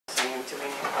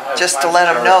just to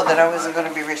let them know that I wasn't going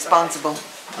to be responsible.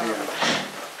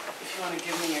 If you want to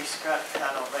give me your scrap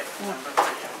pad, I'll write the number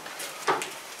for you.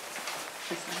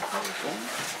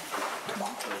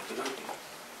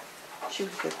 She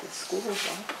was at the school, though.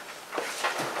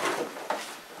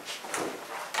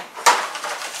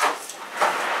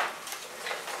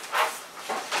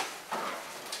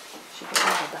 She got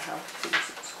out of the house, she was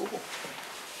at school.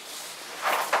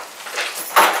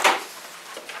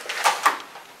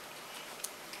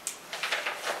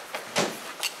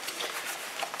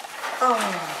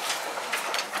 Oh.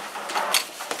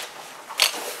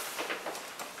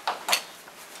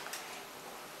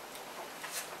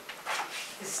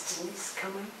 Is Denise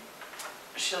coming?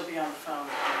 She'll be on the phone.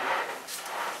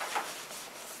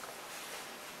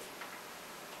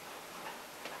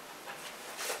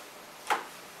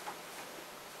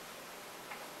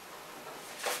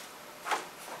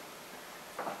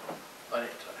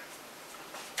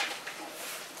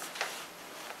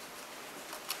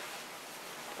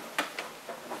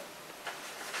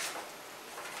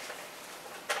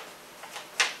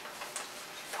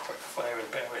 Fire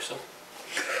embarrassing.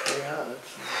 Yeah,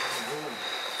 that's.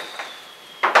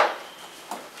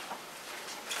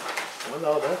 Well,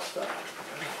 no, that's that.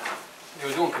 They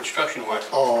were doing construction work.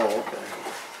 Oh, okay.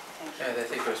 Yeah, they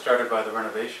think it was started by the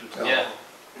renovations. Yeah.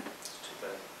 It's too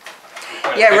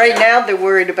bad. Yeah, right now they're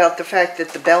worried about the fact that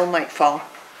the bell might fall.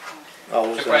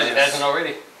 Oh, Surprised it hasn't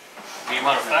already. The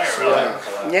amount of fire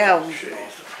around. Yeah,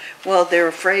 Jeez. well, they're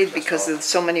afraid because there's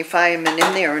so many firemen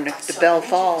in there, and if the bell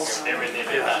falls. They're in there,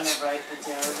 On they're the nuts. right, the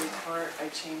data report, I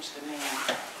changed the name.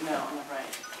 No, on the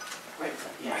right. Right,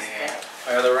 yes,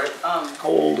 My other right? there. How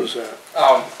old is that?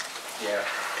 Yeah.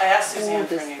 I asked Suzanne old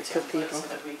for is a new the template cathedral? so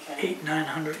that we can,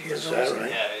 800-900 years Is old. that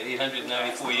right? Yeah,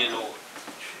 894 years old.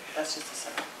 that's just a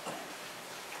second.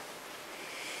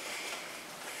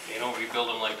 They don't rebuild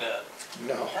them like that.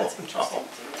 No. That's interesting.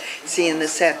 See, and the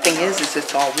sad thing is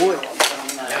it's all wood.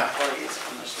 Yeah.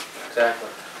 Exactly.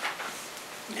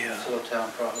 Yeah. It's a little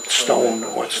town property. Stone,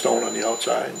 what, stone on the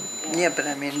outside? Yeah, but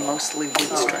I mean mostly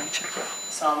wood structure.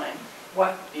 Sawmill,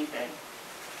 What? beeping.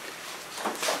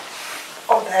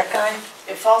 Oh, that guy?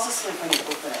 It falls asleep when you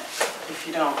open it, if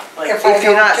you don't, like. If I If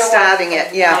you're not don't do starting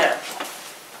it, yeah. Yeah,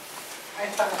 I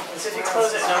thought it was. so if you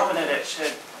close it and open it, it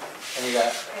should. And you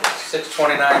got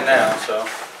 6:29 now, so.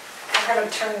 I'm gonna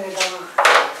turn it on.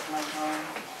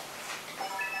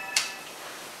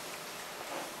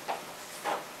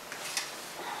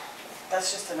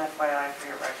 That's just an FYI for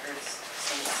your records,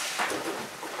 since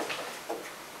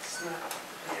it's not.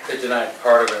 They denied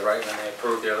part of it, right, and then they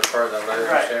approved the other part, is that what I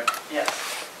Right. understand? Yes,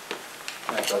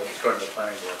 That's what it's going to the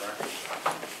planning board, right?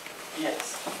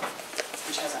 yes,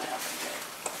 which hasn't happened yet.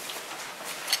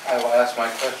 I will ask my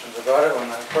questions about it when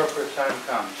the appropriate time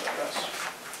comes, I guess.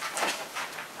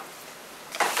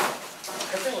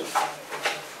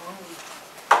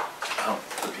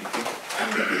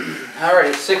 All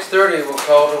right, at 6:30, we'll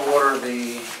call to order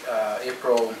the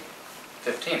April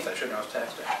 15th, I should know it's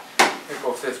tax day.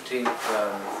 April 15th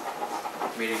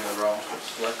meeting of the Rollinsford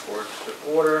Select Board to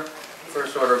order.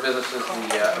 First order of business is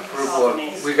the approval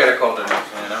of, we gotta call Denise,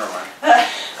 yeah, never mind.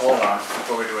 Hold on,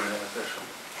 before we do anything official.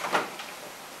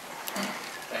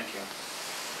 Thank you.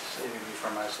 Saving me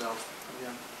from myself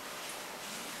again.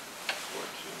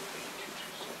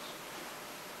 4282226.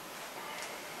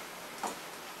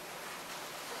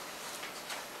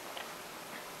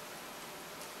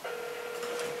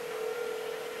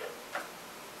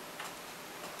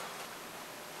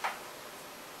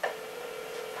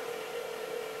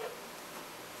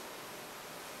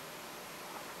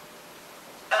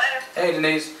 Hey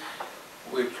Denise,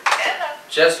 we've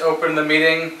just opened the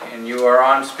meeting and you are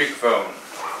on speakerphone.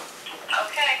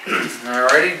 Okay.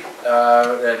 Alrighty,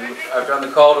 and I've done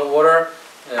the call to order,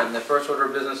 and the first order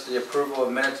of business is the approval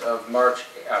of minutes of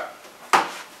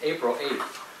April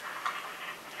 8th.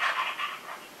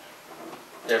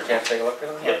 Did you have a chance to take a look at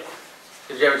them? Yep.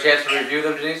 Did you have a chance to review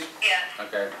them, Denise? Yeah.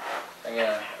 Okay.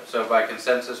 Yeah. So by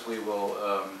consensus, we will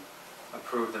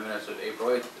approve the minutes of April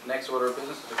 8th. The next order of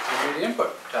business is community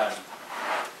input time.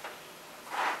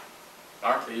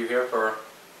 Mark, are you here for?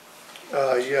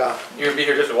 Yeah. You would be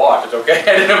here just to watch, it's okay? I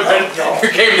didn't know if you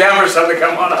came down for something,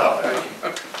 come on up.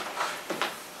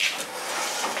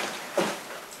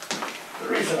 The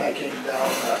reason I came down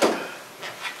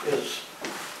is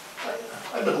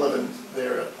I've been living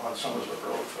there on Somersworth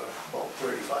Road for about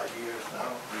 35 years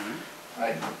now. Mm-hmm.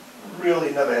 I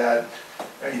really never had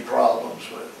any problems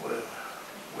with the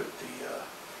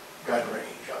gun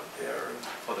range out there.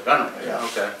 For the gun range, Yeah.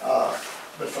 okay.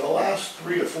 But for the last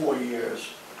 3 to 4 years,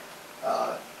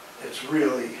 it's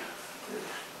really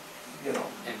you know,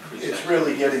 Increase it's that.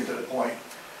 really getting to the point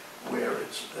where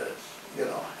it's, you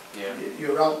know, Yeah.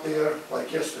 you're out there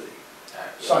like yesterday,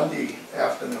 Sunday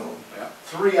afternoon, Yeah,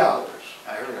 3 hours.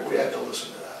 I heard it. We had to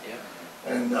listen to that.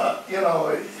 Yeah. And, you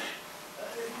know,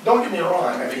 don't get me wrong,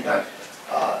 I mean,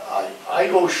 I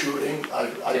go shooting,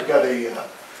 I've got a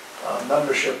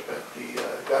membership at the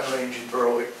gun range in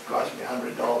Berwick, cost me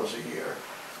 $100 a year.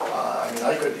 I mean,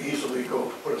 I could easily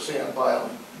go put a sand pile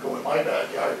and go in my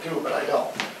backyard too, but I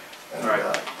don't. And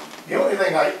Right. the only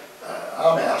thing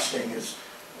I'm asking is,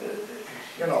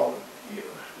 you know,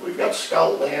 we've got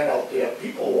scout land out there,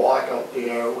 people walk out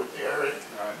there with their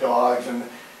dogs, and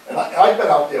I've been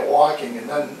out there walking, and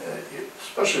then,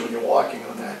 especially when you're walking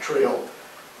on that trail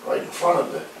right in front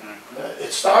of it,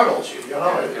 it startles you, you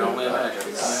know? You can only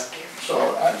imagine. So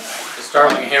It's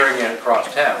startling hearing it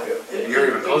across town, and you're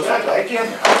even closer. Exactly.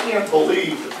 I can't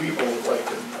believe the people like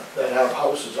that have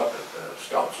houses up at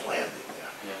Scouts Landing there.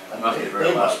 Yeah, I it must mean, be very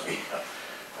they must be,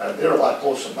 they're a lot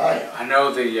closer than I am. I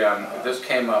know this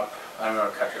came up, I'm gonna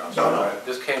cut you off. No, no.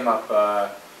 This came up,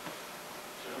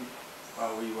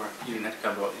 you didn't have to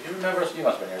come to it. You remember, you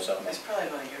must have been here something. It's probably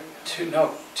about a year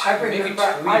ago. I Maybe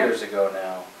remember- 2 years ago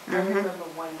now. I remember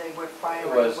when they were firing,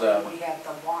 It was, when we had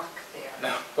the walk there.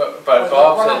 No, but Or the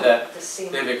Bob run said that to see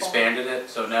they've the expanded it,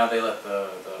 so now they let the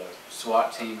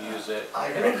SWAT team use it, I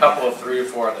and heard a couple that. of 3 or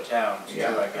 4 other towns too,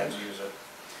 Yeah. I guess, use it.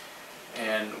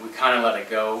 And we kinda let it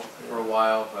go for a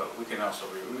while, but we can also,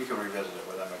 we can revisit it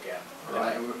with them again.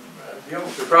 Right.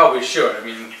 We probably should, I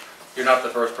mean, you're not the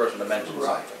first person to mention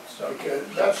Right. something, so.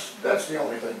 Because that's the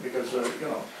only thing, because, you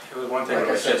know, It was one thing like that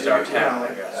I was said, just our you town, know,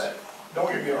 I guess. don't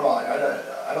get me wrong,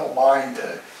 I don't mind,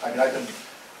 I mean, I've been,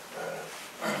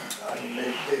 I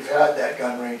mean, they've had that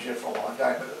gun range here for a long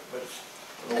time, but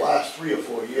for the last 3 or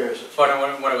 4 years, it's. But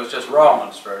when it was just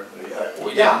Rollinsford,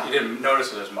 Yeah. you didn't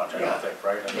notice it as much, I Yeah. don't think,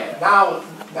 right? I mean, Yeah,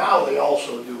 now they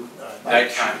also do night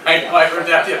Nighttime, shooting. I heard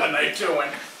that the other night too,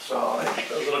 and So it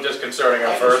was a little disconcerting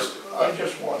I at first.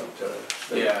 just wanted to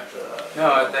state. Yeah.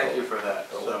 No, thank you for that,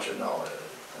 To so, let you know.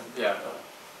 yeah.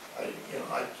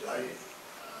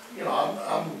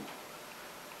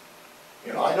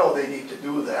 I know they need to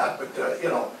do that, but, you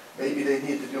know, maybe they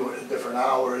need to do it at different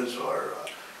hours or,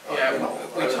 Yeah, you know,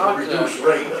 we at a talked, reduced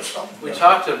rate or something. We you know.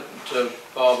 talked to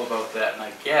Bob about that, and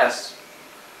I guess,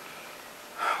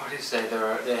 what did he say,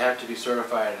 they have to be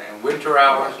certified in winter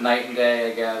hours, night and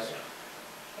day, I guess.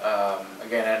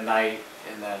 Again, at night,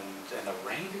 and then in the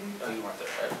rain, oh, you weren't there,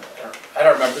 I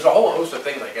don't remember, there's a whole host of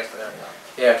things, I guess, that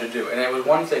they have to do, and it was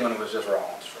one thing when it was just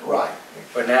Rollinsford. Right,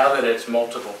 But now that it's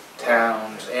multiple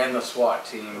towns and the SWAT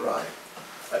team, right.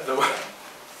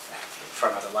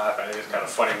 try not to laugh at it, it's kind of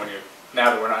funny when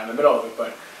now that we're not in the middle of it,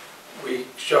 but we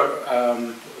showed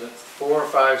 4 or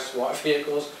 5 SWAT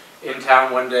vehicles in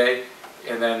town one day,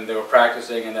 and then they were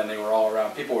practicing, and then they were all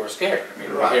around, people were scared, I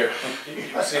mean, Right. here,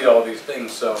 you see all these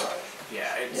things, so,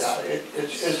 yeah, Yeah,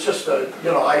 it's, it's just,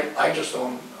 you know, I just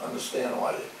don't understand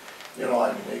why, you know,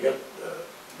 I mean, they get,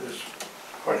 there's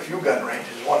quite a few gun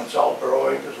ranges, one in South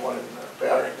Berwick, there's one in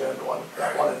Barrington, one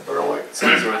in Berwick.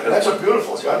 And that's a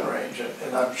beautiful gun range,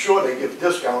 and I'm sure they give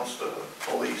discounts to the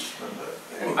police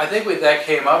and I think that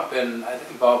came up, and I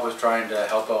think Bob was trying to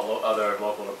help out other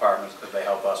local departments, because they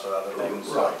help us with other things.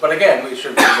 Right. But again, we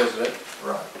should revisit it,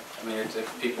 Right, I mean, if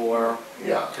people are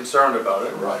yeah, concerned about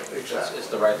it, right, it's exactly.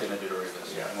 the right thing to do to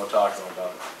revisit, Yeah. and we'll talk to them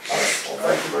about it. All right, well,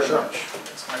 thank you very Sure. much.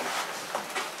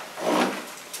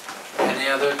 Any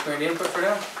other community input for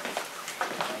now?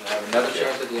 We'll have another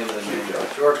chance at the end of the meeting.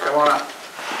 George, come on up.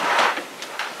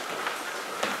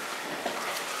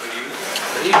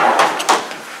 Good evening.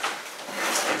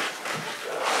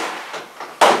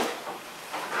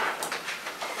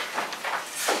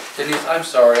 Denise, I'm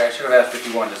sorry, I should have asked if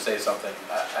you wanted to say something.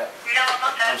 No, I'm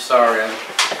I'm okay. sorry,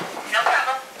 No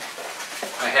problem.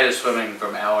 my head is swimming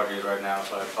from allergies right now,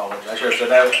 so I apologize. I should have said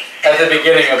that at the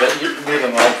beginning of it, you knew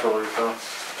them naturally, so.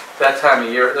 That time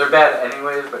of year, they're bad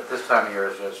anyways, but this time of year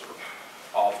is just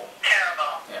awful.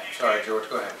 Terrible. Yeah, sorry, George,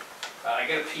 go ahead. I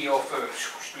got a PO for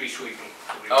street sweeping.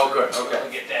 Oh, good, So okay.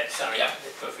 I'll get that signed Yeah.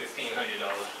 for $1,500.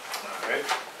 All right.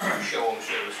 Show home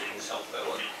services in South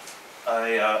Berwick.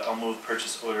 I'll move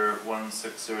purchase order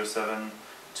 1607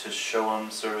 to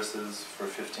Showem Services for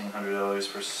 $1,500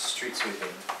 for street sweeping.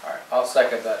 All right, I'll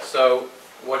second that. So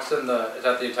what's in is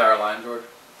that the entire line, George?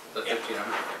 The Yeah.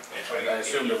 1,500? That's right. I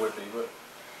assumed it would be, but,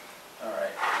 all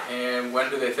right. And when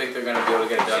do they think they're gonna be able to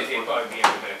get it done? Said they'll probably be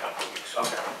in within a couple of weeks.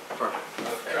 Okay, perfect.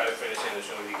 I'll Okay. try to finish it as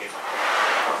soon as he gets it.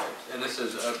 Perfect. And this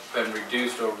has been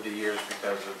reduced over the years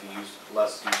because of the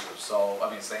less use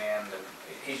of sand and,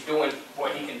 He's doing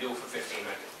what he can do for $1,500.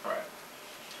 all right.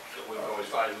 So we'll go as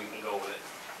far as we can go with it.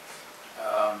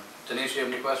 Denise, you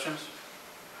have any questions?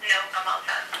 No, I'm all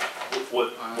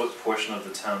set. What portion of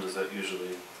the town does that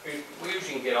usually? We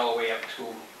usually get all the way up to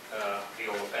the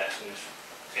overpass and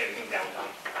everything downtown.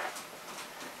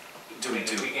 Do we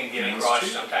do We can get Main across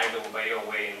Street? sometimes over by your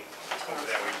way and over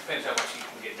that way. Depends how much you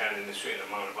can get done in a certain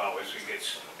amount of hours it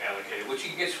gets allocated, which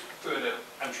he gets further,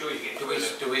 I'm sure you get further.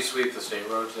 Do we sweep the state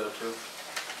roads though too?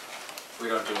 We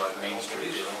don't do like Main Street,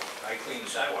 do we? I cleaned the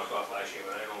sidewalk off last year,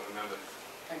 but I don't remember.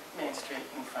 Like Main Street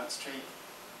and Front Street.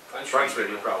 Front Street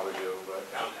we probably do, but.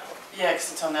 Downtown. Yeah,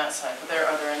 because it's on that side, but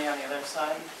are there any on the other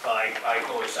side? Well, I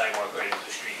go a sidewalk right into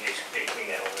the street and they clean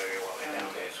that over very well right down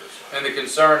there, so it's not. And the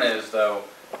concern is though,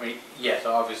 I mean, yes,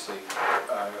 obviously,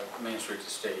 Main Street's a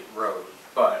state road,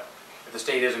 but if the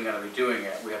state isn't gonna be doing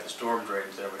it, we have the storm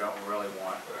drains there, we don't really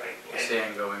want Right. the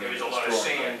sand going into There's the a lot storm of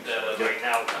sand drains. right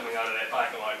now coming out of that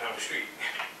parking lot down the street.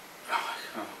 Oh,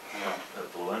 yeah.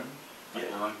 That blue one? Like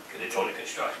Yeah. one. Because they're doing the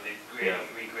construction, they're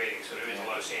regrading, so there is a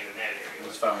lot of sand in that area.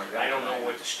 It's fine with that. I don't know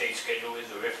what the state schedule is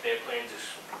or if their plans is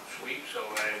sweep, so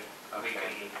we Okay.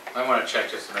 can, I wanna check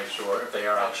just to make sure if they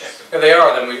are. I'll check them. If they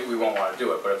are, then we won't wanna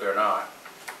do it, but if they're not,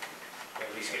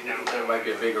 at least get down. it might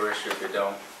be a bigger issue if they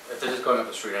don't. If they're just going up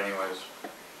the street anyways,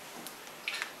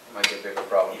 it might be a bigger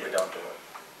problem if we don't do it.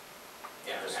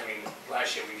 Yeah, I mean,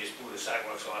 last year we just blew the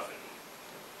sidewalks off and,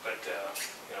 but,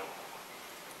 you know,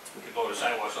 we could blow the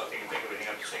sidewalks off, they can pick everything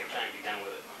up at the same time, be done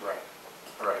with it. Right.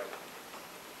 Right.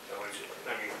 So it's,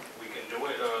 I mean, we can do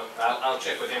it, I'll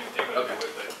check with them if they're gonna Okay. do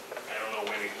it, but I don't know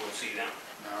when we'll see them.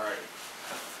 All right.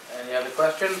 Any other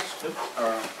questions?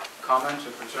 Or comments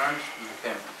or concerns?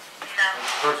 Okay. No.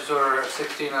 Purchase order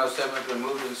 1607 has been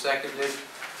moved and seconded.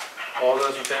 All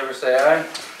those in favor say aye.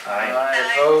 Aye.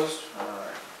 Aye, opposed? All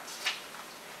right.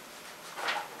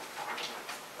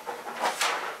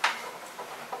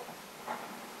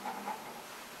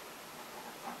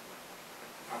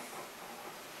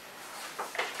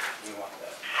 You want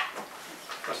that.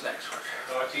 What's next, George?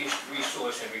 Northeast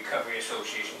Resource and Recovery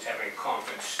Association is having a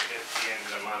conference at the end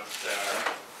of the month.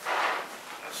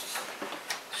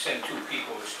 Send two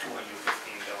people is $215.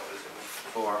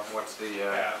 For, what's the,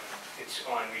 It's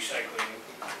on recycling.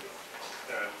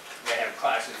 They have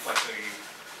classes, flexibility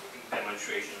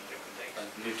demonstrations, different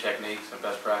things. new techniques and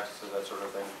best practices, that sort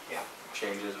of thing? Yeah.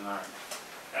 Changes and that?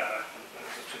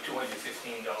 It's for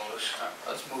 $215.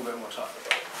 Let's move it and we'll talk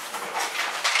about it.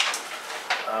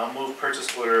 I'll move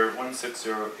purchase order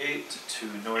 1608 to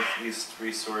Northeast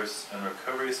Resource and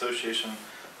Recovery Association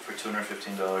for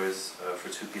 $215 for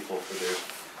two people for their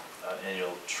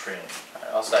annual training.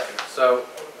 I'll second it. So,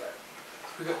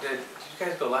 did you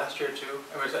guys go last year too?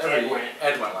 I mean, it's every Ed year. went.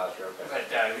 Ed went last year, okay. But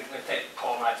let's take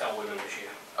Paul Martell with him this year.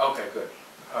 Okay, good.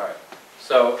 All right.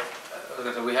 So,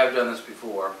 we have done this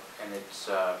before, and it's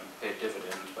paid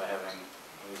dividends by having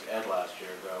at least Ed last year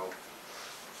go,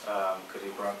 because he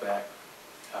brought back,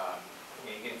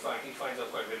 He finds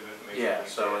out quite a bit of information. yeah,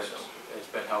 so it's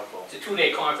been helpful. It's a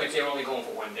 2-day conference, they're only going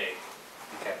for 1 day.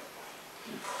 Okay.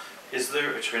 Is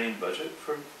there a training budget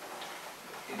for?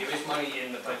 There is money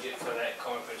in the budget for that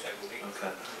conference, I believe.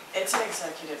 Okay. It's an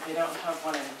executive, they don't have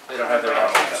one in. They don't have their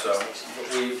own, so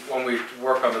when we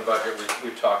work on the budget, we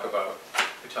talked about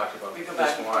We go this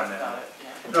back and forth one. about it,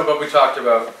 yeah. No, but we talked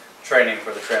about training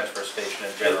for the transfer station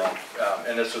in general,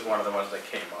 and this was one of the ones that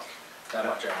came up, that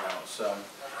much I know. So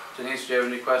Denise, do you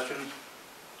have any questions?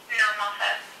 No, I'm all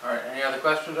set. All right, any other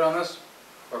questions on this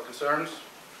or concerns?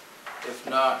 If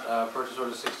not, purchase order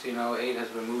 1608 has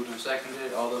been moved and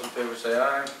seconded. All those in favor say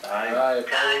aye. Aye. Aye,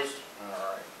 opposed?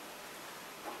 All right.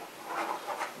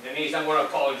 Denise, I'm gonna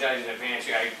apologize in advance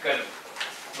here, I got a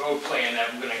road plan that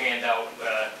I'm gonna hand out,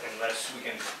 unless we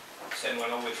can send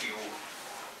one over to you.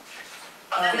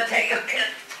 Oh, that's okay, you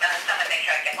just, someone make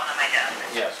sure I get one on my desk.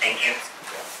 Yes. Thank you.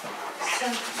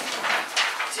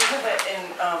 Do you have it in,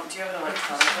 do you have it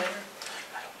electronically?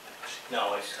 No,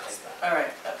 All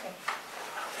right, okay.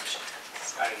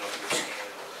 I don't know if you scan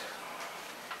it.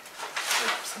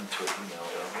 Send to an email,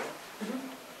 don't you?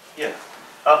 Yeah.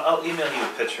 I'll email you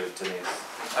a picture, Denise.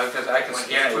 I can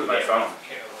scan it with my phone,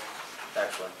 Carol.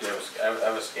 actually. Yeah, I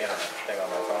have a scanner thing on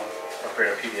my phone. I'll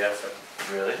create a PDF and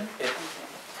Really?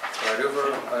 what I do for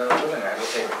a living, I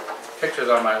just take pictures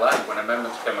on my lap when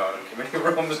amendments come out in committee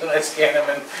rooms, and I scan them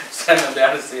and send them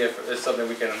down to see if it's something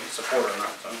we can support or not,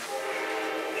 so. You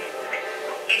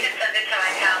can send it to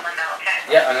my calendar,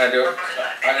 okay? Yeah, I'm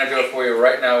gonna do it for you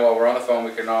right now while we're on the phone,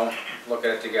 we can all look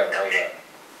at it together, how's that?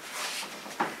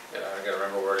 Yeah, I gotta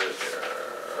remember where it is here,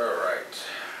 alright.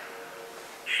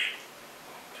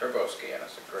 Turbo Scan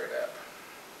is a great app.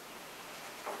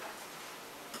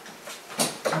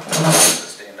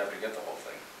 Stand up to get the whole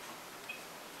thing.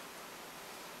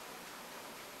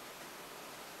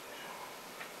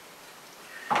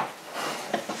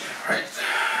 Right.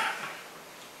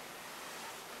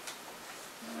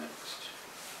 Next.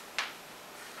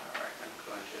 Alright, I'm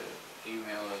going to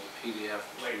email the PDF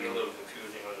Might be a to little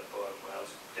confusing on the bottom,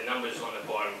 Miles. The numbers on the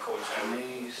bottom coincide with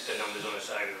Denise. the numbers on the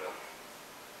side of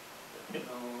the,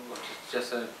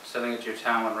 Just sending it to your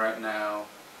town one right now.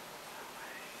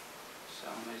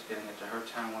 Salome's getting it to her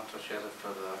town one, so she has it for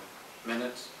the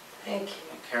minutes. Thank you.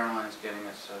 And Caroline's getting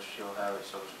it, so she'll have it,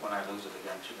 so when I lose it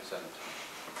again, she can send it to me.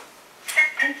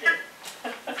 Thank you.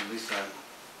 At least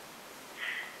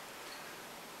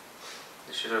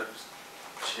they should have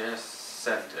just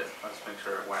sent it. Let's make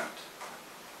sure it went.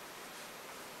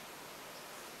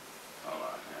 Hold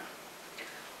on here.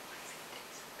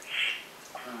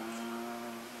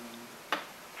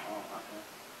 Hold on here.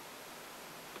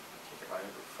 Get my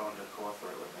phone to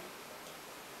cooperate with me.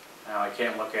 Now I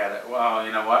can't look at it. Well,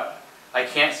 you know what? I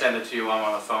can't send it to you while I'm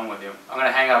on the phone with you. I'm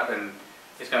gonna hang up and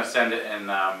he's gonna send it and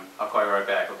I'll call you right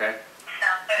back, okay?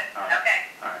 Sounds good, All right. okay.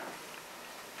 Alright.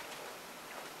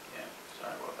 Yeah,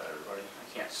 sorry about that, everybody. I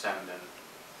can't send and...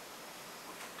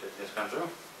 Did this come through?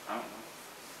 I don't know.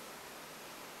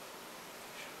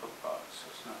 Should put box,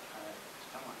 it's not,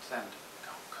 it's not on send. Go,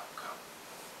 go, go.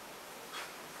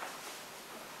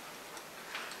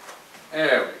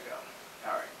 There we go.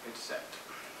 Alright, it's sent. Let's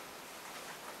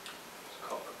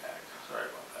call it back. Sorry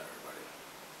about that, everybody.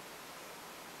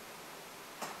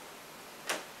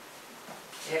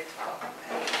 Dick, oh, man.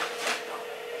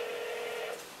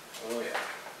 Oh, yeah.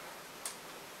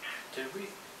 Did we?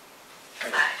 I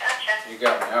gotcha. You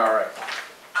got me, alright.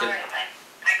 All right,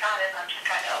 I got it, I'm just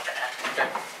trying to open it. Okay.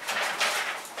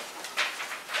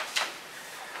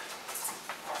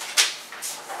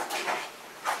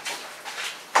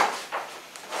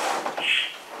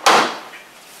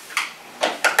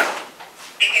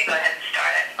 You can go ahead and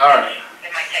start it. All right.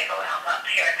 It might take a while, but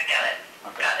here, I got it.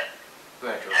 Okay. Got it. Go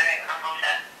ahead, All George. right, I'm all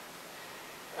set.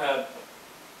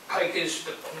 Pike is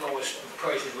the lowest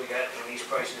prices we got, and these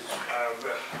prices are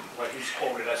what he's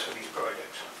quoted us for these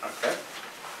projects. Okay.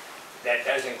 That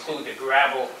does include the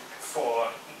gravel for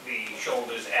the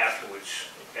shoulders afterwards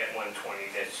at 120,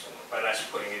 that's by us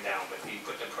putting it down, but he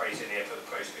put the price in there for the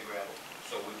price of the gravel.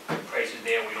 So the price is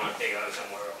there, we don't have to take it out of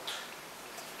somewhere else.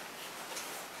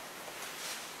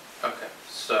 Okay,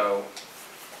 so,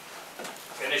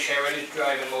 Finish Heritage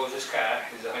Drive in Moses' car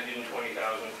is $120,625.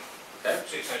 okay,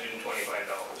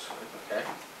 okay,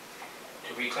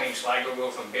 To reclaim Sligo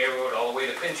Road from Bear Road all the way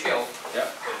to Pinch Hill,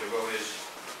 yep. because the road is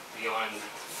beyond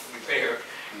repair,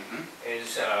 Mm-hmm,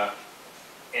 is,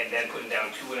 and then putting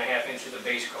down 2.5 inches of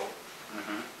base coat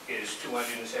mm-hmm, is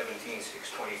 $217,625.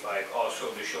 Also,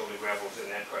 the shoulder gravel's in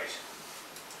that price.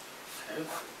 okay,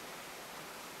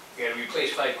 You gotta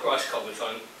replace 5 cross culverts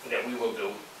on, that we will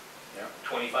do. yeah.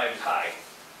 25 is high,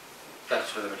 That's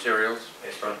for the materials?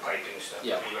 that's for piping and stuff.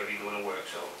 Yeah. We're gonna be doing the work,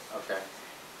 so Okay,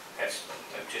 that's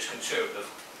just conservative.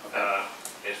 okay,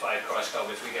 There's 5 cross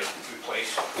culverts we gotta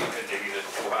replace because they're either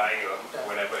too high or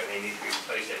whatever, and they need to be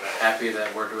replaced. happy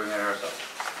that we're doing it ourselves.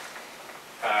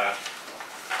 I'd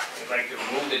like to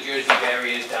remove the Jersey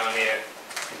barriers down there,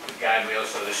 with guardrails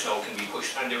so the snow can be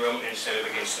pushed under them instead of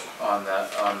against them On the,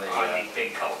 on the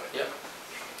big culvert. yep,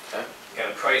 okay, Got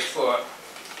a price for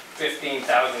 15,000,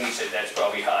 he said that's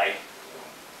probably high.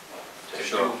 to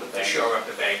shore up the To bank. shore up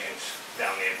the bankings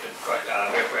down there, to put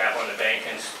riprap on the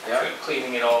bankings, Yeah.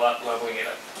 cleaning it all up, leveling it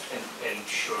up, and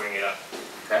shoring it up.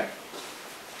 Okay,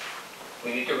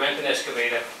 We need to rent an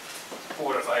excavator,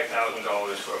 $4,000 to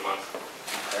 $5,000 for a month.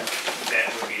 okay.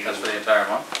 That would be, That's for the entire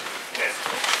month? that's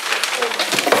over.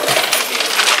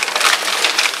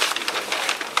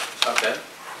 Okay,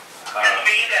 That's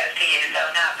for you guys to use, though,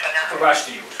 not for For us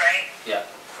to use. right? yeah.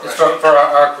 For It's us for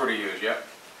our crew to use, yep.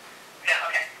 Yeah,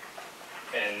 okay.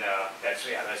 And that's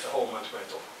a whole month's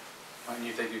rental. When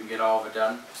you think you can get all of it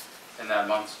done in that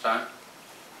month's time?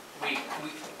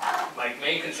 My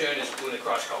main concern is doing the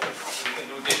cross culvert. We can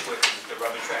do this with the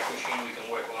rubber track machine, we can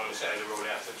work along the side of the road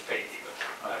after it's paved even.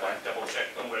 I want to double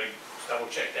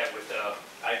check that with,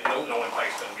 I don't know when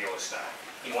Pike's gonna be able to start.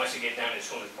 He wants to get done as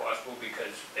soon as possible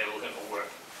because they're looking for work,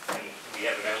 and we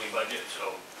have an early budget,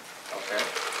 so Okay,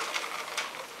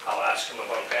 I'll ask him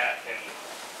about that and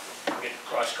get the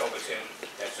cross culverts in.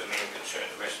 That's the main concern.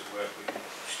 The rest of the work, we can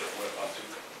still work off to,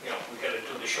 we gotta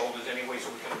do the shoulders anyway,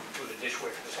 so we can do the dish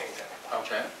work at the same time.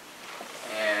 okay.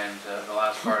 And the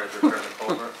last part is repair the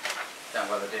culvert down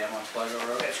by the dam on Sligo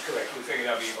Road? That's correct. We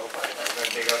figured out be about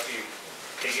 5,000.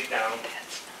 Dig it down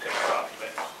to the top of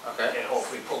it, Okay, and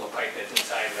hopefully pull the pipe that's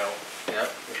inside it out. yep,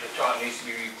 If the top needs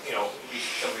to be,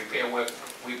 some repair work,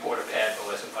 we bought a pad for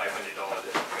less than $500 at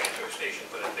the transfer station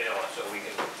for the bail, so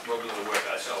we'll do the work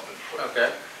ourselves and put it. okay,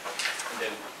 And then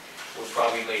we'll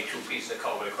probably lay 2 pieces of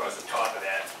culvert across the top of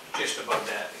that, just above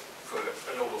that, for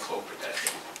an overflow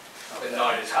protection, but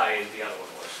not as high as the other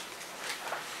one was.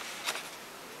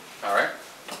 All right,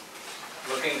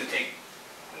 Looking to take,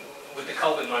 with the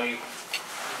culvert money,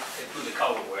 and do the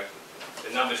culvert work,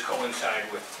 the numbers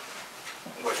coincide with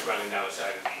what's running down the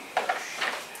side of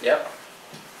the, yep.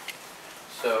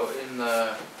 So in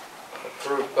the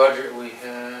approved budget, we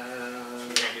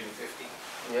have, 350.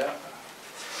 yeah.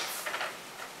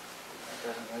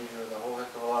 That doesn't leave you with a whole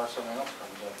heck of a lot if something else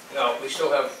comes up. No, we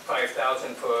still have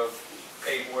 5,000 for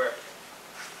paved work.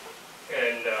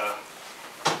 And,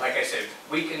 like I said,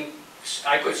 we can,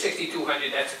 I put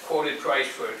 6,200, that's a quoted price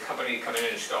for a company to come in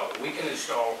and install it. We can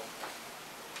install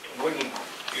wooden,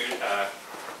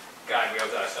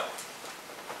 guardrails ourselves.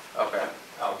 Okay,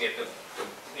 I'll get the,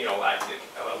 you know, I did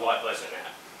a lot less than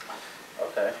that.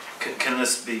 okay. Can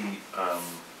this be,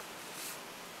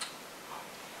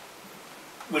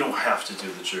 we don't have to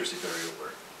do the Jersey barrier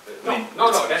work. No, I mean, no,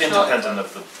 it's that's not- independent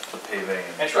of the paving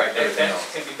and That's right, everything that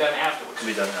else. can be done afterwards. Can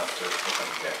be done after,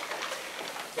 okay.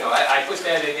 You know, I put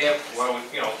that in there, well,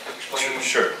 you know, explaining.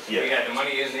 Sure, We yeah. had the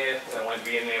money in there, and I wanted to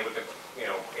be in there with the, you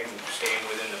know, and staying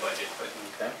within the budget, but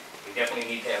Okay, we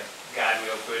definitely need to have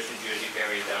guardrail versus Jersey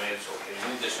barriers down there, so we can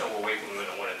move the snow away from them in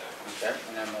the wintertime. okay,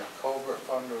 and then the culvert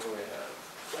fund, what do we have?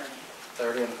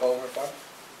 30 in the culvert fund?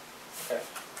 Okay.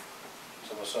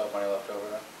 So we'll still have money left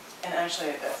over then? And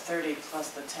actually, 30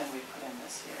 plus the 10 we put in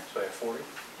this year. So we have 40?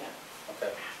 Yeah.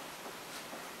 Okay.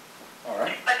 All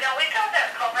right. But don't we have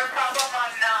that culvert problem on,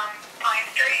 Pine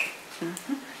Street?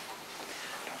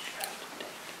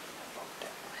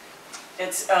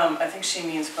 It's, I think she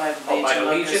means by the Oh, by the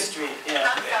Legion Locust Legion? Street,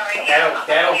 yeah. I'm sorry,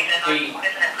 That'll yeah. be- Isn't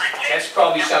it Pine Street? That's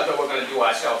probably something we're gonna do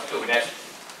ourselves too, and that's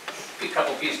a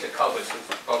couple pieces of covers,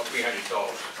 about $300,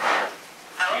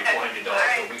 Oh, okay. $400, so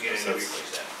Alright. we get in and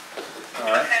replace that.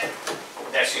 All right. Okay.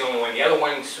 That's the only one. The other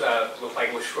ones look like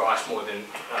it was frost more than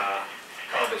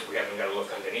culverts. We haven't got to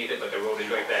look underneath it, but the road is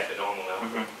right back to normal now.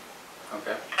 Mhm.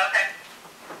 Okay. Okay.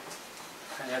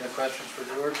 Any other questions for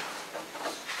George?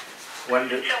 When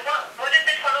did, So what is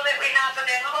the total that we have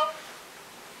available?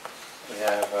 we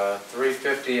have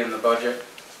 350 in the budget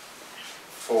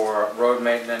for road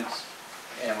maintenance,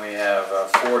 and we have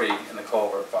 40 in the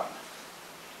culvert fund.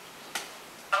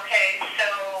 Okay,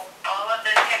 so all of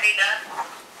this can be done?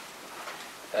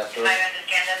 That's Did I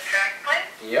understand this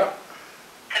correctly? Yep.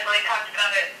 Because when we talked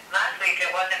about it last week,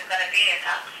 it wasn't going to be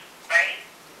enough, right?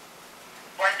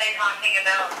 Weren't they talking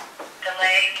about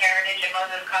delaying Heritage and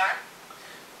Moses Carr?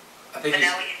 I think So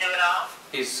now we can do it all?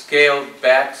 he's scaled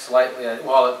back slightly.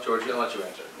 Well, George, I'll let you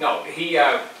answer. No, he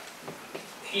had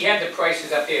the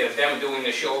prices up there of them doing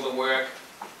the shoulder work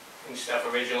and stuff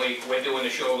originally. We're doing the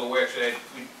shoulder work, so that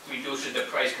reduces the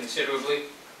price considerably.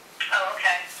 Oh,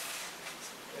 okay.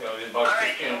 You know, there's All about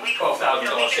right, so we-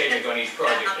 $12,000 savings on each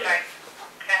project I'm there. sorry.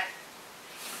 Okay.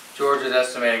 George is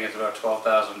estimating it's about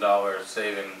 $12,000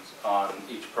 savings on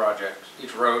each project,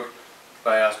 each road,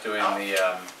 by us doing the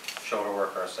shoulder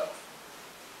work ourselves.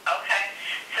 Okay.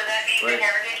 So that means Great.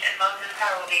 Heritage and Moses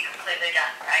Carr will be completely done,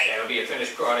 right? That'll be a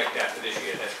finished product after this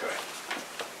year, that's correct.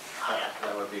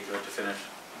 That would be good to finish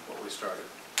what we started.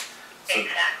 So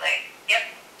Exactly. Yep.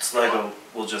 Sligo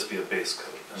will just be a base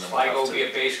coat. And then we'll Sligo have will be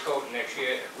to- a base coat next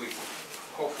year. We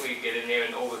hopefully get in there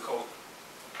and overcoat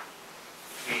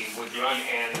the Wood Run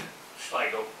and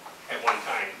Sligo at one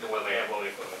time, while they have all the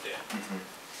equipment there. Mhm.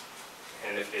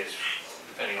 And if there's,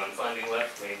 depending on funding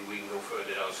left, maybe we can go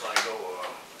further down Sligo or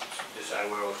decide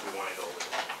where else we want to go with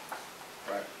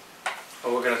it. Right.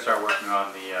 Well, we're gonna start working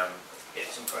on the Get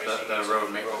some pricing. the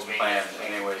road maintenance plan maintenance.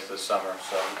 anyways this summer,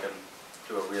 so we can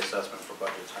do a reassessment for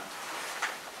budget time.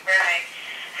 Right.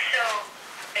 So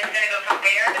it's going to go from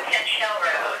there to Penn Shell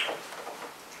Road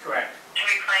Correct. to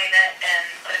reclaim it and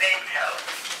put a base coat.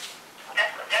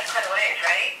 That's quite a ways,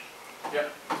 right?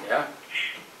 Yeah.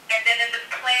 And then is it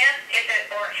planned, is it,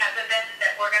 or has it been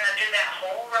that we're going to do that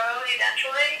whole road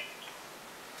eventually?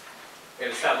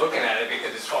 Gotta start looking at it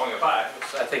because it's falling apart.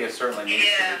 I think it certainly needs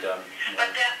to be done. But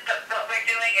what we're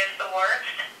doing is the worst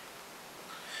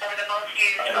or the most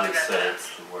used I by would say residents?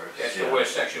 it's the worst. That's yeah. the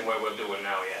worst section where we're doing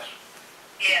now, yes.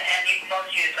 Yeah, and the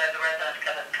most used by the residents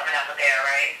coming out of there,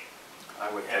 right? I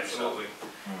would think so. Absolutely.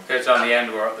 It's on the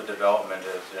end where the development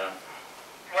is, yeah.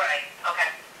 Right, okay,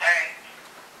 all right.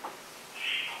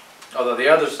 Although the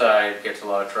other side gets a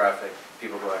lot of traffic,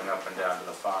 people going up and down to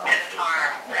the farm. And the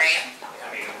farm, right?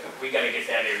 I mean, we gotta get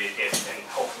that area dipped and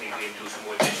hopefully we'll do some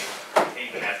more ditching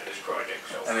even after this project,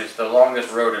 so. I mean, it's the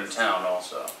longest road in town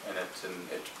also, and it's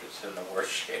in the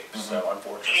worst shape, so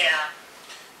unfortunately. Yeah.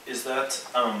 Is that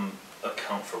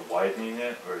account for widening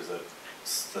it, or is it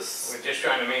this, We're just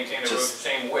trying to maintain the road the Just-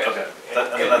 same width. okay,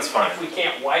 And that's if- fine. If we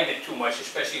can't widen it too much,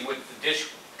 especially with the ditch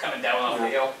coming down off the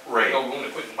hill, Right. there's no room to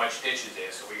put much ditches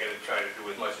there, so we gotta try to do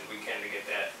as much as we can to get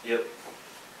that. yep,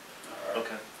 All right.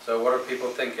 okay. So what are people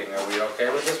thinking? Are we okay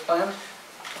with this plan?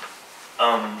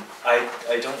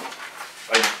 I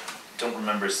don't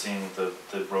remember seeing the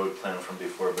road plan from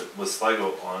before, but was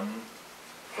Sligo on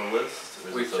the list?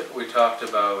 Or is it We talked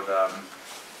about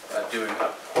doing a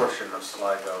portion of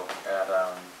Sligo at the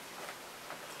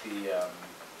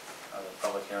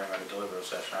public hearing or the deliberative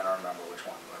session. I don't remember which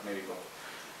one, but maybe both.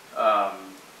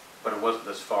 But it wasn't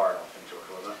this far, I don't think, George,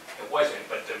 was it? It wasn't,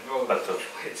 but the road, But the-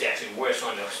 it's actually worse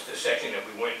on the section that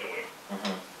we weren't doing.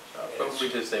 Mhm. But we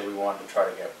did say we wanted to try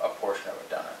to get a portion of it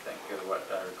done, I think, is what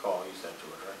I recall you said,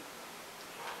 George, right?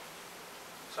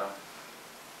 So,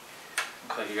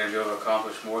 looks like you're gonna be able to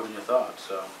accomplish more than you thought,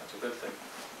 so that's a good thing.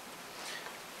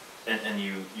 And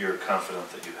you're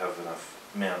confident that you have enough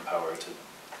manpower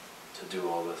to do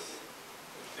all this?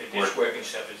 The ditch work and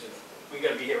stuff, we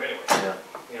gotta be here anyway. Yeah,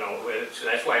 You know, so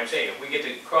that's why I'm saying, if we get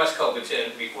the cross culverts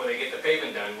in before they get the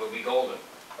pavement done, we'll be golden.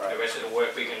 The Right. rest of the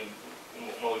work, we can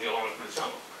mosey along through the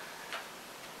summer.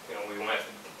 You know, we won't have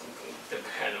to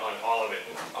depend on all of it,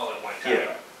 all at one time.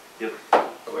 Yeah. yep,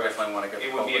 But we definitely wanna get the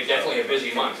It would be culverts definitely a done.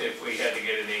 busy month if we had to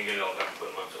get it in and get it all done for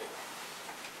a month.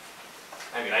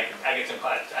 I mean, I can bring some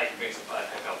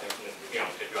part-time help, you know,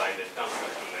 to drive the dump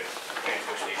truck and the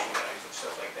transfer station guys and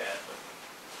stuff like that. But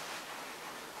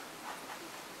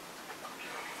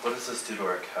what does this do to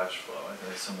our cash flow?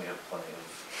 I assume we have plenty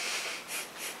of,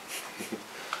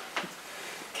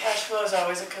 Cash flow is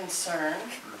always a concern.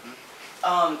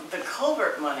 Mhm. The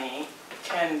culvert money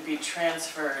can be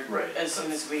transferred Right, as soon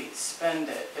that's- as we spend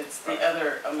it. It's the Right.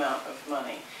 other amount of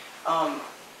money. You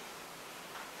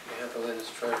have the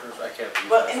latest treasures, I can't. use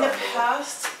Well, my in the phone, but-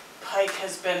 past, Pike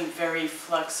has been very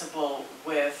flexible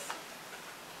with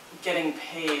getting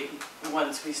paid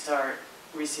once we start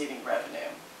receiving revenue.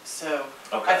 So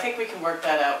I okay, think we can work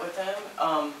that out with them.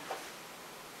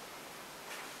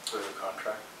 Do we have a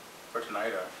contract for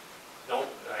tonight, or? no,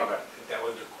 Okay. that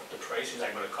was the prices,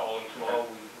 I'm gonna call them tomorrow,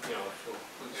 you know,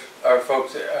 so. Are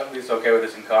folks at least okay with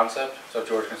this in concept? So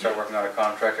George can start working on a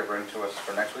contract to bring to us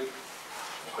for next week?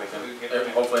 We can- we get them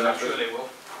in. hopefully next I'm sure week, they will.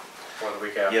 or the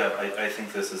week after. yeah, I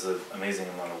think this is an amazing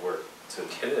amount of work to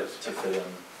It is. fit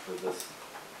in with this.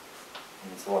 I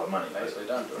mean, it's a lot of money, but Nicely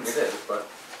done, George. It is, but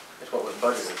it's what was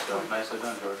budgeted, so nicely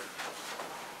done, George.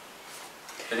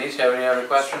 Denise, you have any other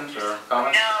questions or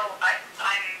comments? No,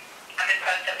 I'm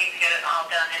impressed that we can get it all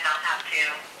done and not have to,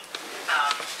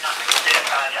 not complete a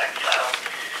project, so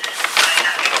I'm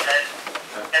happy with it.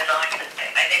 As long as,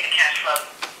 I think the cash flow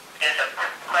is a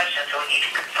question, so we need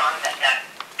to confirm that that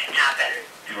can happen.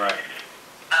 Right.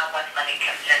 Once money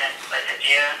comes in, was it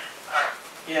June, or,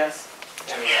 Yes.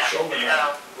 I mean, Yeah, show them,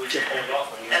 so- we can hold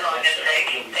off on you. As long as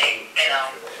they, you know,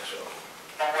 So,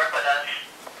 will work with us.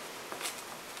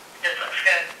 This looks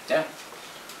good. Yeah.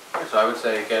 So I would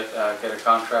say get a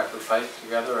contract with Pike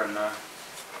together and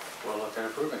we'll look at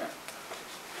approving it.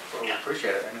 Well, we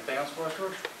appreciate it. Anything else for us,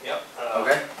 George? Yep.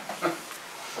 Okay.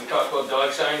 We talked about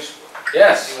dog signs.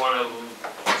 Yes. You wanna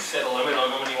set a limit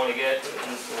on how many you wanna get,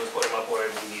 and we'll put them up where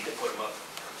we need to put them up.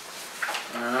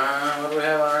 What do we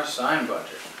have on our sign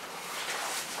budget?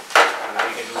 And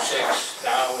we can do 6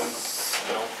 now, and,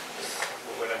 you know,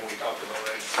 whatever we talked about,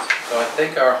 right? So I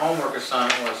think our homework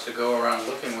assignment was to go around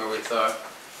looking where we thought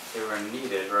they were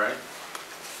needed, right?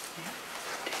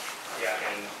 Yeah,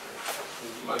 and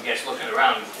I guess looking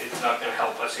around, it's not gonna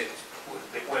help us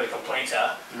where the complaints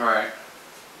are. Right.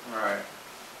 Right.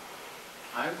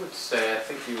 I would say, I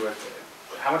think you would,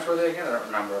 how much were they again? I don't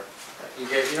remember. You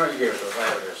gave, you know what you gave it to us, I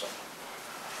have it here somewhere.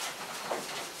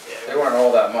 They weren't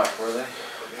all that much, were they?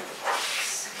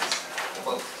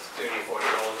 About $30 or $40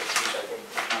 a piece, I think.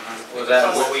 Was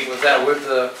that with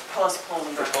the Plus poles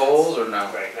and brackets. poles or no?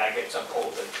 Right, I get some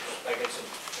poles, I get some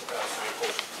sign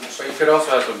poles. But you could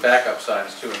also have some backup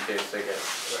signs too in case they get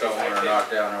stolen or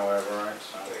knocked down or whatever, right?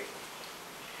 So. Right.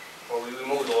 Well, we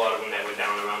removed a lot of them that were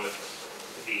down around the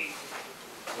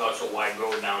not so wide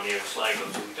road down there in Sligo,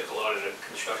 so we took a lot of the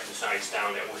construction signs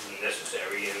down that wasn't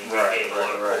necessary and we Right, made a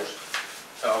lot of right, right.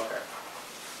 posts. Oh, okay.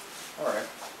 All right.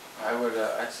 I would,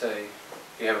 I'd say,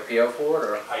 do you have a PO for it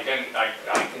or? I'll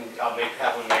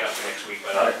have one made up for next week,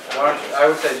 but All right. Why don't you- I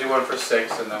would say do one for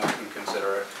 6 and then we can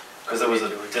consider it. because there was a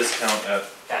discount at,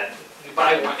 you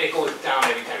buy one, it goes down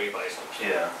every time you buy something.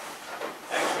 yeah,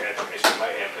 Actually, I think I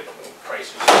might have the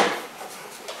prices.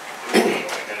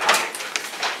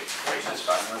 That's Prices.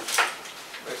 fine.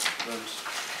 Let's-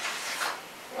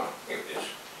 Oh, here it is.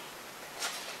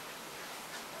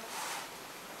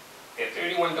 Yeah,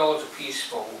 $31 $12 a piece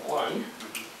for one,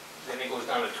 then it goes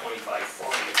down to $25.40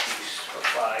 a piece for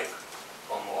 5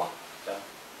 or more. Yeah.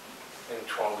 Then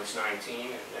 12 is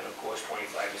 19, and then of course 25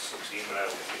 is 16, but I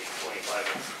don't think it's 25.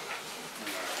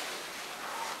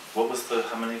 What was the,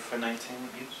 how many for 19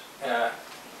 each?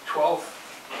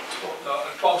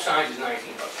 12 12. signs is $19 a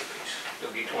piece.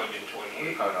 It'll be We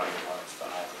 $228. probably don't even want to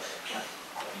start half of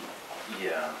it.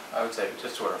 Yeah. I would say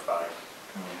just order 5.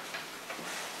 Hmm.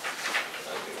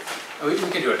 We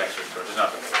can do it next week, George, there's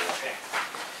nothing to do. Okay.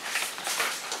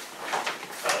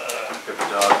 Give the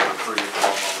dogs a free for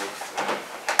 1 more week.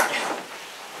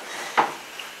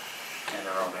 And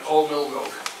their own. Old Mill Road.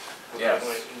 Yes.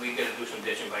 We gotta do some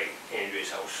ditching by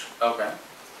Andrea's house. Okay,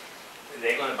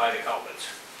 They're gonna buy the culverts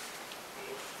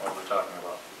what are we talking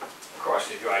about? across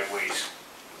the driveways.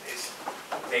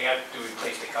 They have to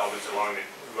replace the culverts along the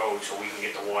road so we can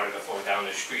get the water to flow down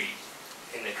the street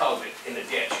in the culvert, in the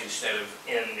ditch, instead of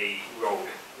in the road.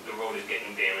 The road is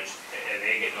getting damaged and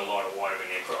they're getting a lot of water in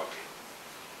their property.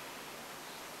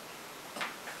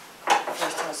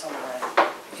 First house on the right.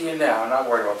 Yeah, no, I'm not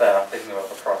worried about that, I'm thinking about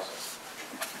the process.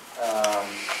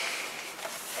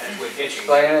 And we're ditching.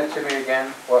 Explain it to me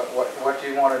again, what do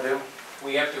you want to do?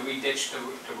 We have to re-ditch the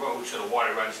road so the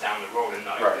water runs down the road and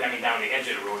not, Right. I mean, down the edge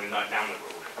of the road and not down the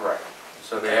road. Right.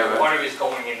 So they And have the a, water is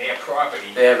going in their property.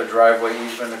 they have a driveway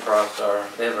easement across our,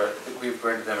 we've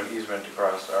granted them an easement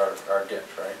across our ditch,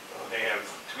 right? They have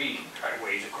 3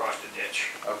 driveways across the ditch.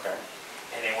 Okay,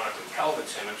 And they want to put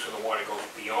culverts in them so the water goes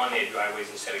beyond their driveways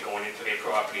instead of going into their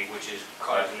property, which is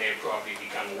causing their property to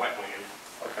become wetland.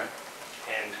 okay,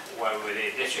 And while we're there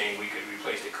ditching, we could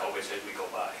replace the culverts as we go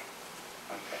by.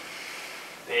 okay.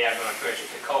 They are gonna purchase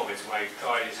the culverts. My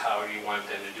thought is, how do you want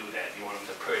them to do that? Do you want them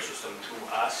to purchase them through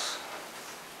us?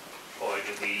 Or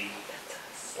do we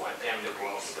want them to go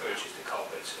out and purchase the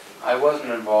culverts? I wasn't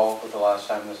involved with the last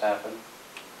time this happened,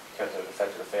 because it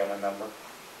affected a family member.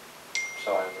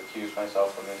 So I recused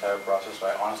myself from the entire process, so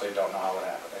I honestly don't know how it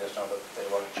happened. I just know that they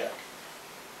wrote a check.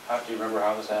 Do you remember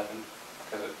how this happened?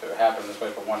 Because it happened this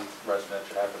way for one resident,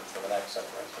 it happened for the next set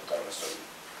of residents, I would assume.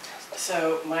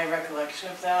 So my recollection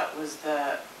of that was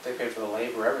that, They paid for the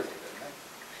labor, everything, didn't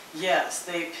they? yes,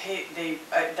 they paid,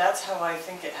 that's how I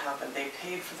think it happened. They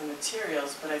paid for the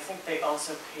materials, but I think they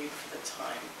also paid for the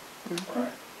time.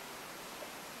 Right.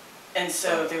 And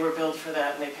so they were billed for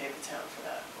that and they paid the town for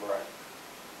that, Right.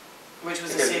 which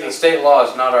was a Because the savings. state law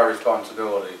is not our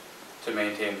responsibility to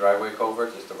maintain driveway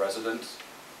culverts, it's the residents.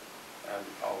 I'm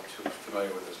all too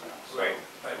familiar with this now. so. Right,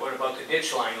 but what about the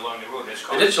ditch line along the road? That's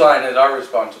The ditch line is our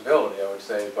responsibility, I would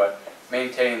say, but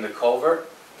maintaining the culvert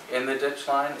in the ditch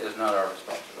line is not our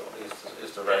responsibility,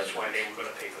 it's the That's why residents. they were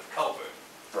gonna pay for the culvert.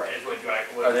 Right. As we're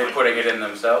driving. Are they putting it in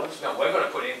themselves? No, we're gonna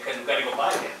put it in, because we've gotta go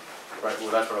by there. Right,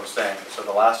 well, that's what I'm saying. So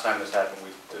the last time this happened,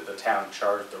 the town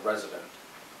charged the resident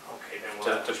Okay, then we'll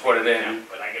To- have to to put it speak in to them,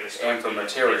 but I gotta start and for doing the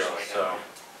materials, ditch line so now.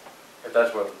 if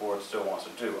that's what the board still wants to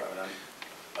do, I mean,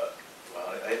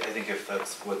 Well, I think if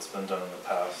that's what's been done in the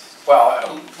past.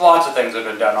 well, lots of things have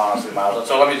been done, honestly, Miles, and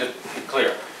so let me just be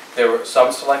clear. There were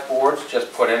some select boards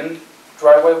just put in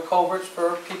driveway culverts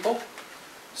for people.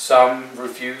 Some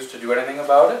refused to do anything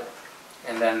about it,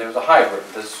 and then there was a hybrid.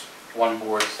 This one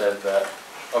board said that,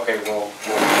 okay, we'll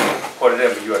put it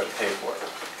in, but you have to pay for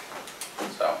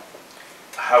it. So,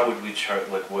 How would we charge,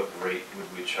 like what rate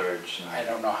would we charge? I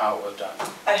don't know how it was done.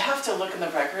 I'd have to look in the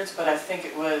records, but I think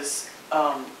it was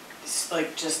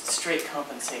like just straight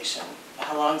compensation.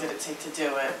 How long did it take to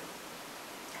do it?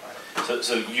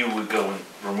 So you would go and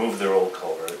remove their old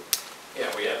culvert,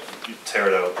 Yeah, we have, you tear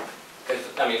it out. because,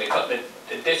 I mean,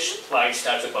 the ditch line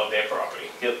starts above their property.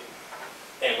 Yep.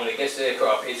 And when it gets to their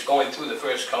property, it's going through the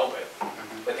first culvert,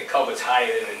 but the culvert's higher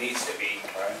than it needs to be.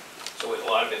 Right. So a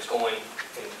lot of it's going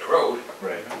into the road,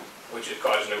 Right. which is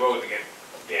causing the road to get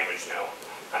damaged now.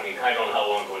 I mean, I don't know how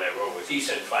long ago that road was. He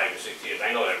said 5 or 6 years.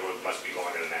 I know that road must be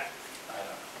longer than that. I don't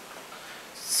know.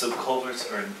 So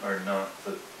culverts are not,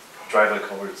 the driveway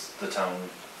culverts, the town,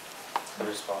 The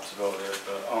responsibility of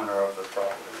the owner of the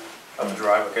property, of the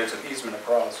driveway, it's an easement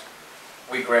across.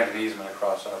 We grant an easement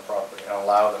across our property and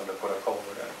allow them to put a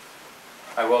culvert in.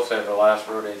 I will say the last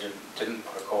road agent didn't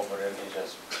put a culvert in, he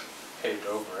just paved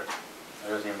over it.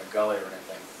 There isn't even a gully or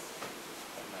anything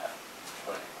in that.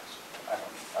 But anyways,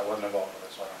 I wasn't involved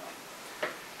with it, so I don't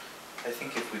know. I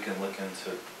think if we can look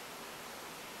into,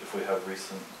 if we have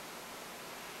recent,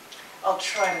 I'll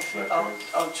try to, Records.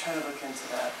 I'll try to look into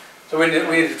that. So we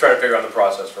need to try to figure out the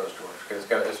process first, George, because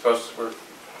it's supposed to, we're,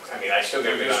 I mean, I still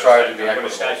gotta We be just honest, try to be I'm gonna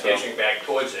equitable, start so- ditching back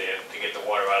towards there to get the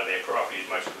water out of their property as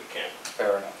much as we can.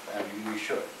 fair enough, and we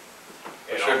should.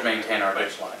 We You should know? maintain our Right.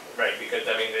 ditch line. Right, because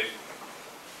I mean,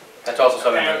 That's also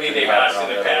something that Apparently could they've happen asked on in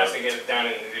the the other past to road. get it done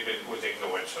and it was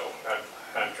ignored, so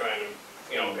I'm trying to,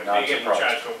 you know, if Not they get in surprised.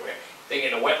 charge for, they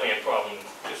get a wetland problem,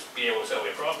 just be able to sell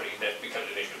their property, that becomes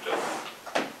an issue too.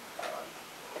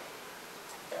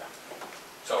 Yeah.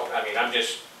 So, I mean, I'm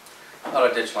just, A lot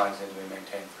of ditch lines need to be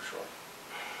maintained for sure.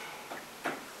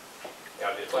 you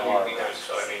know, there's plenty to be done,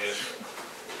 so I mean, it's,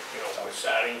 you know, we're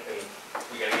starting and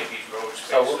we gotta get these roads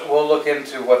fixed. So we'll look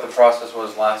into what the process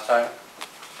was last time.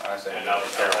 I say, And I'll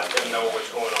let them know what's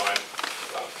going on.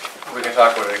 we can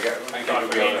talk with it again. We I can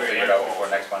talked be with able to Andrea figure it out before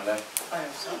next Monday. I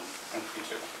have some. You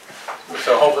too.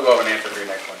 So hopefully we'll have an answer for you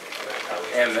next Monday.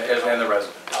 And the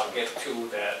residents. I'll get to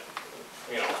that,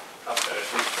 you know, up to,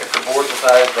 If the board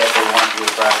decides that they want to do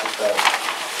a practice that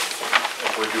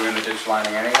if we're doing the ditch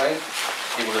lining anyway,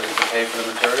 people just have to pay for the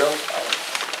materials.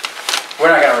 We're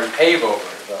not gonna repave over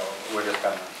it though, we're just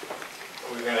gonna,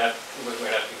 we're gonna have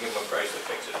to give them a price to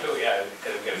fix it too, yeah,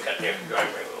 because we're gonna cut their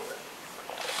driveway a little bit.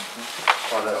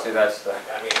 well, that's the,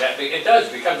 I mean, it does,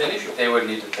 becomes an issue. they would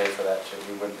need to pay for that too,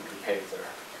 we wouldn't repave their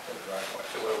driveway.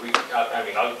 So I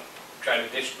mean, I'll try to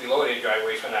ditch below their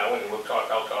driveways for now, and I'll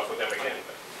talk with them again.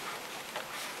 But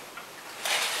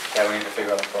Yeah, we need to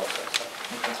figure out the process.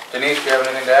 So. Denise, do you have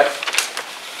anything to add?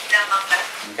 No, I'm done.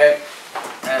 Okay.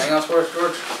 Anything else for us,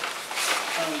 George?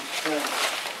 Good.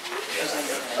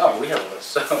 Oh, we have a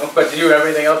list, so, but do you have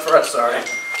anything else for us? Sorry.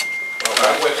 Well,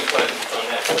 I'm working plans on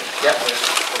that. Yeah.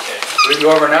 Okay. We can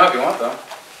go over now if you want though.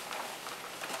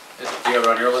 Do you have it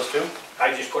on your list too?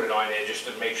 I just put it on there just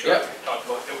to make sure. Yeah. Talk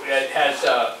about it. It has,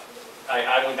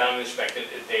 I went down and inspected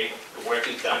it, the work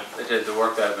is done. They did the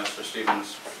work that Mr.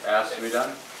 Stevens asked to be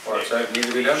done, or said need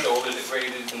to be The done? shoulders are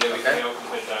graded and everything Okay. else has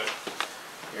been done.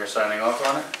 You're signing off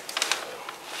on it?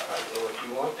 I don't know if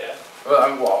you want that.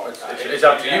 Well, it's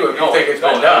up to you if you No, think it's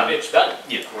no, been done. It's done.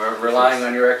 Yeah. We're relying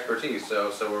on your expertise,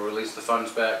 so we'll release the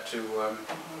funds back to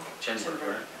Chinburg,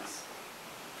 right? Yes.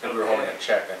 Because we were holding a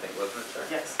check, I think, wasn't it? Sir?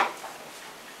 Yes.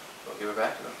 We'll give it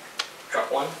back to them.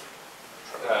 Truck one,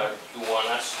 you want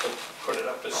us to put it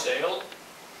up for sale?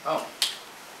 Oh,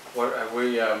 what, have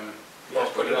we, Well,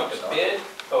 put it up to bid,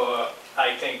 or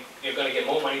I think you're gonna get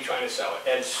more money trying to sell it.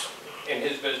 Ed's, in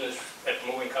his business at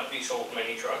the moving company, he sold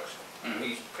many trucks. Mhm.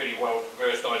 He's pretty well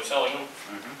versed on selling them,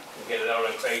 Mhm. and get it out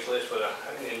on Craigslist with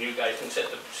and you guys can set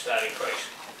the starting price.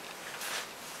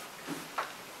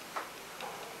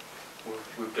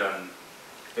 We've done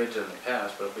bids in the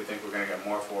past, but if we think we're gonna get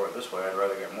more for it this way, I'd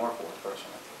rather get more for it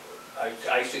personally.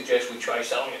 I suggest we try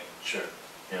selling it, Sure,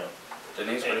 yeah.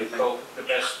 Denise, what do you and think? go the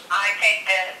best. I think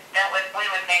we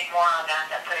would make more on that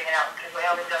than putting it out, because we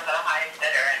always go for the highest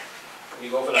bidder, and If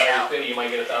you go for the highest bidder, you might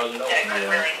get $1,000. it could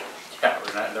really, Yeah,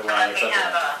 we're not, we're not we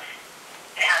have accepting.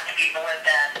 it has to be more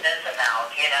than this amount,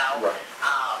 you know? Right.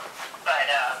 But,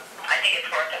 I think it's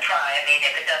worth a try. I mean,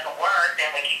 if it doesn't work, then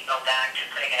we can go back to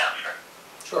putting it out for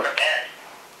Sure. bid.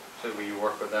 So will you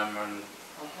work with them on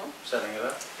setting it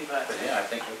up? You bet. But yeah, I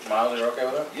think Miles, you're okay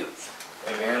with that? Yep.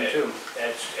 And too.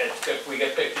 We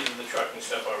got pictures of the truck and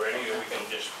stuff already, or we can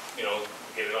just, you know,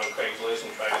 get it on Craigslist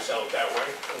and try to sell it that way.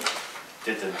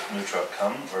 Did the new truck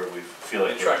come, or we feel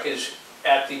The like? truck is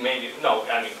at the no,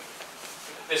 I mean,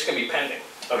 this can be pending.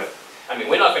 Okay, I mean,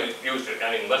 we're not gonna use it,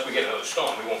 I mean, unless we get another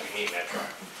storm, we won't be needing that truck.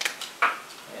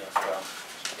 Yeah, well,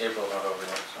 April's not over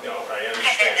yet, You know, I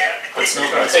understand that. but It's snow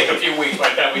gonna guys, take a few weeks by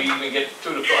the time we even get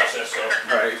through the process, so.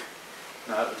 so. Right.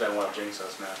 Not that I want to jinx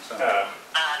us now, so. No.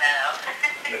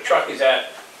 The truck is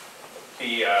at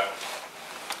the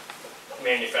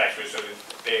manufacturer, so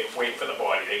they wait for the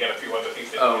body. They got a few other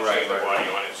things that Oh, they right, change the right, body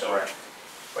on it, so. Right.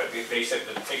 But they said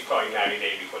it'd take probably 90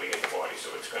 days before they get the body, so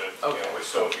it's gonna, you Okay. know, we're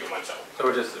still a few months out. So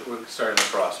we're starting the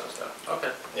process now.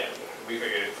 Okay. Yeah, we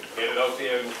figured get it out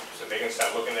there so they can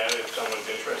start looking at it if someone's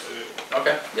interested.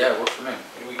 Okay, yeah, it works for me.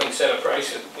 And we can set a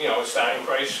price, you know, a starting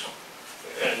price.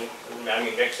 And, I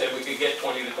mean, Nick said we could get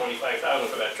 20 to 25,000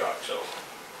 for that truck, so.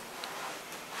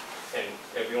 And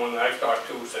everyone that I've talked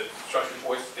to said the truck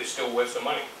is still worth some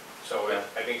money. So Yeah.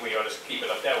 I think we ought to keep it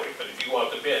up that way. But if you go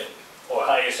out to bid, or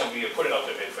hire somebody to put it out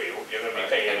to bid for you, you're gonna be Right,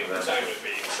 paying yeah, a consignment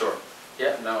fee. Sure.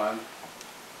 Yeah, no,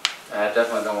 I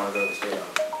definitely don't want to go to the state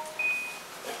on it.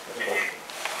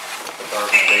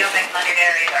 You don't make money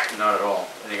there either. Not at all.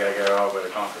 And you gotta get it all the way to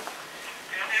Concord.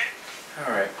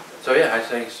 All right. So yeah, I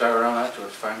say start around that,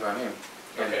 George, fine by me.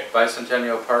 And Okay.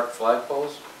 Bicentennial Park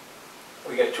flagpoles?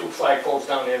 We got 2 flagpoles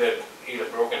down there that either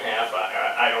broke in half,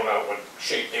 I don't know what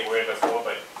shape they were in before,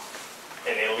 but,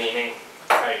 and they're leaning.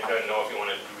 I don't know if you want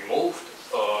it removed,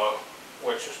 or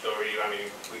what's the story, I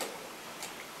mean,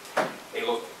 they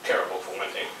look terrible for one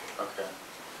thing. Okay.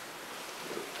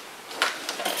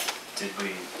 did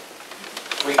we,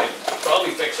 We could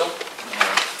probably fix them.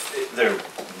 they're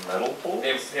metal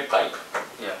They're pipe.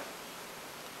 Yeah.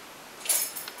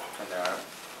 And there are.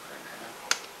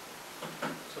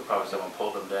 So probably someone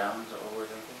pulled them down, is that what we're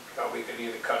thinking? We could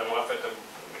either cut them off at the,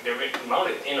 they're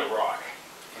mounted in a rock.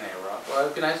 In a rock? Well,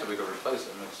 it'd be nice if we could replace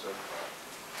them, it's a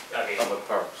I mean, public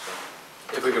park, so.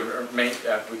 If we could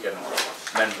we can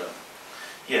mend them.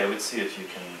 Yeah, I would see if you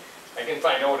can, I can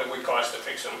find out what it would cost to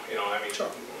fix them, you know, I mean, Sure.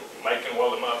 Mike can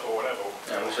weld them up or whatever.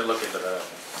 Yeah, we should look into that.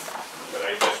 But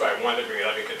that's why I wanted to bring it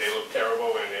up, because they look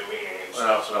terrible and they're leaning and Well,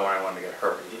 I stuff. also don't want anyone to get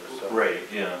hurt either, so. right,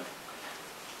 yeah.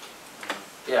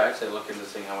 Yeah, I'd say look into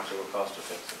seeing how much it would cost to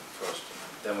fix it first,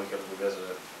 then we can revisit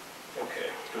it. Okay.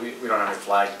 We don't have any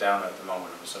flags down at the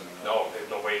moment, I'm assuming. No, there's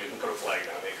no way you can put a flag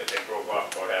down there, because they broke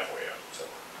off about halfway up, so.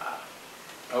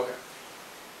 Okay.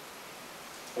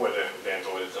 Whether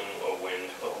vandalism or wind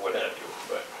or what have you,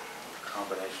 but.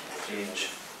 Combination of Age.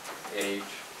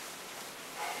 Age.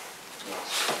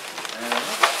 Yes.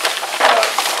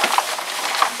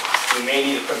 We may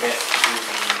need a permit to do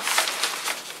the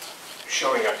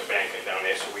showing up the banking down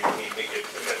there, so we need to get,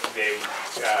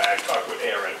 I talked with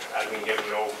Aaron, I didn't give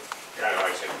him no, I don't know,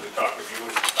 I said, we talk with you,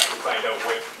 I can find out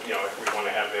what, you know, if we want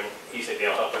to have them, he said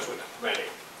they'll help us with the permitting.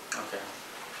 Okay.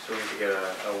 So we need to get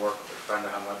a work, find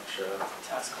out how much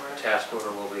Task order. task order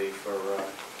will be for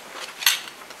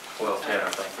oil tanner,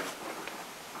 thank you.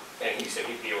 And he said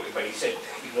he'd be able to, but he said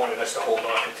he wanted us to hold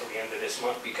off until the end of this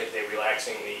month because they're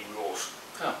relaxing the rules.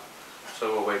 Oh,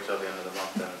 so we'll wait till the end of the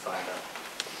month then and find out.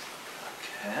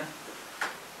 Okay.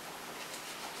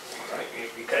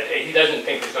 Because he doesn't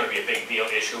think it's gonna be a big deal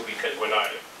issue because we're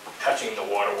not touching the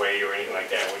waterway or anything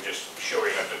like that, we're just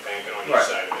shoring up the bank and on each Right.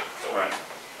 side of it. So, Right.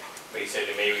 but he said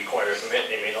it may require a permit,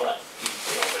 they may not, you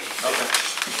know, but he said, Okay.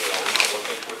 you know, he can look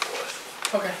into it for us.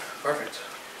 Okay, perfect.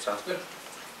 Sounds good.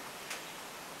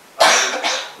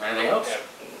 Anything else? Yeah,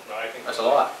 no, I think. That's a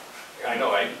lot. I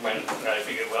know, I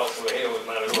figured, well, we're here, we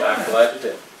might as well. I'm glad you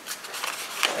did.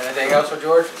 Anything else for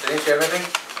George? Denise, you have anything?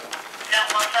 No,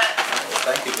 all set. Well,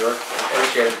 thank you, George.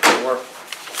 Appreciate it. Good work.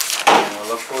 And we'll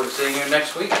look forward to seeing you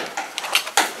next week.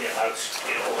 Yeah, that's,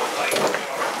 you know, like.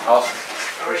 Awesome.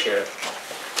 Appreciate it.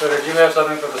 So did you have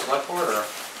something for the select board or?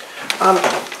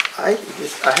 I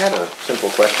had a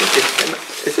simple question.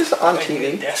 Is this on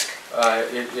TV? Desk.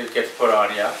 It gets put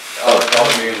on, yeah. All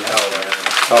the meetings are on there.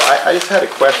 Oh, I just had a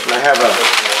question. I have a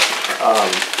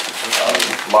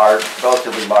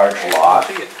relatively large lot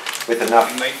with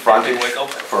enough frontage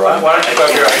for a... Why don't you go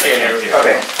up here? I can't hear you.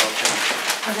 Okay.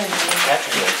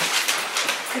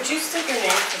 Could you state your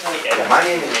name for the? Yeah, my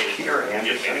name is Peter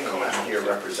Anderson, and I'm here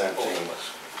representing New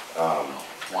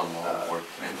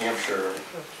Hampshire,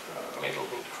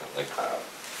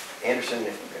 Anderson,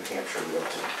 New Hampshire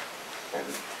Realty. And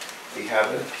we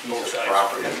have a piece of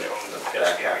property in the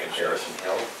back half of Harrison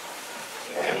Hill.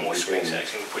 And we've been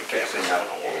fixing up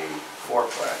a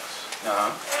fourplex.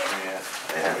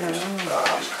 And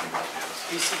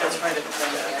You see, that's right at the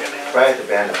end. right at the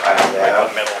bend of Island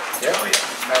Ave. Metal. Yeah.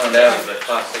 Island Ave is a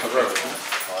class 6 road.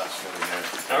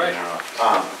 All right.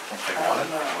 All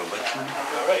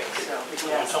right. So,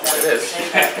 yes, It is.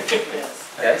 It is.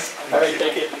 Yes? All right,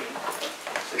 thank you.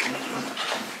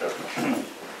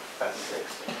 That's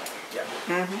 6. Yeah.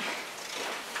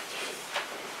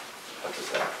 What is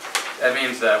that? That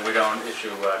means that we don't issue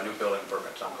new building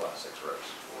permits on class 6 roads.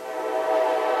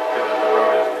 Because the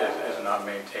road is not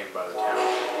maintained by the town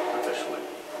officially.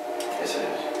 Yes, it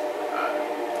is.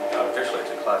 Not officially,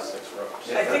 it's a class 6 road.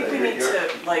 I think we need to,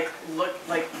 like,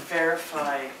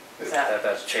 verify that.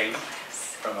 That's changed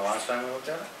from the last time we looked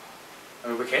at it? I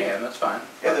mean, we can, that's fine.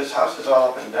 Yeah, there's houses all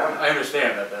up and down. I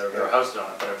understand that there are houses on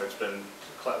it, but if it's been,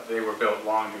 they were built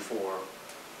long before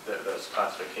this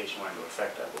classification went into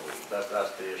effect, I believe. That's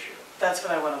the issue. That's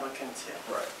what I want to look into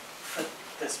Right. for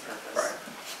this purpose. Right.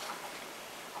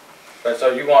 But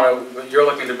so you're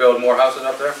looking to build more houses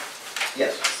up there?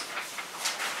 Yes.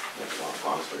 That's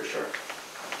long story short.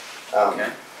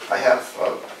 Okay. I have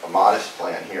a modest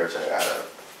plan here to add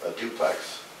a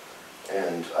duplex,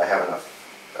 and I have enough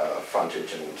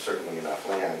frontage and certainly enough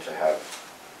land to have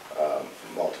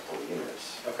multiple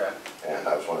units. Okay. And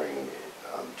I was wondering,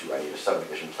 do I need a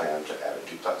subdivision plan to add a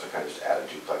duplex, or can I just add a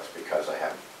duplex because I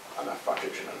have enough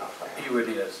frontage and enough land?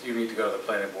 You need to go to the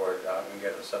planning board and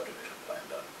get a subdivision plan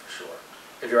done, for sure.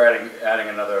 If you're adding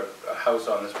another house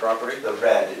on this property? The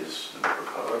red is the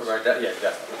proposed. Right, yeah,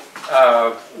 definitely.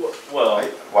 Well,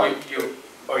 Why?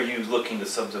 are you looking to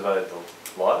subdivide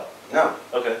the lot? No.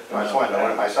 Okay. No, I just want to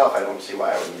own it myself. I don't see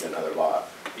why I would need another lot.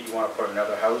 You want to put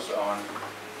another house on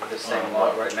the same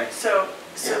lot right next to it?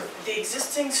 So the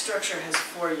existing structure has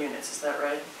 4 units, is that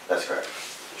right? That's correct.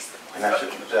 And that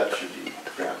should be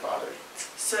grandfathered.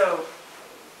 So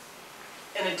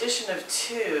an addition of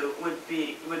 2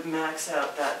 would max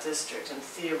out that district, and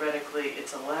theoretically,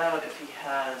 it's allowed if he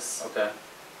has Okay,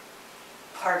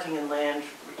 parking and land,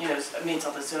 you know, meets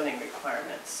all the zoning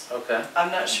requirements. okay.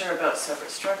 I'm not sure about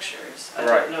separate structures. I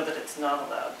Right. don't know that it's not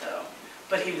allowed, though.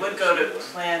 But he would go to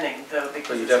planning, though, So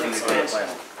because you it's an definitely go to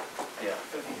expansion planning.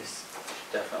 Yeah, of use.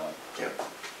 definitely.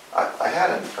 I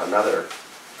had another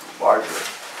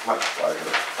much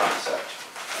larger concept,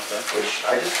 Okay. which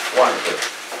I just wanted to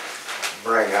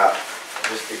bring up,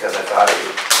 just because I thought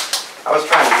I was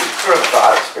trying to do sort of a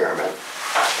thought experiment,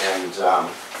 and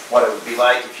what it would be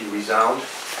like if you rezoned.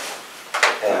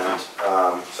 And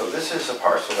so this is a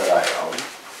parcel that I own.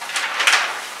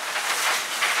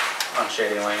 On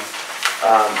Shady Lane.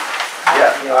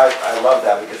 Yeah, you know, I love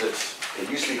that because it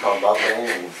used to be called Love Lane,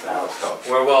 and now it's called.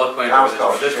 We're well acquainted Now with it's this.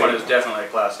 called This one is Shady. definitely a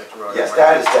Class 6 road. Yes,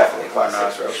 that is definitely a We're Class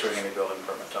not 6 road. issuing any building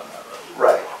permits on that road.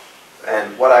 Right.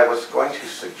 And what I was going to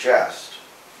suggest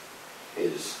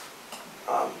is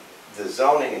the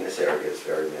zoning in this area is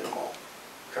very minimal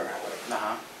currently.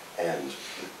 Uh-huh. And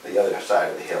the other side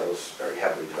of the hill is very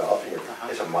heavily developed, and Uh-huh.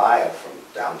 it's a mile from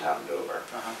downtown Dover.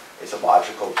 Uh-huh. It's a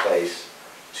logical place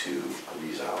to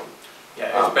rezone.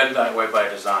 Yeah, it's been that way by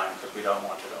design, because we don't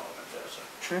want development there, so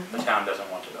the town doesn't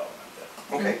want development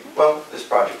there. Okay, well, this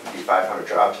project would be 500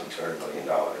 jobs and $200 million.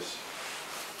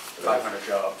 500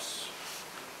 jobs.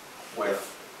 Where?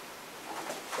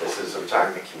 This is a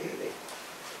retirement community,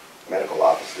 medical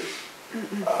offices,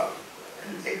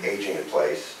 aging in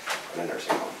place, and a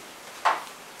nursing home.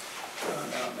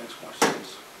 Now it makes more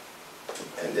sense.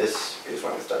 And this is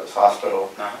Weymouth Douglas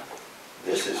Hospital. Uh-huh.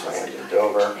 This is land in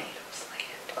Dover.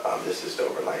 This is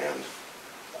Dover land.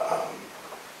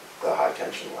 The high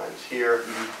tension line's here.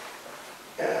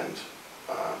 And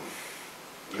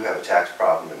you have a tax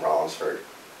problem in Rollinsford,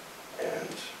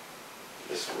 and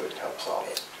this would help solve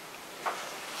it.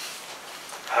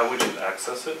 How would you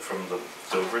access it from the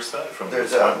Dover side, from the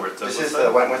There's Wentworth Douglas this is side?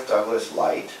 the Wentworth Douglas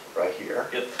light right here.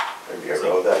 Yep. There'd be a So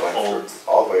road that went old-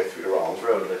 through, all the way through to Rollins What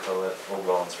do Road. they call that? Old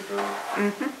Rollinsford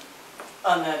Road?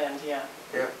 On that end, yeah.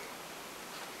 Yeah.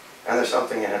 And there's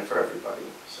something in it for everybody,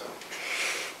 so.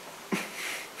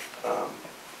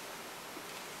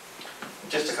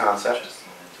 Just a concept, Just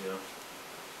an idea.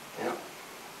 yeah.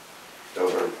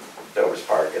 Dover's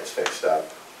Park gets fixed up.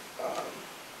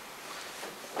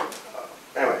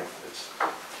 Anyway,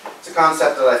 it's a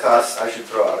concept that I thought I should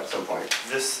throw out at some point.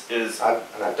 This is And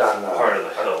I've done. part of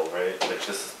the hill, right? Like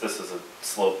this is a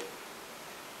slope.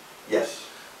 Yes.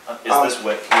 Is this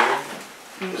wet here?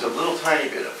 There's a little tiny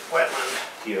bit of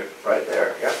wetland Here. right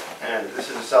there, yep. And this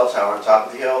is a cell tower on top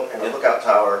of the hill, and the Yep. lookout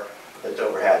tower that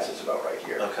Dover has is about right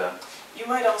here. Okay. You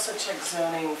might also check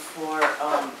zoning for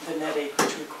the net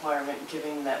acreage requirement,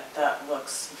 given that that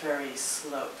looks very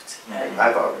sloped. And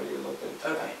I've already looked into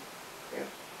that. okay,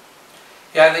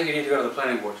 Yeah, I think you need to go to the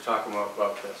planning board to talk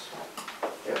about this.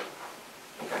 Yeah.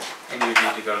 And you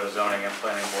need to go to the zoning and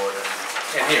planning board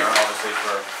and here, obviously,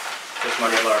 for this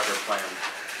much larger plan.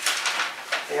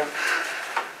 Yeah.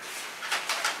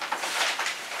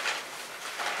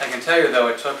 I can tell you though,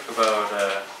 it took about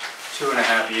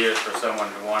 2.5 years for someone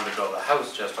who wanted to build a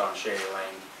house just on Shady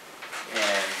Lane,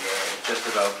 and it just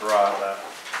about brought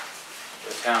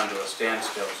the town to a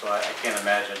standstill, so I can't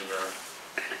imagine your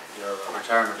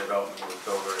retirement development would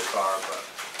go very far, but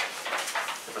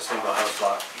if a single house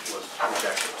lot was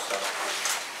rejected, so.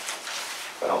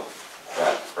 Well,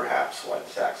 that's perhaps why the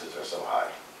taxes are so high.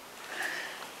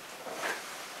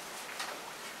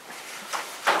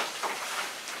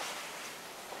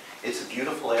 It's a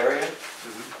beautiful area,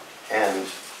 and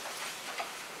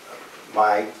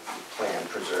my plan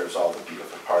preserves all the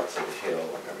beautiful parts of the hill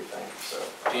and everything, so.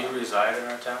 Do you reside in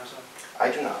our town, sir? I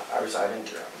do not, I reside in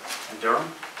Durham. In Durham?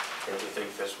 Do you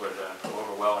think this would go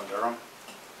over well in Durham?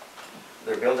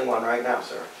 They're building one right now,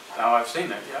 sir. Oh, I've seen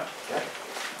it, yeah. Yeah.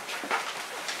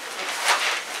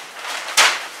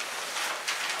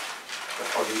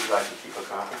 Oh, do you like to keep a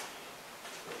copy?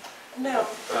 no,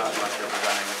 Not much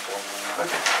representing it formally.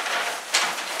 Okay.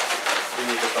 You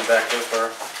need to come back here for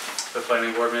the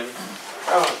planning board meeting?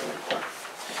 Oh, okay.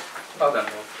 Oh, then,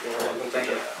 we'll thank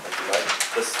you. If you like.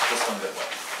 This one got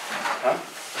wet. Huh?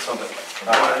 This one got wet.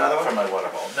 Want another one? From my water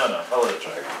ball. No, I'll let it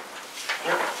dry.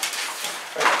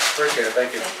 Appreciate it,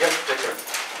 thank you. Yep, take care.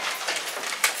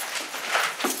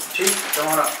 Chief, come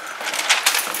on up.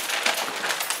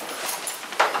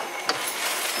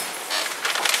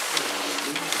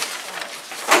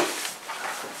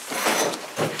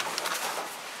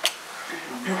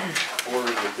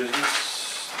 Order of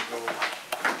business, All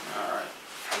right.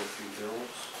 a few bills.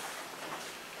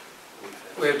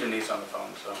 We have Denise on the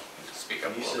phone, so you can speak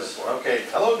up a little bit Denise is, more. okay,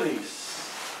 hello Denise.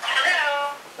 Hello.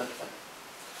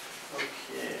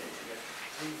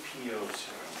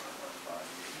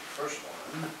 first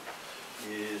one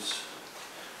is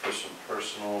for some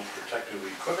personal protective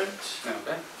equipment.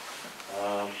 Okay.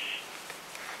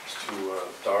 It's to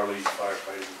Darley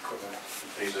firefighting equipment. And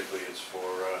basically, it's for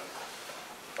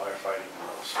firefighting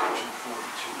section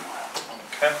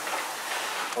 42. Okay.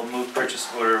 I'll move purchase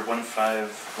order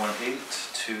 1518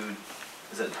 to,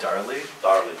 is that Darley?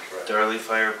 Darley, correct. Darley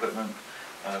Fire Equipment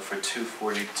for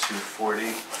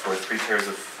 $240,240 for 3 pairs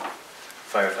of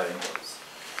firefighting gloves.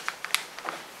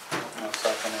 I'll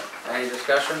second it. Any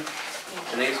discussion?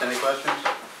 Denise, any questions?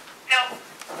 No.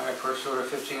 All right, purchase order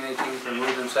 1518 has been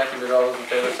moved and seconded. All those in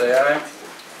favor say aye.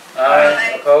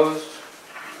 Aye. Opposed?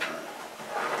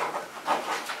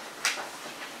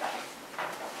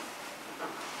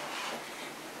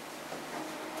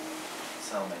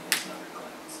 Sal may need another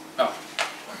glance. Oh.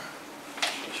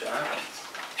 You should have it.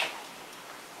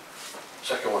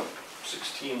 Second one,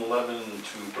 1611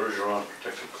 to Bergeron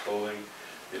Protective Clothing.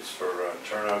 It's for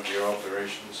turnout gear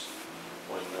alterations.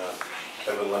 When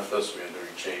Kevin left us, we had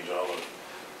to change all the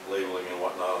labeling and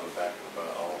whatnot on the back of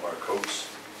all of our coats.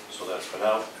 So that's been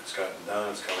out, it's gotten done,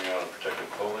 it's coming out of Protective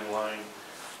Clothing line,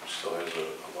 which still has a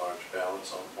large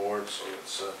balance on board, so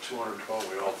it's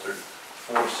 212, we altered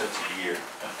 4 sets of gear.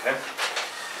 Okay.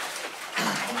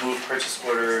 I'll move purchase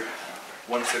order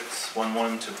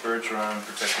 1611 to Bergeron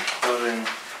Protective Clothing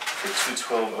for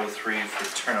 $212.03 for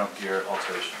turnout gear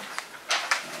alterations.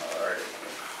 All right.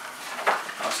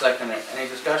 I'll second it. Any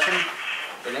discussion?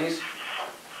 Denise?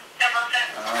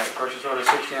 All right, purchase order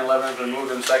 1611 has been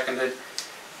moved and seconded.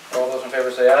 All those in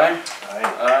favor say aye. Aye.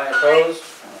 Aye, opposed?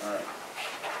 All right.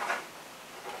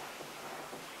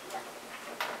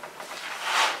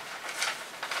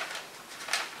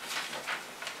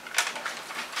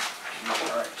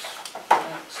 All right.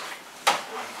 Next.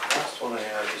 Last one I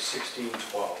have is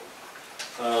 1612.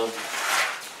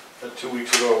 About 2 weeks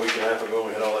ago, a week and a half ago,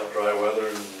 we had all that dry weather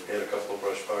and we had a couple of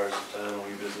brush fires in town.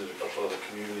 We visited a couple other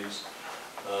communities.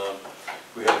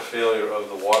 We had a failure of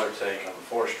the water tank on the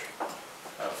forestry.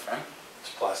 Okay. It's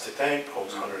a plastic tank,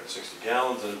 holds 160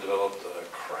 gallons, and it developed a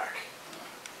crack,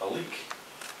 a leak.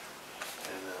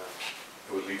 And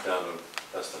it would leak down to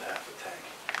less than half the tank.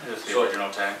 This is the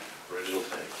original tank. Original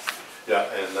tank. Yeah,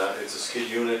 and it's a skid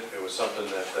unit. It was something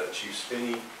that Chief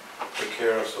Spinney took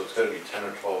care of, so it's got to be 10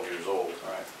 or 12 years old.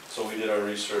 All right. So we did our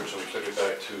research and we took it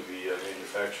back to the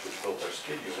manufacturer which built our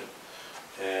skid unit.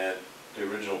 And the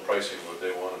original pricing, what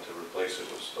they wanted to replace it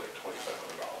was like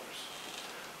 $2,500.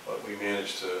 But we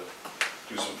managed to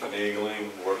do some finagling,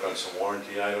 work on some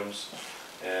warranty items,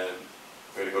 and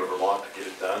we had to go to Vermont to get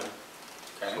it done.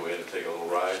 Okay. So we had to take a little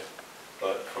ride.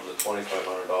 But from the $2,500,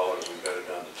 we got it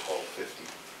down to $1,250.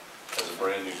 As a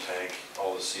brand new tank,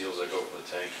 all the seals that go from the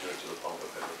tank here to the pump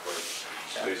have been replaced.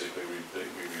 So Okay. basically, we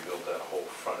rebuilt that whole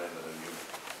front end of the unit.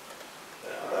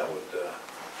 That would,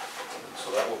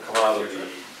 so that will come out of the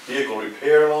vehicle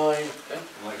repair line. Okay.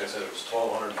 And like I said, it was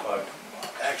 $1,205,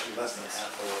 actually less than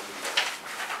half of what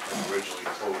we originally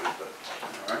quoted, but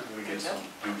All right. we did some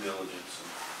due diligence.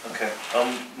 Okay,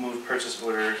 I'll move purchase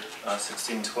order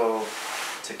 1612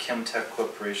 to Chemtech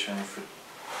Corporation for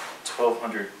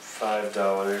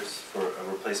 $1,205 for a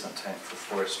replacement tank for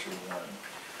Forestry 1.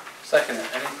 Second it.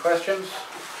 Any questions?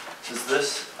 Is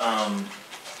this,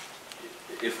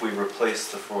 if we replace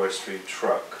the forestry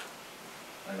truck,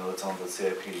 I know it's on the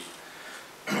CIP,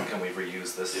 can we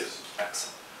reuse this? Yes.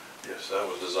 Excellent. Yes, that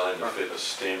was designed to fit a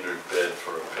standard bed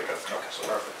for a pickup truck. So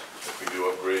Perfect. if we do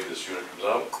upgrade, this unit comes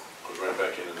out, goes right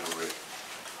back in a new rig.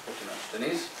 Good to know.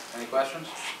 Denise, any questions?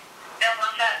 No,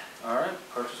 what's that? All right,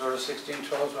 purchase order 1612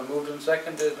 has been moved and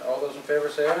seconded. All those in favor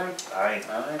say aye. Aye.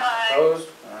 Aye. Aye. Opposed?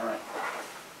 All right.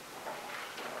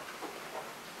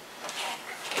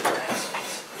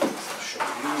 Show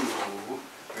you,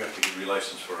 we have to get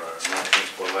relicensed for our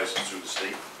non-transport license through the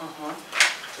state.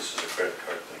 This is a credit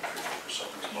card thing for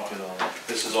something small. Look at all that.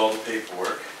 This is all the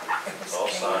paperwork, it's all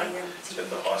signed. It's got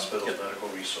the hospital medical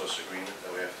resource agreement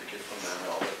that we have to get from them,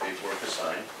 all the paperwork is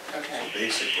signed. Okay. So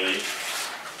basically,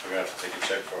 we're gonna have to take a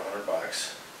check for $100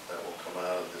 that will come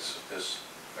out of this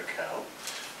account.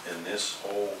 And this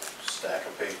whole stack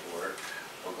of paperwork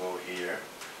will go here.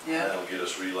 And Yeah, that'll get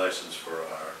us relicensed for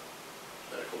our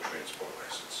medical transport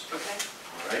license. okay.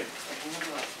 All right?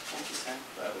 Thank you, sir.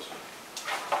 That was a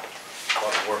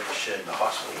lot of work to shed in the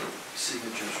hospital.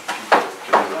 Signatures from people who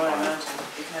can do Oh, I it. imagine.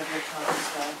 You can have your copies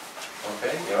back.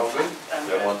 Okay, you all good? I'm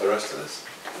You good. want the rest of this?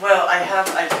 Well, I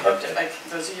Okay.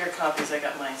 those are your copies, I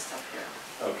got my stuff here.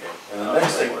 Okay, and the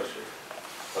next thing,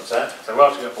 what's that? So what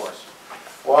else you got for us?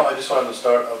 Well, I just wanted to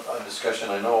start a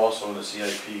discussion. I know also in the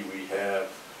CIP, we have,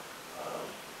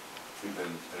 we've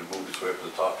been moved its way up to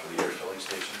the top for the air filling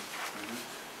station.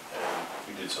 And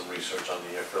we did some research on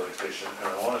the air filling station,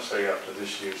 and I wanna say after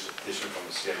this year's issue from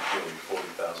the CIP, it'll be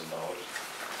 $40,000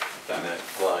 in that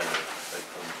line, like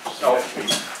from Oh, CIP.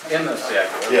 in the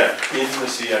CIP. Yeah, in the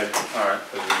CIP, All right,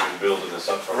 because we've been building this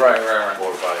up for right.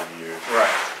 4 or 5 years.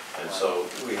 Right. And so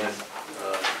we had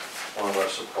one of our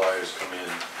suppliers come in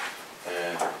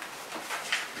and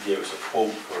gave us a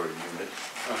quote for a unit,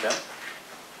 Okay.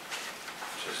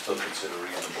 which I still consider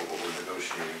reasonable, but we're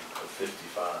negotiating for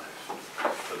 55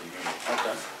 for the unit,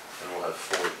 Okay. and we'll have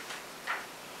 40.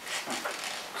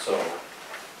 So,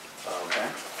 Okay.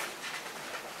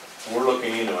 we're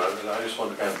looking into it, and I just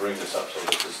wanted to kind of bring this up so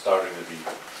this is starting to be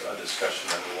a discussion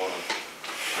that we want to,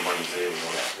 the money's there, we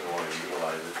want to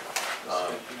utilize it.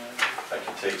 I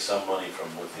can take some money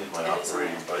from within my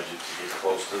operating budget to get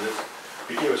close to this.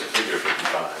 He gave us a figure of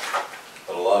 55,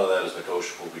 but a lot of that is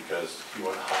negotiable because he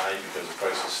went high because the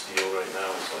price of steel right now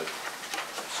is like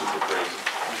super crazy.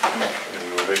 And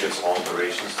we were making some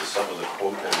alterations to some of the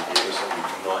quote that he gave us that we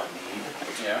do not need.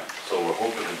 Yeah. So we're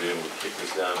hoping to be able to kick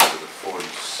this down to the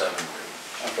 47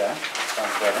 range. Okay.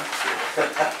 Sounds better.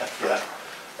 Yeah.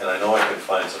 And I know I can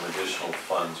find some additional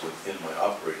funds within my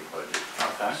operating budget.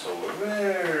 Okay. So we're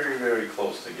very, very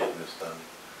close to getting this done.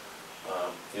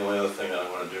 The only other thing that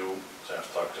I want to do is I have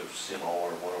to talk to CMO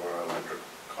or one of our electric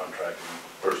contracting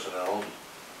personnel.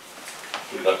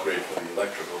 We'd upgrade for the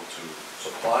electrical to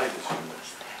supply this unit.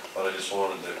 But I just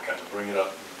wanted to kind of bring it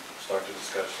up and start the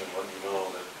discussion and let you know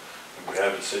that we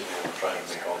have it sitting here, we're trying to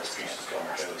make all the pieces come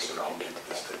together so we can get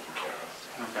this taken care of.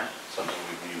 Okay. Something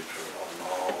we've needed for a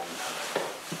long time.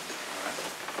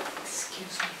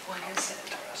 Excuse me, what is it?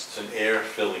 It's an air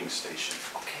filling station.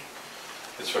 Okay.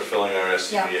 It's for filling our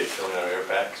SCBA, Yeah. filling our air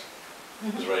packs.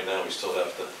 Because right now, we still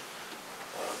have to,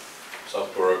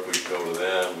 South Berwick, we can go to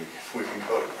them, we can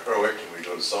go to Berwick, and we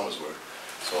go to Somersworth.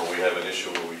 So when we have an issue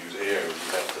where we use air, we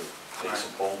have to make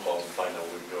some phone calls and find out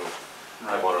where we go.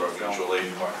 Have one of our mutual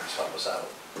aid partners help us out.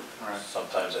 Right.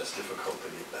 Sometimes that's difficult to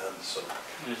get done, so,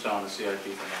 It's on the CIP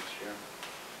for next year.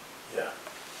 yeah.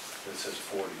 It says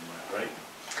 40, right?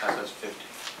 That says 50.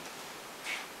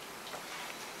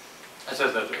 It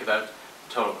says that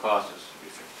total cost is to be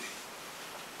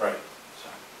 50. Right. So.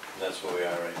 And that's where we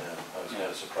are right now. I was kind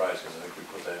of surprised because I think we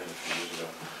put that in a few years ago,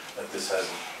 that this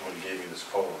hasn't, when he gave me this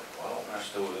quote, like, wow, we're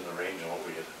still within the range of what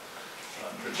we had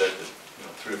projected,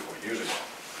 3 or 4 years ago.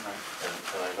 Right.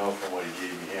 And I know from what he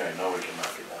gave me here, I know we can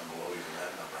knock it down below even that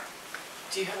number.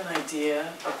 Do you have an idea,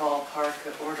 a ballpark,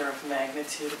 an order of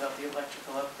magnitude about the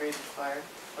electrical upgrade required,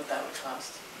 what that would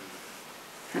cost?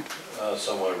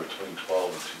 Somewhere between $12,000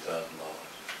 and $2,000.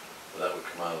 But that would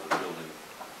come out of the building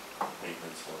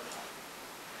maintenance line.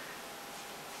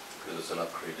 Because it's an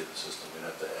upgrade to the system, we'd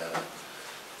have to add,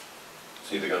 it's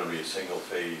either gonna be a single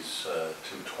phase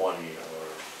 220 or,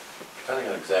 depending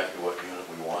on exactly what unit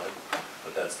we wanted,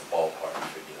 but that's the ballpark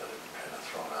figure that we've kind of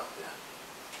thrown out there.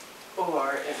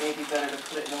 Or it may be better to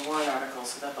put it in a warrant article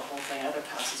so that the whole thing either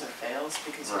passes or fails,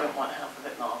 because you don't want half of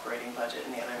it in the operating budget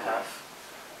and the other half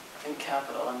in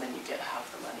capital, and then you get half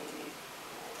the money you need.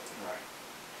 Right.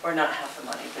 Or not half the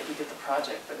money, but you get the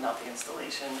project, but not the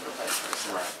installation, or vice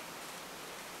versa. Right.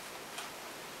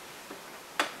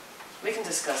 We can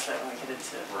discuss that when we get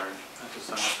into Right. That's a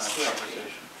summertime CIP.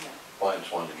 conversation. Yeah. Well, I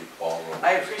just wanted to get the ball rolling.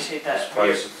 I appreciate that.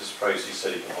 This price, he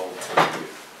said he can hold for a year,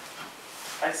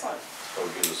 Excellent. so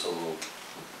it gives us a little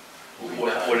lead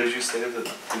What time did you say that was,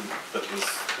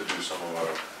 to do some of our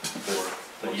work.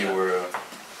 that you were,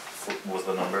 what was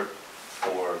the number?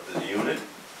 For the unit,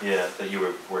 Yeah, that you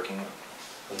were working on?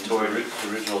 the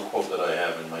original quote that I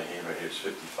have in my hand right here is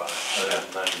 55. I have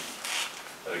 90.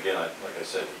 But again, like I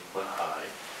said, he went high,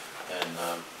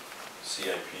 and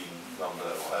CIP number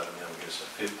that we'll have in there will get us a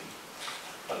 50.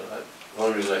 But the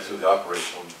only reason I threw the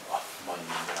operational money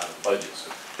out of the budget,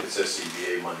 so it's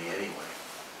SCBA money anyway.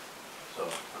 So,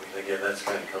 I mean, again, that's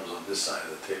kind of comes on this side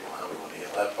of the table, how we want to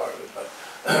handle that part of it. But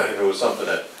if it was something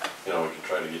that, we can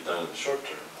try to get done in the short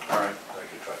term, All right. I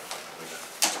could try to find a way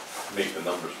to make the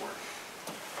numbers work,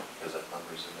 because that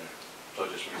number's in there. So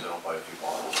it just means I don't buy a few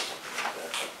bottles or something like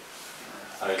that.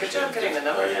 I Good job understand getting the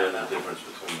number I down, understand the though. difference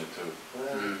between the two.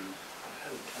 I've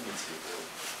had a tendency to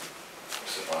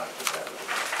survive with that.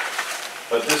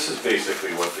 But this is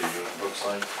basically what the unit looks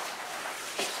like.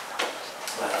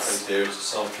 Right there, it's a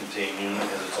self-contained unit,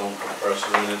 has its own compressor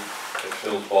in it. It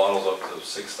fills bottles up to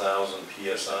 6,000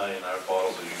 PSI, and our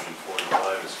bottles are usually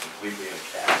 45. It's completely in a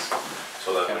cask,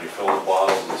 so that when you fill the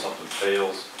bottles and something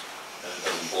fails, and it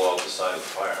doesn't blow out the side of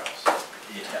the firehouse.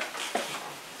 Yeah.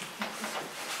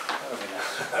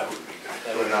 That would be good.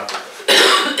 That would not be.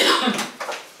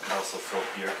 And also fill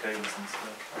beer kegs and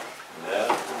stuff? Yeah.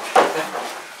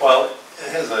 Well,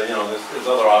 has a, there's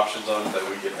other options on it that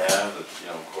we could have, that,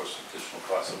 of course, additional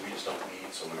costs that we just don't need,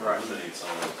 so we Right. eliminate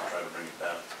some of it to try to bring it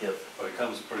down. Yep. But it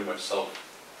comes pretty much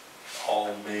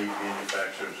all made,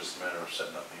 manufactured, just a matter of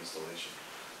setting up the installation.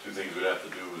 Two things we'd have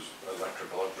to do is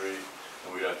electrical upgrade, and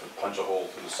we'd have to punch a hole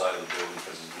through the side of the building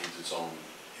because it needs its own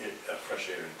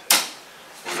fresh air intake.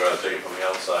 We'd rather take it from the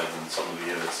outside than some of the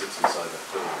air that sits inside that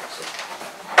building, so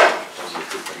those are the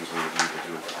two things we would need to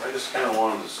do. I just kind of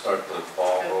wanted to start the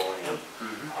ball rolling, and,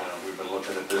 we've been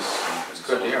looking at this, and It's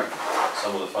good to hear.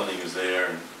 some of the funding is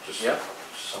there, and just Yep.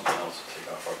 something else to take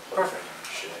off our plate. Perfect.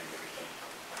 Share everything.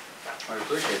 I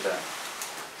appreciate that.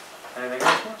 Anything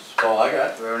else, Morris? That's all I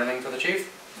got. Do we have anything for the chief?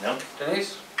 No?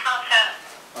 Denise? All set.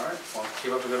 All right, well,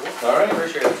 keep up the good work. All right.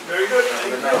 Appreciate it. Very good. Have a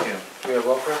good night. Do we have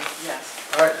welfare? Yes.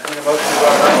 All right, I need a motion to go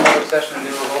out of non-public session and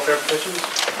deal with welfare petitions.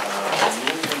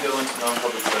 Move to go into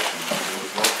non-public session to do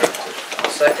with welfare petition.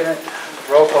 I'll second it.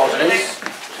 Roll call, Denise?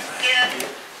 Yes.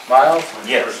 Miles?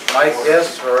 Yes. Mike,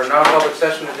 yes, for a non-public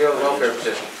session to deal with welfare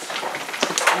petitions.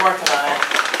 I'm working on it.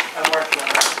 I'm working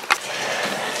on it.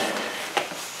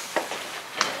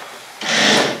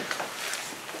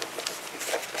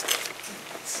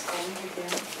 It's going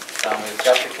again. Tommy's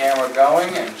got the camera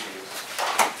going and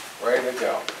she's ready to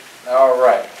go. All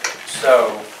right, so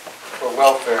for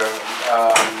welfare,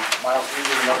 Miles, you do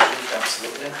the motion?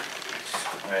 Absolutely.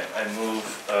 All right, I move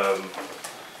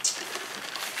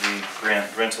we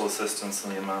grant rental assistance in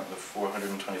the amount of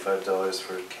 $425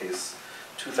 for case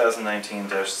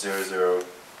 2019-009.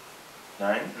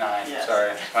 9, Yes.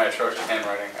 sorry, my atrocious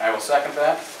handwriting. I will second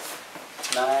that.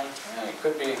 9, it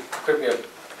could be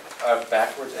a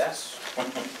backwards S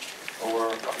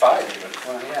or a 5 even.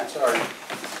 Well, yeah, sorry.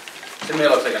 To me, it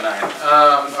looks like a 9.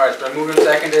 All right, so I moved and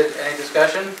seconded. Any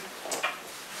discussion?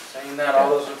 Saying that, all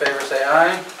those in favor say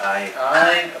aye. Aye.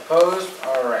 Aye. Opposed?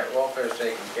 All right, welfare's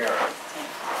taken care of.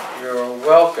 You're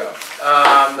welcome.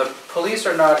 The police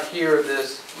are not here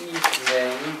this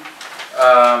evening,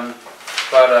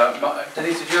 but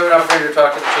Denise, did you have an opportunity to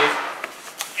talk to the chief?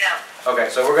 No. Okay,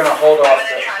 so we're gonna hold I'm off.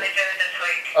 gonna try to do it this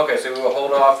week. Okay, so we will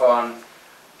hold off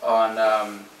on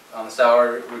the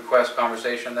salary request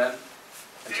conversation then,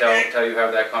 until you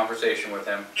have that conversation with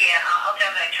him. Yeah, I'll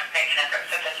definitely make an effort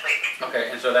for this week.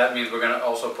 Okay, and so that means we're gonna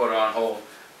also put on hold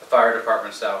the fire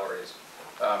department salaries,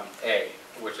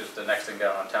 which is the next thing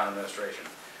down on town administration.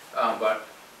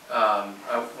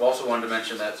 I also wanted to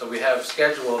mention that, so we have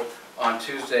scheduled on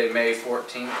Tuesday, May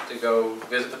 14th, to go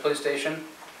visit the police station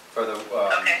for the,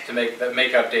 Okay. to make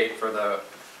update for the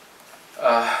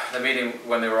meeting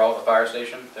when they were all at the fire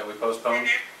station that we postponed.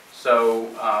 So,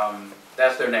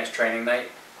 that's their next training night.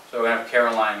 So we're gonna have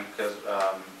Caroline, because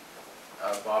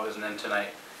Bob isn't in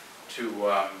tonight, to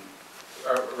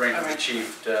arrange with the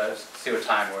chief to see what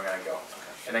time we're gonna go.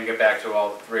 And then get back to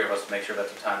all three of us to make sure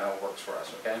that's the time that works for us,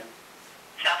 okay?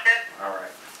 Sounds good? All right.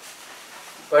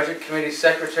 Budget Committee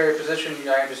Secretary position,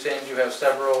 I understand you have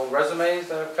several resumes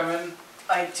that have come in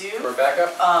I do. for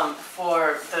backup?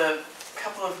 For the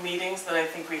couple of meetings that I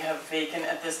think we have vacant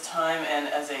at this time, and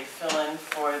as a fill-in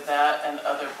for that and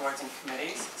other boards and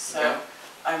committees. So Okay.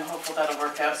 I'm hopeful that'll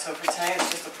work out. So for tonight, it's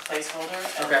just a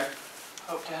placeholder, and Okay.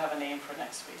 hope to have a name for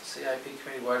next week. CIP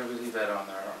Committee, why did we leave that on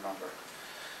there? I don't remember.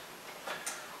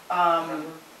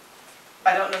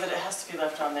 I don't know that it has to be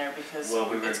left on there because Well,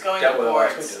 we were it's going to dealt with it last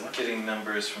week, boards. didn't we? Getting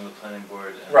numbers from the planning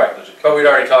board and Right, budget. but we'd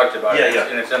already talked about it, Yeah, yeah.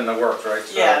 and it's in the works, right?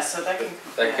 So Yeah, so that can.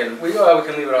 That yeah. can, we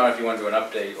can leave it on if you want to do an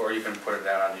update, or you can put it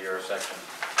down under your section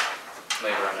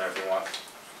later in there if you want.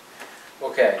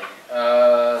 Okay,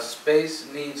 Space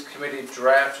Needs Committee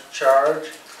draft charge.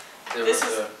 There was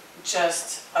This is a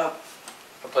just a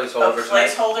placeholder tonight.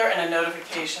 placeholder and a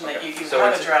notification that Okay, you so have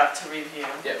a it's- draft to review.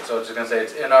 Yeah, so it's gonna say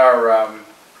it's in our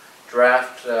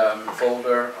draft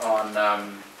folder on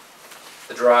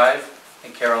the drive,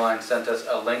 and Caroline sent us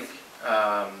a link.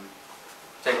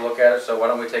 Take a look at it, so why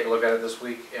don't we take a look at it this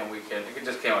week, and it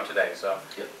just came out today, so.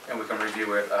 Yep. And we can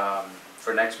review it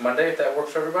for next Monday, if that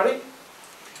works for everybody?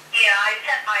 Yeah, I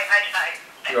sent my,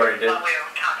 You already did? While we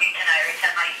were talking tonight, I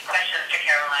sent my questions to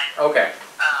Caroline, Okay,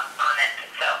 on it,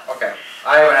 so. okay.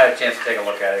 I haven't had a chance to take a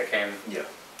look at it, it came, Yeah.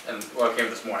 it came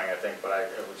this morning, I think, but I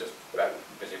was just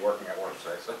busy working at work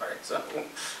today, sorry, so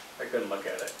I couldn't look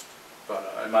at it.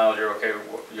 But, and Miles, you're okay,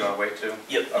 you wanna wait too?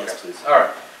 Yep, Okay. yes, please. All right,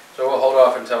 so we'll hold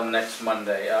off until next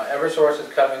Monday. Eversource is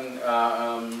coming,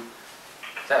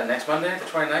 is that next Monday, the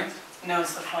 29th? No,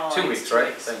 it's the following. 2 weeks,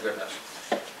 right? Thank goodness.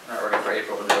 Not ready for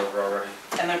April to be over already.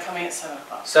 And they're coming at 7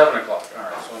 o'clock. 7 o'clock, all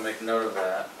right, so we'll make note of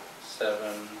that,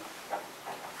 7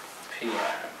 p.m.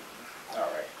 All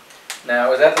right.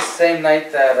 Now, is that the same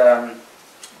night that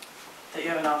that you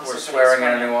have an officer. We're for swearing in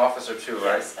next a new morning. officer too,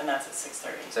 right? Yes, and that's at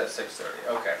 6:30. It's at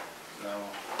 6:30, okay. No,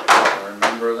 I'll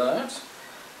remember that.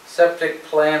 Septic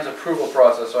plans approval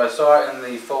process, so I saw in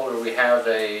the folder we have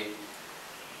a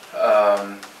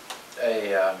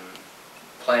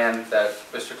plan that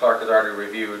Mr. Clark has already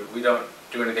reviewed. We don't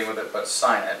do anything with it but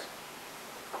sign it.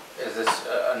 Is this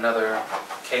another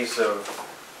case of,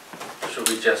 should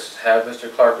we just have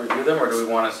Mr. Clark review them, or do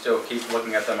we want to still keep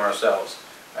looking at them ourselves?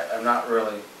 I'm not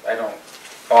really, I don't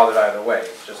bothered either way,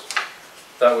 it's just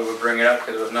thought we would bring it up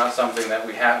because it was not something that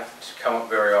we have to come up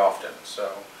very often, so.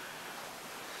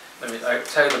 I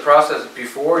tell you, the process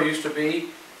before used to be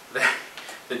that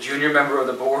the junior member of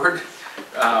the board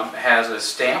has a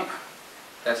stamp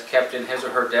that's kept in his or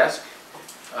her desk,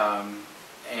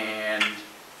 and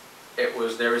it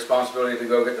was their responsibility to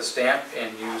go get the stamp,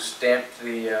 and you stamped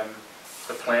the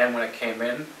plan when it came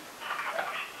in,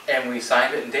 and we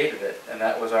signed it and dated it, and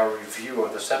that was our review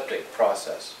of the septic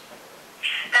process.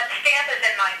 That stamp is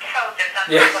in my coat that's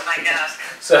on Yeah. top of my desk.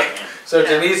 So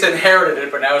Denise inherited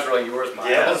it, but now it's really yours, Miles.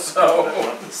 Yeah. So,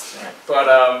 but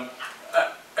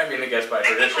I mean, I guess by I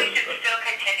think tradition. we should but- still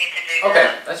continue to do Okay,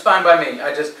 that. that's fine by me.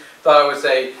 I just thought I would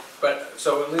say, but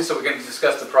so at least so we can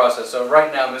discuss the process. So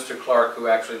right now, Mr. Clark, who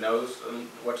actually knows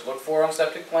what to look for on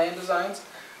septic plan designs,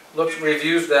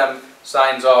 reviews them,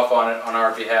 signs off on it on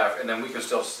our behalf, and then we can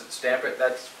still stamp it.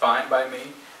 That's fine by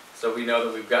me. So we know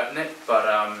that we've gotten it, but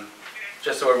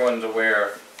just so everyone's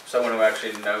aware, someone who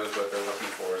actually knows what they're looking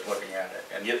for is looking at it.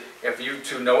 And Yep. if you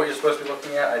two know what you're supposed to be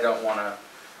looking at, I don't want to,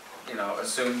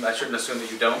 assume, I shouldn't assume that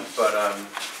you don't, but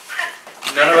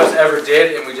none of us ever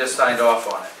did, and we just signed off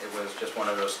on it. It was just one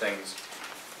of those things.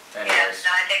 Yes, Anyways.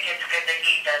 no, I think it's good that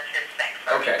he does his thing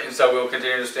first. Okay, and so we'll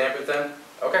continue to stamp it then?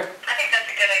 Okay. I think that's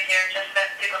a good idea, just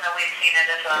that people know we've seen it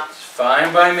as well. It's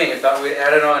fine by me. I thought we'd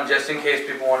add it on just in case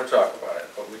people want to talk about it,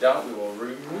 but we don't, we will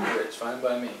remove it. It's fine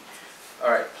by me. All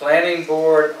right, planning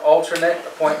board alternate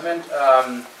appointment.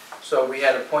 So we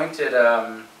had appointed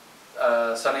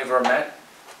Sonny Vermette.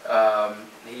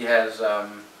 He has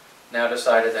now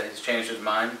decided that he's changed his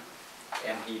mind,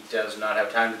 and he does not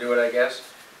have time to do it, I guess.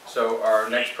 So our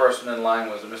next person in line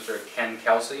was Mr. Ken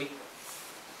Kelsey,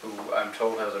 who I'm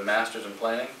told has a master's in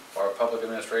planning or public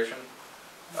administration,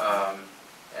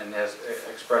 and has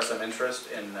expressed some interest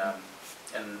in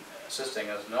assisting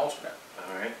as an alternate.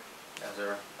 All right. As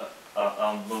there.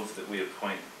 I'll move that we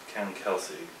appoint Ken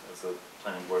Kelsey as the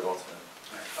planning board alternate.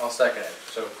 I'll second it,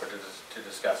 so to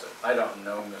discuss it. I don't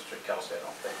know Mr. Kelsey, I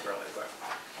don't think really, but.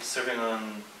 He's serving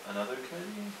on another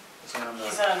committee? Is he on the,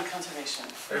 He's on conservation.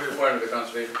 maybe appointed to the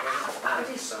conservation What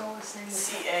committee? is Saul's name?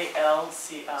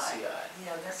 CALCI. CI.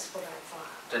 Yeah, that's what I thought.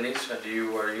 Denise,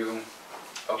 are you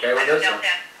okay with I don't this? know or-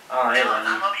 him. All right, No, then.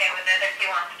 I'm okay with it. If he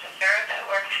wants to serve, that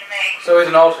works for me. So he's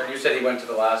an alternate. You said he went to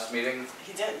the last meeting,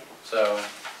 He did. so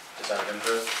is that of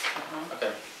interest? Mhm.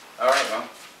 Okay. All right, well,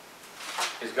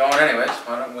 he's going anyways.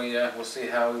 Why don't we, we'll see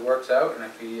how he works out, and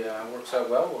if he works out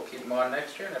well, we'll keep him on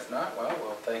next year, and if not, well,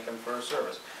 we'll thank him for his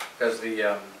service. Because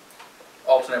the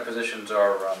alternate positions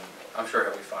are, I'm sure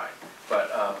he'll be fine,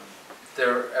 but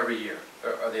they're every year,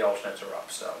 or the alternates are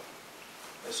up, so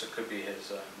this could be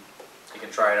his, he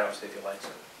can try it out and see if he likes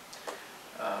it.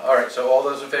 All right, so all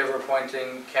those in favor of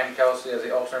appointing Ken Kelsey as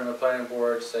the alternate on the planning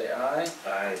board, say aye.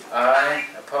 Aye. Aye.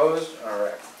 Opposed? All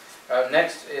right.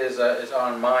 Next is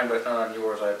on mine, but it's not on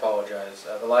yours, I apologize.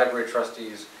 The library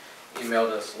trustees emailed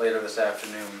us later this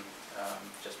afternoon,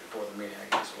 just before the meeting,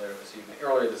 I guess,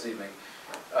 earlier this evening.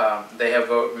 They have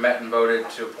met and voted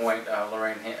to appoint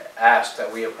asked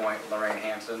that we appoint Lorraine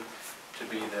Hanson to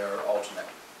be their alternate.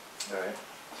 All right.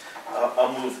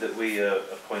 I'll move that we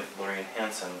appoint Lorraine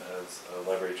Hanson as a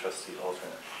library trustee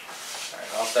alternate. All right,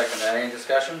 I'll second that. Any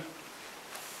discussion?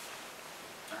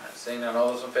 All right, seeing none,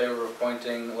 all those in favor of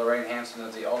appointing Lorraine Hanson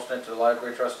as the alternate to the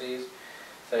library trustees,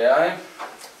 say aye.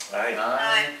 Aye.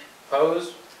 Aye.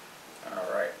 Opposed? All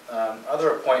right. Other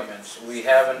appointments. We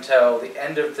have until the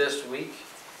end of this week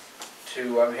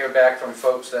to hear back from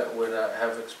folks that would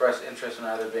have expressed interest in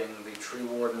either being the tree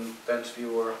warden, fence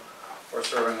viewer, or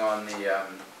serving on the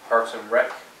Parks and Rec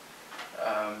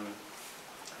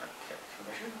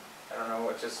commission. I don't know,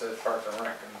 it just says Parks and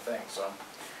Rec in the thing, so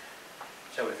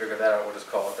until we figure that out, we'll just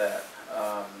call it that.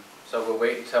 So we'll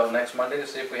wait until next Monday to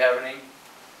see if we have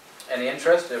any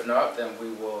interest. If not, then we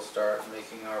will start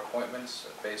making our appointments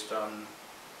based on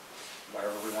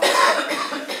whatever we want to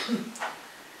start.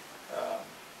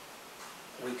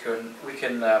 We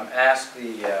can ask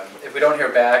the, if we don't hear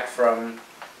back from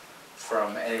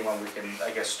anyone, we can,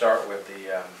 I guess, start with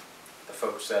the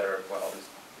folks that are, well,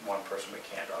 one person we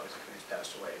can't, obviously, because he's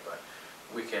passed away, but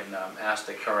we can ask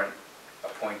the current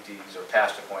appointees or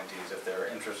past appointees if they're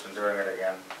interested in doing it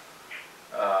again.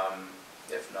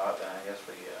 If not, then I guess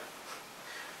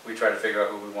we try to figure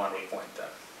out who we want to appoint then.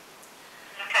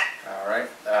 Okay. All right.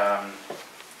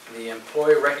 The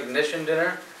employee recognition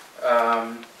dinner.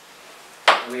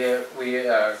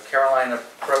 Caroline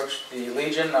approached the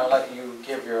Legion. I'll let you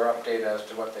give your update as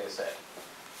to what they said.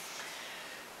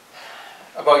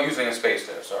 About using a space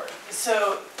there, sorry.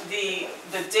 So the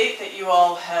date that you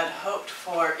all had hoped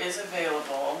for is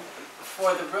available.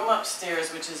 For the room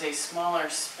upstairs, which is a smaller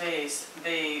space,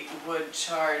 they would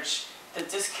charge the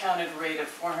discounted rate of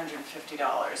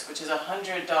 $450, which is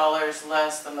 $100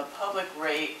 less than the public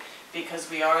rate because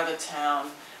we are the town.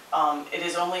 It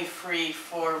is only free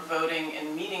for voting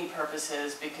and meeting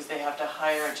purposes because they have to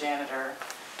hire a janitor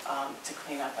to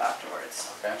clean up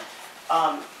afterwards. Okay.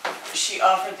 She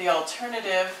offered the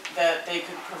alternative that they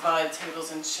could provide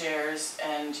tables and chairs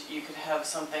and you could have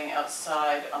something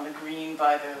outside on the green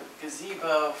by the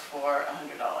gazebo for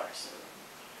 $100.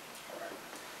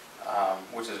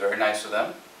 Which is very nice of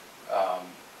them.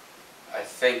 I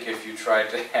think if you tried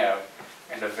to have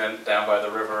an event down by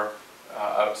the river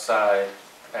outside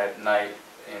at night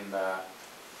in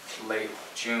late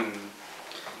June,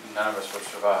 none of us would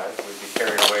survive. We'd be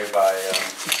carried away by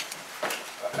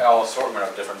all assortment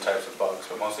of different types of bugs,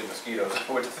 but mostly mosquitoes,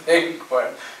 I would think.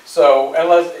 But so,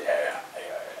 unless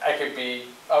I could be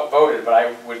outvoted, but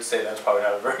I would say that's probably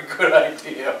not a very good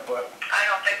idea. But I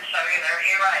don't think so either.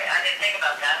 You're right. I didn't think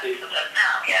about that until just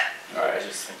now, yeah. all right. I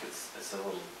just think it's a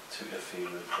little too iffy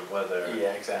with the weather.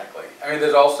 Yeah, exactly. I mean,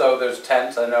 there's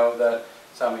tents. I know that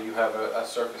some of you have a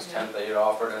circus tent that you'd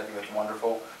offered, and I think it's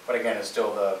wonderful. But again, it's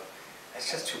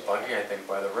just too buggy, I think,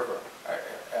 by the river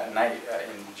at night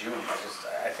in June.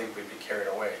 I think we'd be carried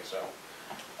away.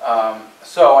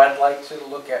 So I'd like to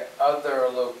look at other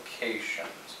locations.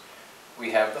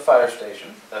 We have the fire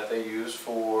station that they use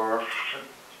for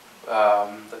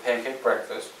the pancake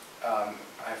breakfast. I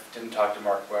didn't talk to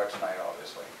Mark about it tonight,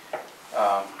 obviously.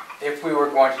 If we were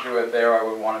going to do it there, I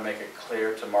would want to make it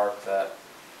clear to Mark that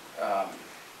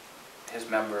his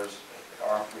members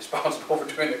aren't responsible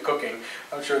for doing the cooking.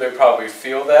 I'm sure they probably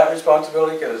feel that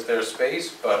responsibility because it's their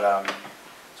space, but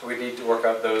so we need to work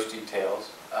out those details.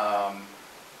 I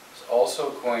was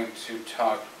also going to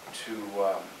talk to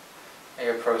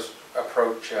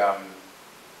approach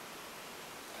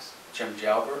Jim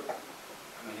Jalbert.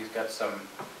 I mean, he's got some,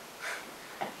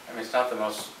 I mean, it's not the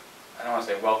most, I don't want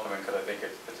to say welcoming because I think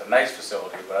it's a nice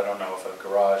facility, but I don't know if a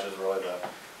garage is really the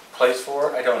place for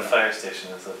it. I don't know. The fire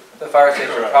station is The fire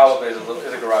station probably is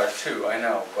a garage too, I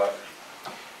know, but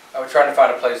I was trying to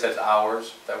find a place that's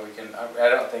ours that we can, I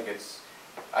don't think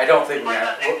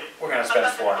we're gonna spend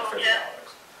 $450.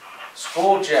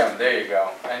 School gym, there you go.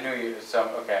 I knew you,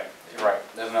 okay, you're right.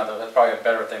 That's probably a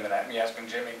better thing than me asking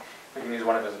Jimmy if we can use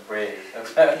one of his braves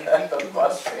at the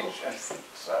bus station.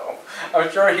 So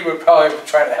I'm sure he would probably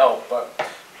try to help, but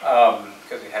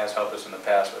because he has helped us in the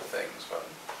past with things. But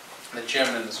the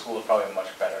gym in the school is probably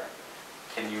much better.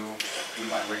 Do you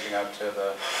mind reaching out to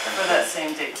the For that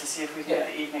same date to see if we can get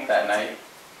the evening. that night?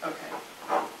 Okay.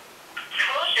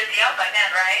 School should be out by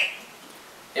then, right?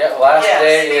 Yeah, the last Yes.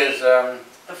 day is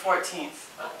The 14th.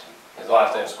 the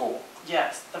last day of school.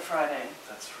 Yes, the Friday.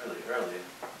 That's really early.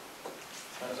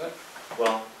 Is it?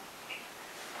 Well,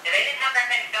 They didn't have that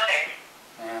many starters.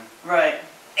 Yeah. Right.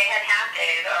 They had half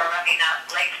days, or I mean,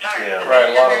 late starts. Yeah. but Right,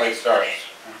 they a lot didn't of have late many starts.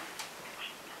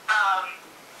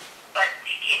 But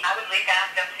I would at least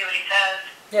ask him, see what he says.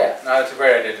 Yeah, no, that's a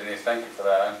great idea, Denise. Thank you for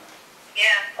that.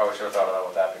 Yeah. Probably should have thought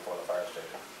about that before the fire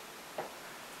station.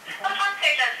 Well, the fun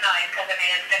station's nice, because I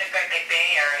mean, it's in a great big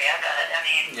Bay Area, but I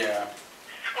mean, Yeah.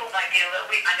 school might be a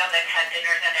little, I know they've had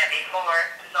dinners in there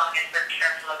before, as long as they're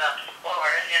careful about the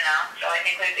floors, you know, so I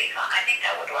think we'd be fine, I think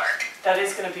that would work. That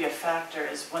is going to be a factor,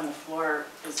 is when the floor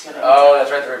is getting. Oh,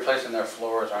 that's right. They're replacing their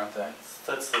floors, aren't they?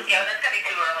 that's the, Yeah, that's gonna be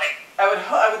too early.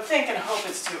 I would think and hope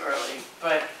it's too early,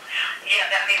 but Yeah,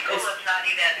 that means school It's- is not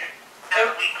even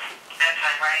a week that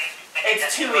time, right? I think it's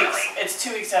that's 2 too weeks. early. It's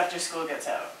 2 weeks after school gets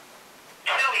out.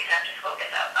 2 weeks after school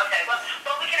gets out, okay, well,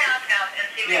 we can ask him and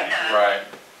see what he Yeah. says. Right.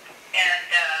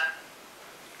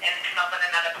 And come up with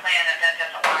another plan if that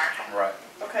doesn't work. Right.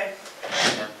 Okay.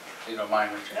 Yeah. You don't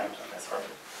mind reaching out to them? That's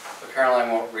perfect. So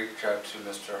Caroline will reach out to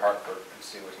Mr. Hartford and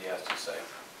see what he has to say.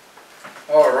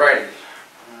 All righty.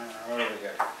 What do we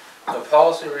got? So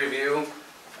policy review.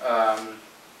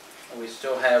 We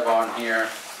still have on here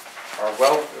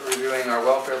reviewing our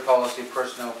welfare policy,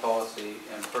 personnel policy,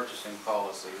 and purchasing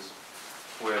policies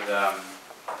with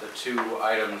the 2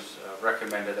 items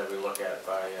recommended that we look at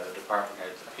by the department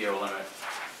heads, the PO limit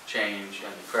change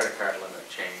and the credit card limit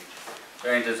change. Is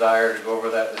there any desire to go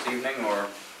over that this evening, or?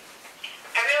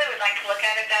 I really would like to look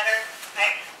at it better.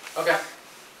 Okay.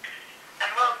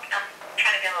 I'm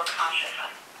trying to be a little cautious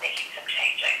on making some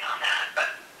changing on that, but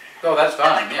Oh, that's I'd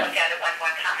fine, like to yeah. look at it one more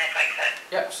time if I could.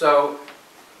 Yep, so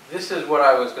this is what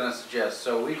I was gonna suggest.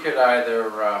 So we could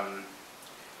either,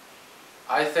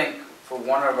 I think for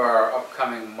one of our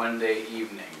upcoming Monday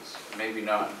evenings, maybe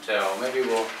not until, maybe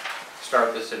we'll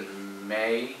start this in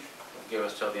May, give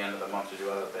us till the end of the month to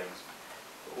do other things.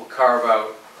 We'll carve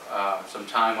out some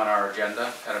time on our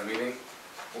agenda at a meeting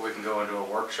where we can go into a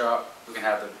workshop. We can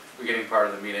have the beginning part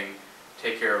of the meeting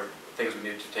take care of things we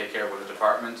need to take care of with the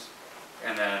departments,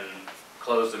 and then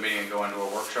close the meeting and go into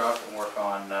a workshop and work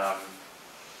on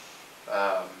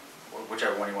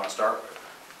whichever one you want to start with.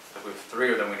 If we have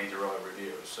 3 of them, we need to really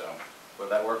review. So would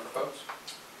that work for folks?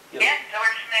 Yep. Yeah, that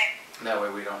works for me. That way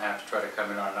we don't have to try to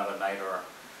come in on another night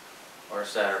or a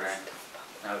Saturday.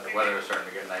 Now that the weather is starting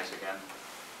to get nice again.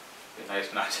 It'd be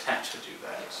nice not to have to do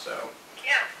that, so.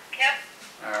 Yeah, yep.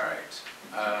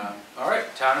 All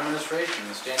right, town administration,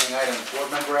 the standing items,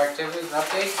 board member activities and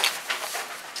updates.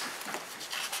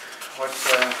 What's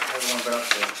everyone been up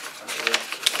to?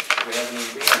 Did we have any,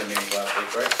 we had a meeting last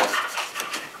week, right?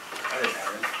 I didn't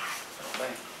have any, I don't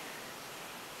think.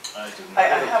 I didn't. I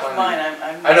have mine,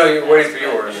 I'm. I know you're waiting for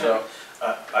yours, so.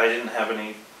 I didn't have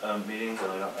any meetings,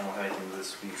 and I don't have anything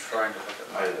this week I'm trying to look at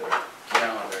my either.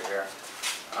 calendar here.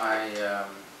 I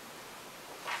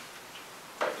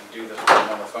can do this while I'm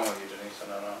on the phone with you, Denise, I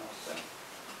don't know.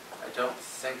 I don't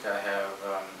think I have,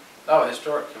 oh,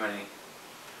 historic committee,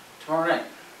 tomorrow night.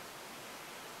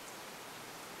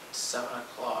 7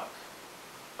 o'clock.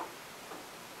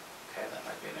 Okay, that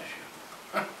might be an issue.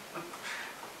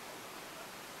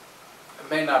 It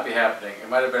may not be happening. It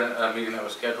might have been a meeting that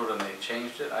was scheduled and they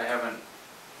changed it. I haven't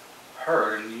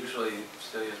heard, and usually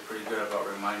Celia's pretty good about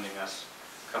reminding us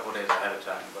a couple days ahead of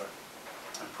time, but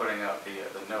I'm putting out the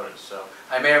notice. So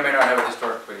I may or may not have a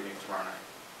historic committee meeting tomorrow night.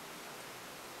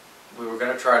 We were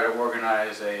going to try to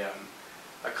organize a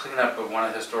cleanup of one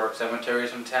of the historic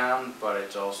cemeteries in town, but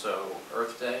it's also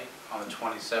Earth Day on the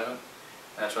 27th, and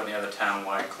that's when the other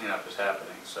town-wide cleanup is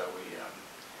happening. So we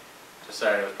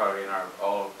decided it was probably in our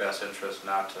all best interest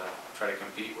not to try to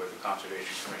compete with the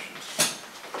Conservation Commission's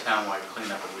town-wide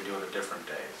cleanup, and we do it a different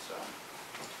day. So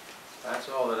that's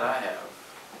all that I have.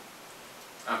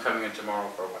 I'm coming in tomorrow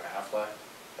for what, Aflac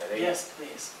at 8? Yes,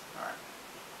 please. All right.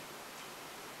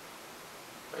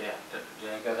 But yeah, do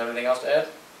you guys have anything else to add?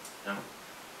 No.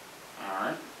 All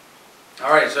right. All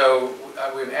right, so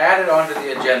we've added onto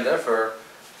the agenda for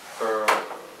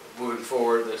moving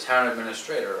forward the town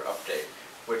administrator update,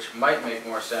 which might make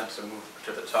more sense to move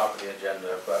to the top of the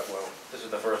agenda, but well, this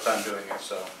is the first time doing it,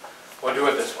 so we'll do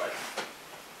it this way.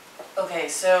 Okay,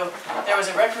 so there was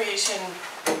a recreation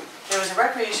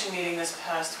meeting this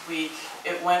past week.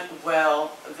 It went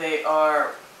well. They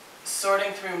are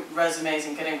sorting through resumes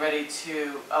and getting ready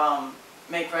to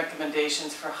make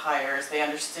recommendations for hires. They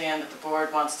understand that the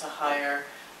board wants to hire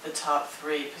the top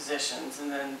 3 positions,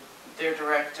 and then their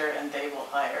director and they will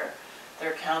hire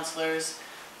their counselors.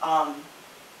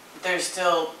 They're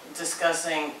still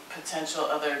discussing potential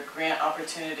other grant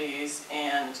opportunities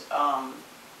and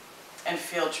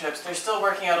field trips. They're still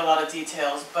working out a lot of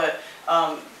details, but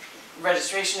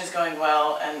registration is going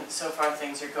well, and so far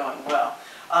things are going well.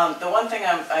 The one thing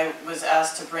I was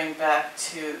asked to bring back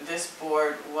to this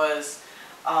board was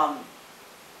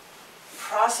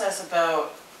process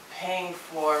about paying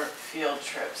for field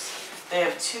trips. They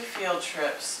have 2 field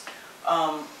trips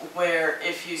where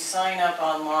if you sign up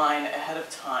online ahead of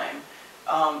time,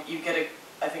 you get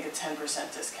I think a 10%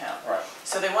 discount. Right.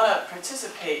 So they want to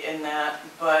participate in that,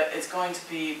 but it's going to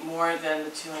be more than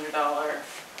the $200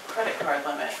 credit card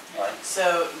limit. Right.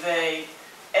 So they,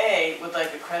 A, would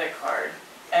like a credit card,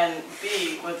 and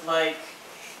B, would like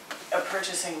a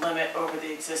purchasing limit over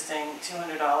the existing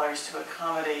 $200 to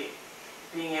accommodate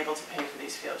being able to pay for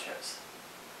these field trips.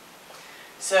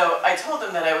 So I told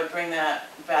them that I would bring that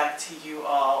back to you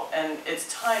all, and it's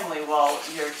timely while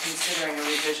you're considering a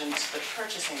revision to the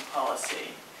purchasing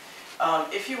policy.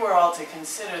 If you were all to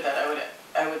consider that,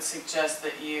 I would suggest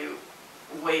that you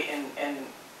wait and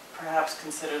perhaps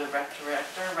consider the rec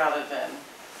director rather than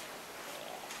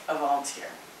a volunteer.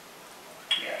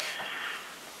 Yeah.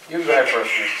 You go ahead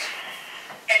first, Denise.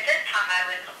 At this time, I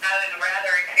would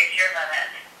rather increase your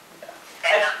limit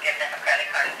than not give them a credit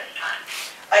card at this time.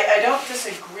 I don't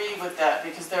disagree with that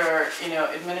because there are,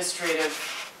 administrative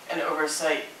and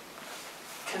oversight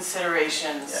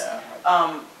considerations.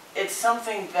 Yeah. It's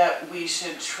something that we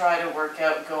should try to work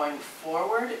out going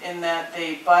forward in that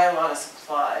they buy a lot of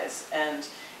supplies, and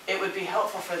it would be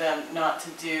helpful for them not to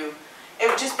do, it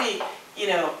would just be you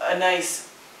know, a nice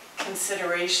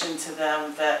consideration to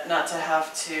them that not to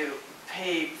have to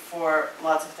pay for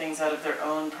lots of things out of their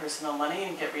own personal money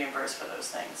and get reimbursed for those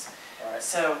things. Right.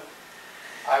 So,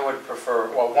 I would prefer,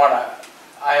 well, one,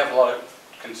 I have a lot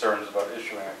of concerns about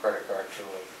issuing a credit card to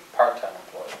a part-time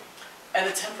employee. and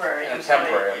a temporary And a employee.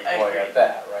 temporary I employee agree. at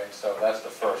that, right? So that's the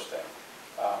first thing.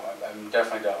 I'm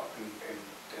definitely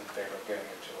in favor of giving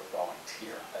it to a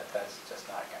volunteer. That's just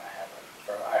not gonna happen,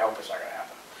 or I hope it's not gonna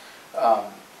happen.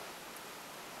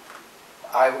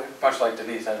 I would, much like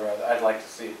Denise, I'd like to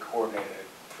see it coordinated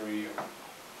through you,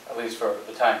 at least for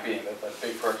the time being, the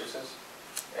big purchases.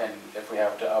 And if we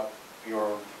have to up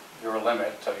your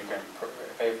limit so you can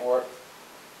pay for it,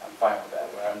 I'm fine with that,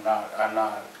 but I'm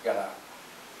not gonna,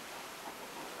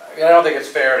 I don't think it's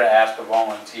fair to ask a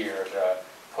volunteer to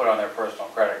put on their personal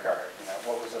credit card, you know,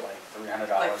 what was it, like $300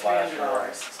 Like last year?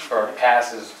 $300. For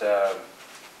passes to,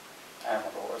 I don't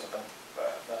remember, what was it, the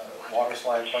water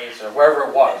slide place, or wherever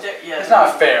it was. Yeah. It's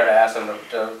not fair to ask them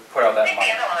to put out I that think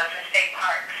money. the other one was the state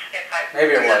parks, if I.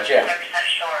 Maybe it was, yeah. 100%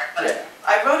 sure, but. Yeah,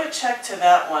 I wrote a check to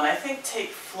that one. I think Take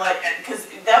Flight, because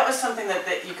that was something that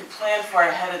you could plan for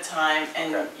ahead of time,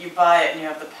 and Okay. you buy it and you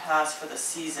have the pass for the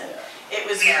season. yeah. It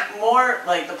was Yeah. more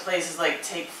like the places like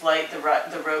Take Flight, the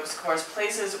ropes course,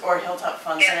 places, or Hilltop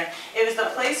Fun Yeah. Center. It was the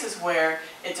places where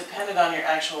it depended on your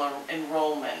actual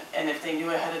enrollment, and if they knew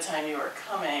ahead of time you were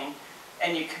coming,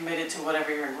 and you committed to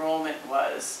whatever your enrollment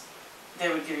was, they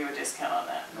would give you a discount on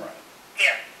that. Right.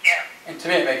 Yeah, yeah. And to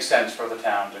me, it makes sense for the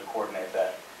town to coordinate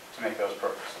that, to make those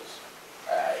purchases.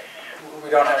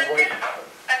 We don't have, At this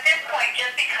point,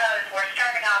 just because we're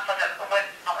starting off with a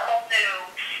whole new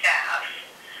staff,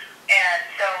 and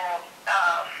so,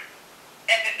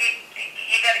 and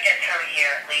you gotta get through a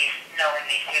year at least knowing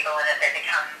these people, and if they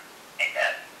come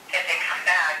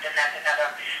back, then that's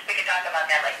another, we could talk about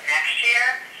that like next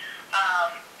year.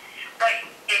 But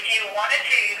if you wanted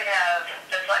to, you could have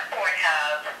the select board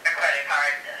have a credit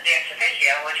card, the ex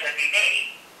officio, which would be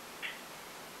me.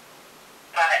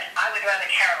 But I would rather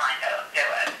Caroline do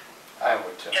it, I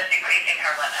would too. just increasing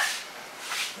her limit.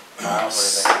 What do you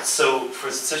think? So for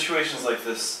situations like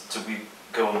this, do we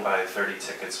go and buy 30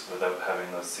 tickets without having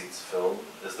those seats filled?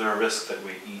 Is there a risk that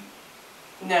we eat?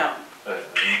 No. No,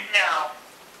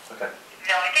 Okay.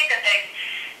 no, I think that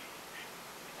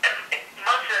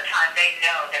most of the time they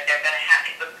know that they're gonna have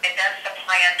to, if that's the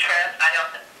planned trip, I don't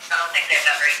think they've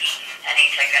ever eaten any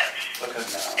tickets. Okay.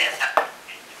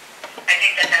 I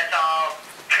think that that's all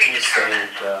We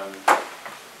predetermined. saved,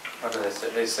 what do they say?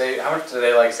 They say, how much did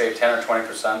they like save 10 or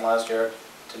 20% last year,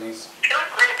 Denise? It was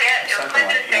quite a bit, it was quite a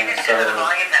bit Something like that, because of the so-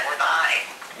 volume that we're buying.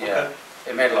 Yeah,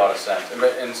 it made a lot of sense.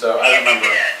 And so I Yeah, it remember,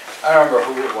 did. I don't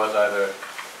remember who it was, either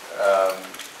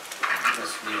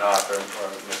Ms. Needhawk or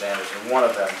Ms. Anderson. One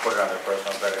of them put it on their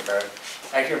personal credit card.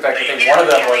 Actually, in fact, I think one of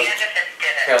them Kelly was, Anderson did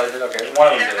it. Kelly did, okay, one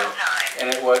of them did Several it. times. And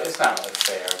it was, it's not really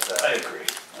fair, I agree.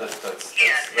 That's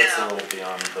Yeah, a no. little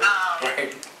beyond the.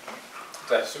 right?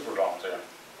 That's super volunteer.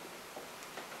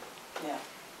 Yeah.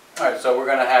 All right, so we're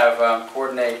gonna have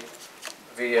coordinate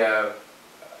via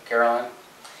Caroline?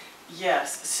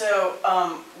 Yes, so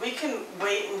we can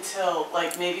wait until,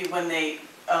 like, maybe when they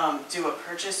do a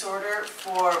purchase order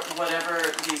for whatever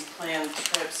these planned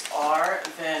trips are,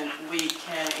 then we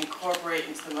can incorporate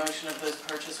into the motion of those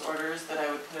purchase orders that I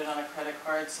would put it on a credit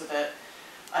card so that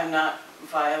I'm not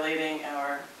violating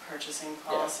our purchasing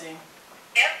policy,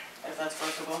 Yep, if that's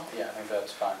workable. Yeah, I think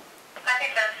that's fine. I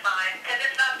think that's fine, because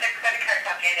it's not the credit card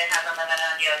company that has a limit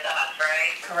on you, it's us,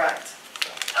 right? Correct.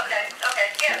 Okay,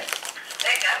 yeah, I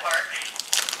think that works.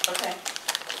 Okay.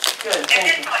 Good, At thank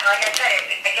this you. point, like I say,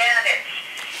 again,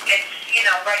 it's, you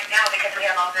know, right now, because we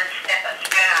have all this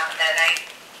staff, that I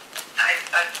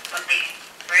would be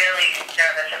really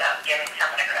nervous about giving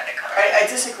someone a credit card. I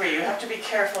disagree. You have to be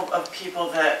careful of people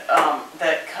that,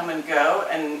 that come and go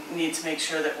and need to make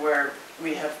sure that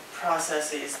we have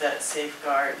processes that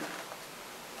safeguard,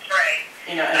 Right.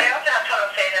 you know, But I also have total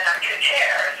faith in our two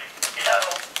chairs, so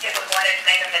if we wanted to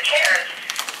make them the chairs,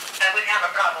 I wouldn't have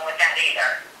a problem with that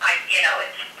either. You know,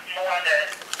 it's more the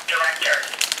directors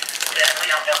that we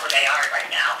don't know who they are right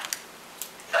now.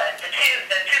 But the two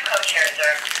co-chairs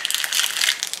are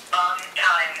long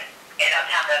time, you know,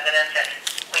 town residents, and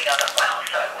we know them well,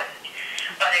 so it wouldn't.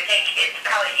 But I think it's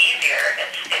probably easier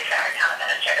if our town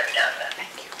administrator does it.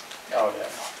 thank you. Oh,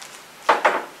 yeah.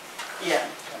 Yeah.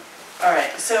 All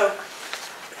right, so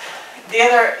the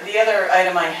other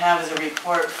item I have is a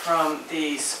report from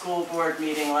the school board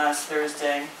meeting last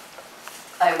Thursday.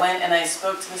 I went and I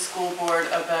spoke to the school board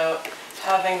about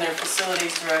having their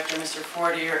facilities director, Mr.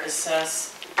 Fortier,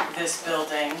 assess this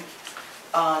building.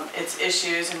 its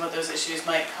issues and what those issues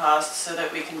might cost so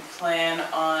that we can plan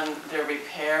on their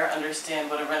repair, understand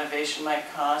what a renovation might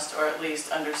cost, or at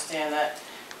least understand that,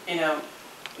 you know,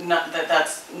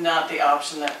 that's not the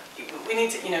option that, we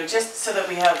need to, you know, just so that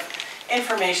we have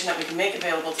information that we can make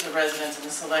available to the residents and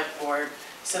the select board,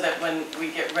 so that when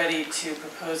we get ready to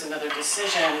propose another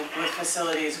decision with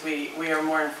facilities, we are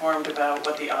more informed about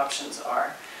what the options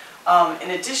are.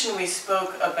 In addition, we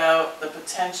spoke about the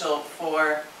potential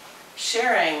for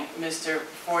sharing Mr.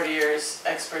 Fortier's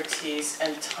expertise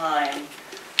and time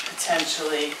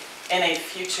potentially in a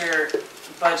future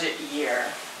budget year,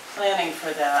 planning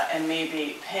for that and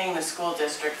maybe paying the school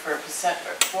district for a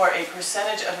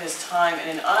percentage of his time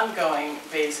in an ongoing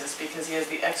basis, because he has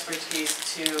the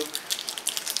expertise to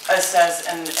assess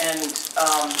and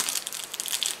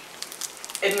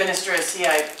administer a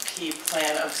CIP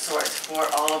plan of sorts for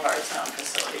all of our town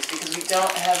facilities, because we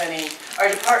don't have any, our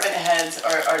department heads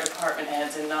are department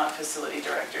heads and not facility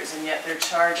directors, and yet they're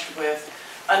charged with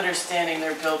understanding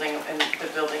their building and the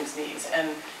building's needs. And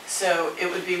so it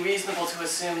would be reasonable to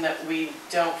assume that we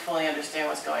don't fully understand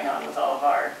what's going on with all of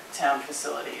our town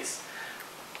facilities,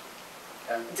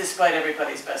 despite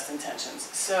everybody's best intentions.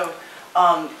 So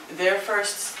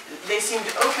they seemed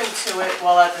open to it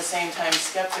while at the same time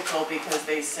skeptical, because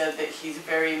they said that he's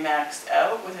very maxed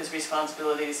out with his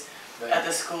responsibilities at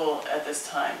the school at this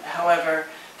time. However,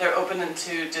 they're open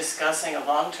to discussing a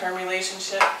long-term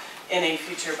relationship in a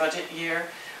future budget year.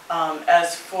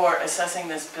 As for assessing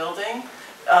this building,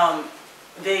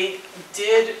 they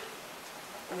did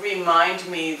remind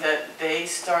me that they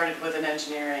started with an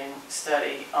engineering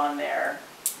study on their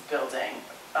building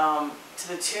to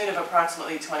the tune of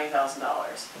approximately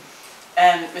 $20,000.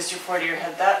 And Mr. Fortier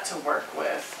had that to work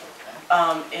with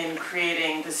in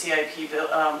creating the CIP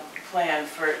plan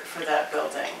for that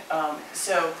building.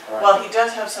 So while he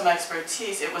does have some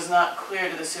expertise, it was not clear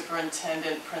to the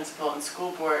superintendent, principal, and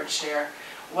school board chair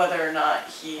whether or not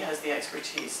he has the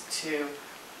expertise to,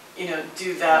 you know,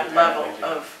 do that level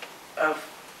of.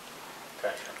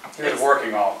 Gotcha. He was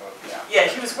working off of, Yeah,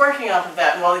 he was working off of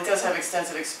that, and while he does have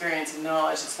extensive experience and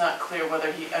knowledge, it's not clear whether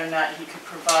or not he could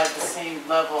provide the same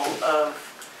level of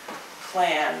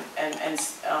plan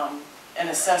and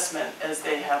assessment as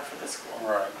they have for the school.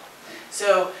 Right.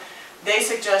 So they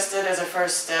suggested as a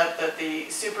first step that the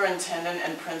superintendent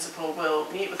and principal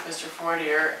will meet with Mr.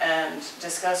 Fortier and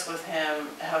discuss with him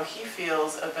how he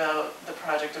feels about the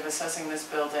project of assessing this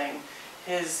building,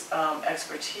 his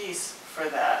expertise for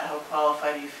that, how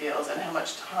qualified he feels, and how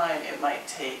much time it might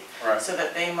take, so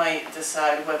that they might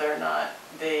decide whether or not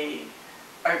they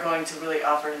are going to really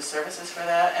offer his services for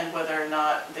that, and whether or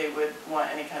not they would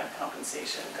want any kind of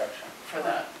compensation for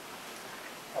that.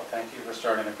 Well, thank you for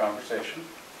starting the conversation.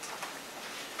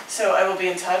 So I will be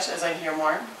in touch as I hear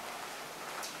more.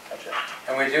 Gotcha.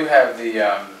 And we do have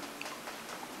the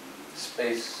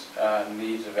space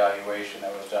needs evaluation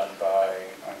that was done by,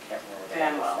 I can't remember the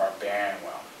name of the firm,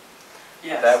 Banwell.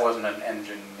 Yes. That wasn't an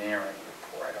engineering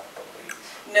report, I don't believe.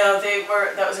 No,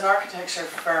 that was an architecture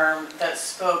firm that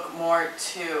spoke more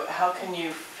to how can you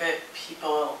fit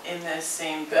people in this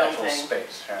same building, the actual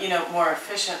space, you know, more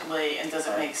efficiently, and does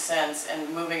it make sense,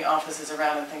 and moving offices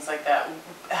around and things like that.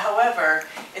 However,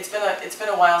 it's been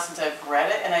a while since I've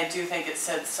read it, and I do think it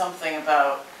said something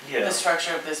about the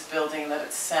structure of this building, that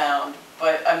it's sound,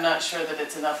 but I'm not sure that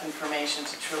it's enough information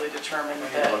to truly determine We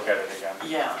need that. to look at it again.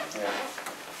 Yeah.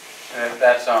 And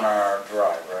that's on our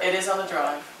drive, right? It is on the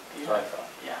drive. That's what I thought.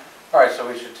 Yeah. All right, so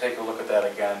we should take a look at that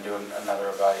again, do another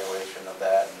evaluation of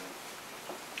that. And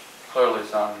clearly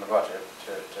it's not in the budget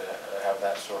to have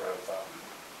that sort of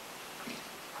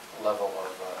level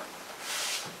of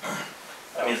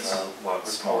I mean, it's a lot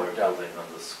smaller building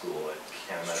than the school, I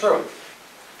can't imagine. True.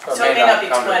 So it may not be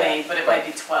 20, but it might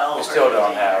be 12. We still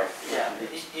don't 15. have.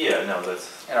 Yeah, no,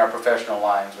 that's. In our professional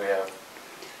lines, we have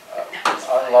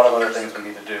a lot of other things we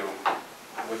need to do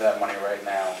with that money right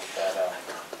now that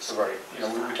we've already, you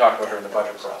know, we talked about during the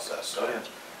budget process. So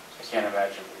I can't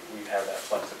imagine we'd have that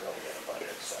flexibility in the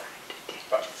budget. So,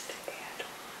 but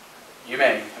you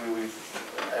may, I mean,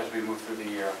 as we move through the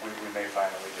year, we may find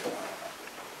that we do,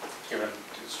 given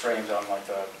strains on like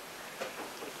the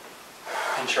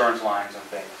insurance lines and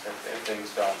things, if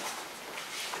things don't.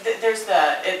 There's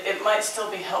that. It might still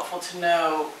be helpful to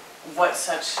know what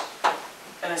such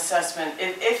an assessment,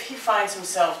 if he finds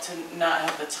himself to not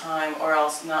have the time or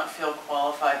else not feel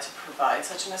qualified to provide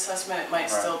such an assessment, it might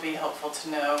still be helpful to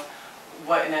know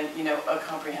what a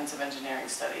comprehensive engineering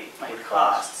study might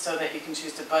cost, so that you can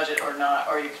choose to budget or not,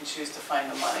 or you can choose to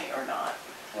find the money or not.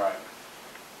 Right.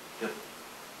 Yep.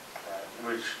 Right.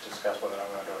 We should discuss whether or not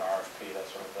we're going to do an RFP, that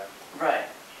sort of thing. Right.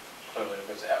 clearly if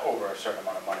it's over a certain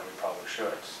amount of money, we probably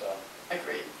should, so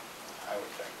Agreed. I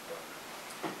would think.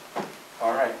 But.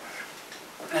 All right.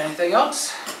 Anything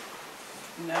else?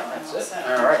 No, I'm That's all it. set.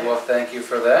 All right, well, thank you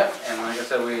for that. And like I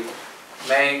said, we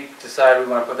may decide we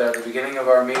want to put that at the beginning of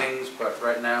our meetings, but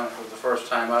right now, for the first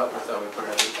time out, we thought we'd put it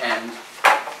at the end.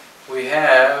 We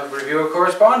have review of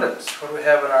correspondence. What do we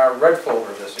have in our red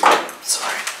folder this evening?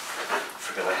 Sorry,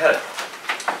 forgot I had it.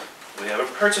 We have a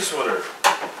purchase order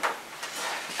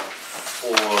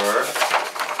for,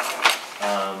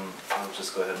 I'll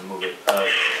just go ahead and move it.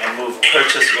 I move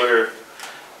purchase order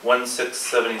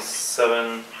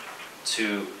 1677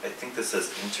 to, I think this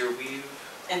says Interweave?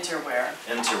 Interwear.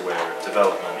 Interwear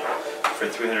Development for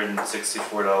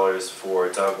 $364 for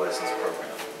dog license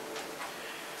program.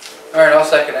 All right, I'll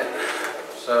second it.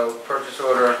 So purchase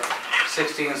order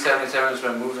 1677 has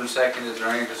been moved and seconded. Is there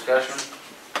any discussion?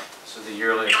 This is the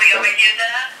yearly Do we expense. always use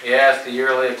that? Yeah, it's the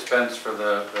yearly expense for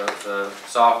the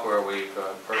software we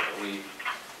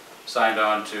signed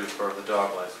on to for the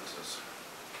dog licenses.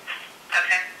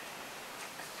 Okay.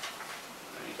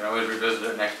 And you can always revisit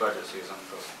it next budget season.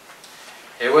 But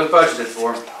it was budgeted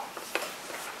for.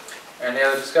 Any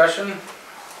other discussion?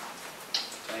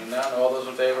 Saying none, all those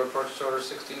in favor of purchase order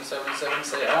 1677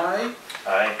 say aye.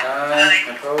 Aye. Aye.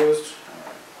 Opposed?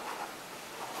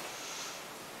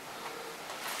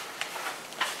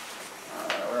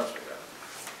 What else we got?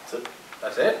 That's it.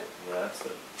 That's it? Yeah, that's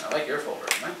it. I like your folder,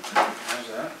 man. How's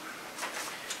that?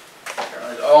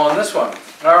 It's all in this one.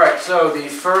 All right, so the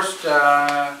first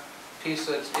piece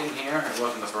that's in here, it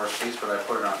wasn't the first piece, but I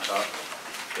put it on top,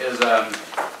 is a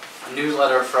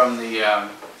newsletter from the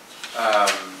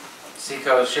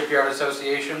Seacoast Shipyard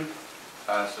Association.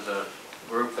 This is a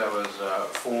group that was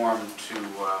formed to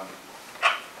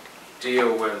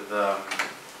deal with the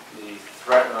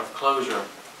threat of closure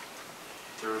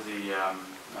through the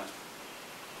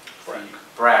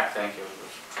BRAC, thank you, I was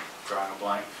drawing a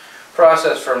blank,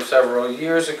 process from several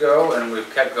years ago, and we've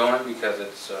kept going because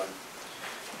it's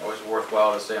always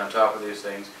worthwhile to stay on top of these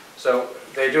things. So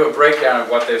they do a breakdown of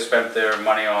what they've spent their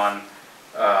money on,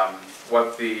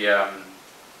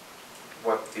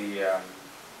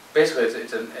 basically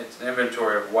it's an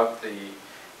inventory of what the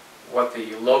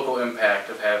local impact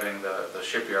of having the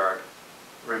shipyard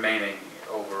remaining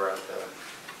over at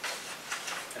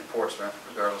in Portsmouth,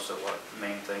 regardless of what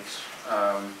Maine thinks,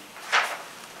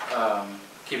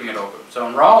 keeping it open. So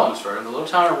in Rollinsford, in the little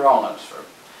town of Rollinsford,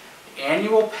 the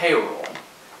annual payroll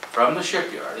from the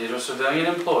shipyard, these are civilian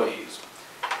employees,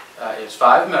 is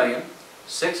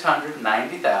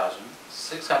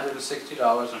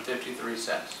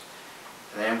 $5,690,660.53.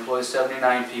 And they employ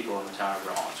 79 people in the town of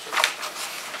Rollinsford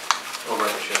over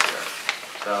at the shipyard.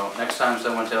 So next time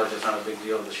someone tells you it's not a big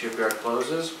deal if the shipyard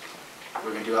closes,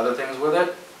 we can do other things with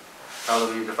it.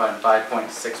 Probably need to find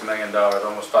 $5.6 million,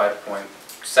 almost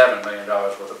 $5.7 million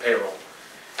worth of payroll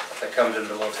that comes into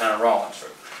the little town of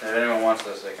Rollinsford. And if anyone wants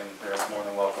this, they're more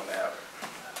than welcome to have it.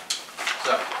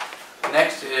 So,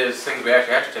 next is things we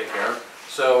actually have to take care of.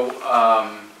 So,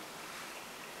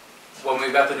 when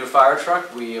we got the new fire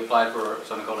truck, we applied for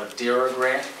something called a DERA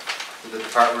grant with the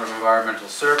Department of Environmental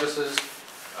Services,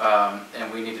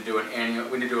 and we need to do a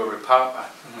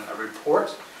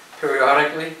report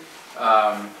periodically.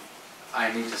 I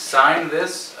need to sign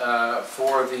this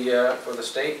for the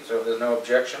state, so if there's no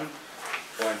objection.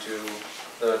 Going to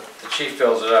the chief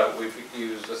fills it out. We've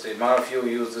used, let's see, amount of fuel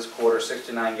used this quarter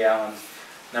 69 gallons,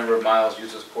 number of miles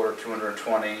used this quarter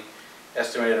 220.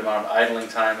 Estimated amount of idling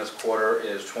time this quarter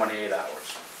is 28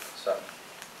 hours. So,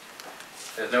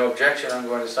 if there's no objection, I'm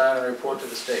going to sign and report to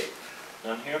the state.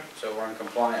 None here? So we're in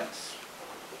compliance.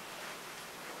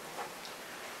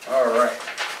 All right.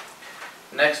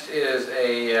 Next is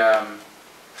a,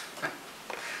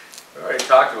 we already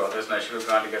talked about this and I should have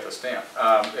gone to get the stamp,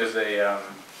 is a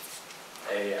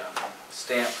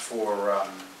stamp for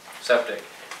septic.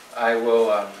 I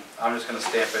will, I'm just going to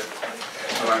stamp it.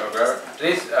 You want to go grab it?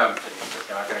 Denise,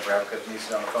 you're not going to grab it because Denise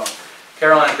is on the phone.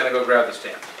 Caroline's going to go grab the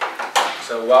stamp.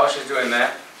 So while she's doing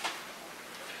that,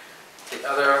 the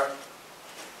other,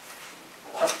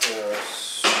 I'll do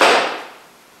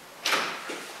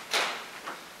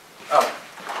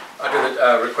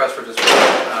the request for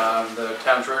disbursement. The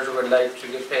town treasurer would like to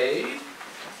get paid,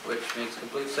 which makes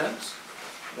complete sense.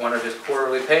 One of his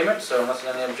quarterly payments, so unless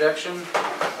there's any objection,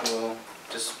 we'll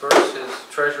disperse his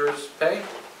treasurer's pay.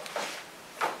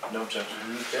 No objection.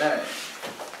 Okay.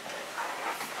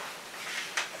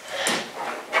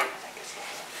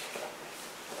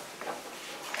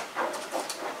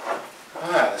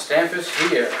 The stamp is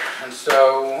here, and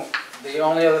so the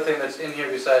only other thing that's in here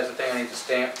besides the thing I need to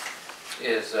stamp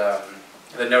is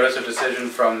the notice of decision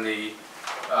from the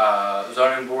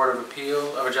zoning board of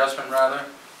appeal, of adjustment rather,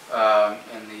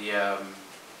 in the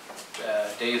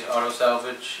Days Auto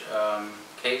Salvage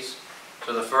case.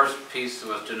 So the first piece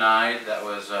was denied, that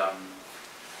was the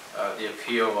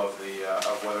appeal of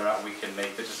whether or not we can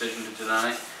make the decision to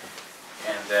deny.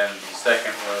 And then the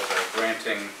second was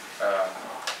granting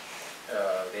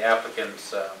the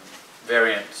applicant's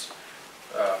variance.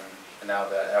 And now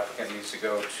the applicant needs to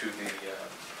go to the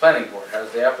planning board.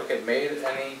 Has the applicant made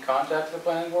any contact to the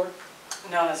planning board?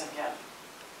 Not as of yet.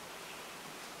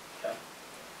 Okay.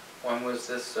 When was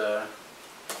this? When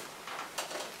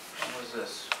was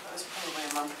this? That was probably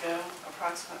a month ago,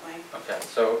 approximately. Okay,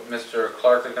 so Mr.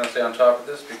 Clark is going to stay on top of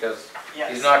this because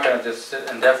Yes. he's not going to just sit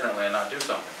indefinitely and not do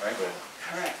something, right?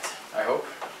 Correct. I hope.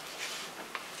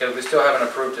 Because we still haven't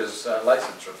approved his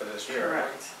license for this year.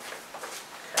 Correct.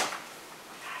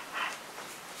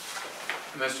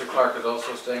 Mr. Clark is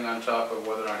also staying on top of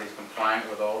whether or not he's compliant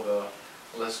with all the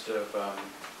list of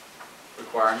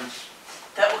requirements.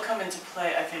 That will come into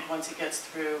play, I think, once he gets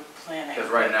through planning.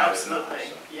 Because right now it's not,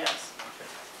 Absolutely, so. yes.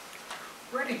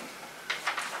 Ready.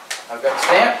 I've got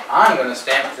stamp. I'm going to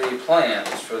stamp the plans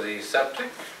for the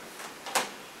septic.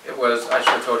 It was, I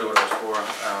should have told you what it was for.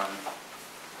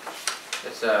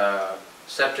 It's a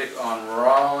septic on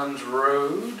Rollins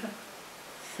Road,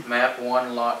 map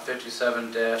 1, lot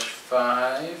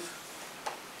 57-5.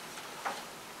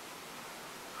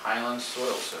 Highland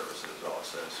Soil Services is all it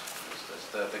says.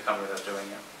 That's the company that's doing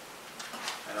it.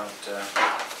 I don't,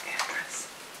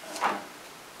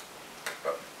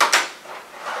 but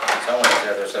someone has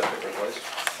had their septic replaced.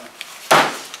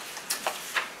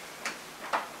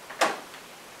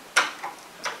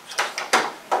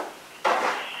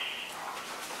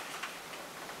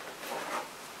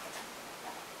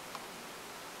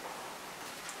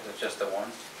 Is it just the one?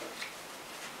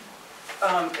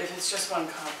 If it's just one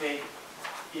copy,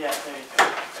 yeah, there you go.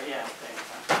 Yeah, there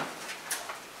you go.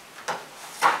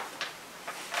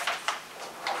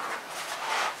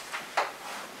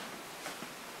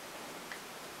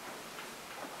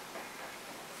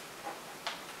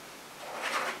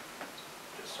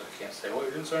 Just so I can't say, well,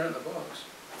 you didn't sign it in the box.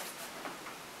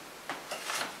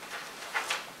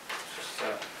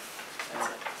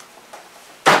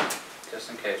 Just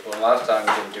in case. Well, last time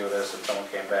we didn't do this and someone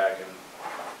came back and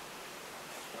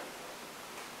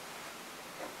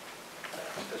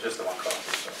it's just the one copy,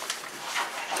 so.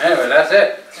 Anyway, that's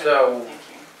it. So, Thank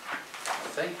you.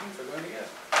 thank you for going to get it.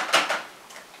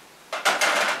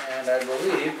 And I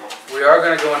believe we are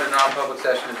going to go into non-public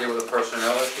session to deal with a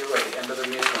personnel issue at the end of the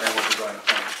meeting, and then we'll be going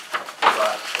home.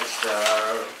 But it's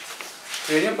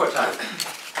community input time.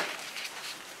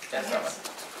 Yes, Ellen.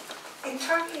 In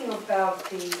talking about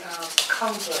the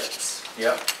culverts,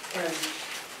 Yep. and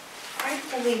I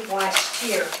believe last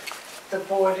year, the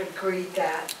board agreed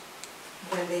that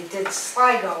when they did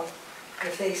Sligo,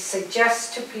 if they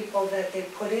suggest to people that they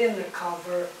put in the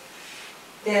culvert,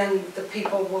 then the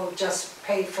people will just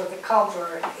pay for the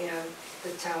culvert and the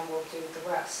town will do the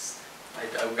rest.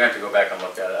 I'm going to go back and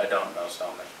look at it. I don't know,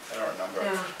 Selma. I don't remember.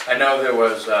 Yeah. I know there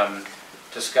was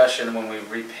discussion when we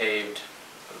repaved,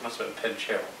 it must have been Pinch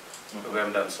Hill, but we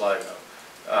haven't done Sligo,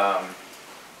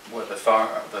 with the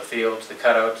fields, the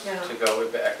cutouts Yeah. to go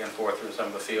back and forth through some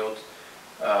of the fields.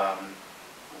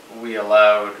 We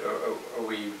allowed, or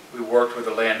we worked with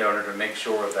the landowner to make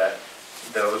sure that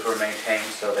those were maintained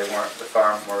so they weren't, the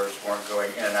farmers weren't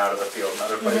going in and out of the field in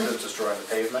other places, destroying the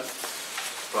pavement.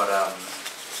 But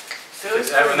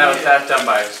and that's done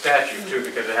by statute too,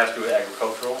 because it has to do with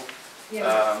agricultural.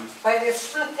 Yeah, but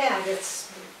it's not that, it's,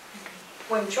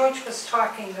 when George was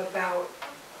talking about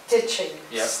ditching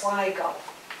Yep. Sligo,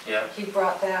 Yeah. he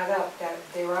brought that up, that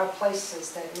there are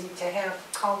places that need to have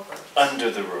culverts. Under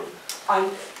the road.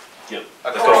 On, Yep. Okay.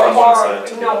 That go from one or, side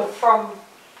to the no, other. from,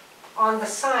 on the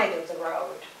side of the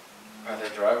road. Are they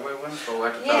driveway ones? Well,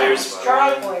 we'll have to talk Yes, about it.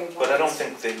 driveway ones. But I don't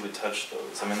think they would touch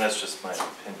those. I mean, that's just my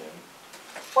opinion.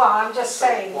 Well, I'm just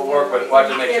saying, We'll work with- we'll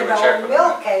have to make sure we check in with the them.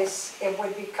 mill case, it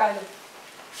would be kind of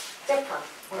different,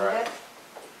 wouldn't Right. it?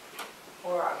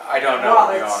 Or, I don't know, well,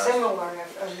 to be it's honest. similar,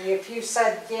 if, I mean, if you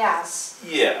said yes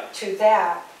Yeah. to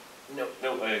that, No,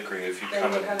 I agree. If you then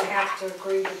come you're in. gonna have to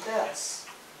agree to this.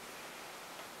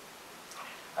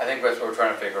 I think that's what we're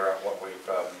trying to figure out, what we've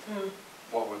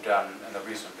done in the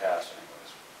recent past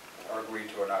anyways, or agreed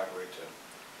to or not agreed to.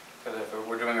 Because if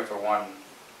we're doing it for one,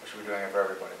 we should be doing it for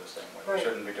everybody the same way. We Right.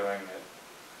 shouldn't be doing it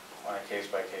on a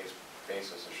case-by-case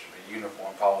basis. It should be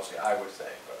uniform policy, I would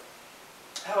say, but.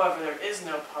 However, there is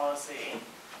no policy,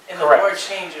 and the Correct. board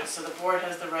changes, so the board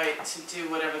has the right to do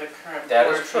whatever the current That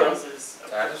board is true. feels is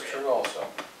appropriate. That is true also.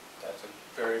 That's a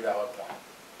very valid point.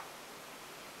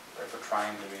 If we're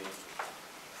trying to be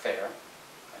fair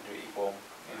and do equal,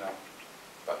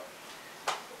 but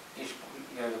each,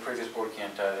 the previous board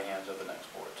can't tie the hands of the next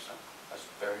board, so that's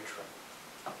very true.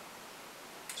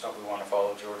 So if we want to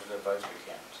follow George's advice, we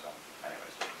can, so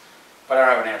anyways. But I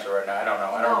don't have an answer right now, I don't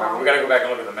know, I don't remember. We gotta go back and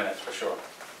look at the minutes for sure.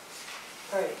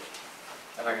 Right.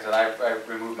 And like I said, I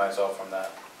removed myself from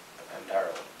that entirely.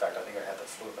 In fact, I think I had the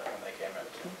flu back when they came in,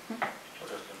 too,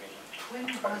 which was convenient. When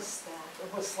was that?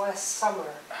 It was last summer.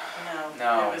 No,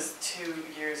 No. it was 2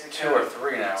 years ago. 2 or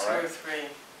 3 now, Two right? or three.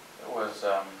 It was,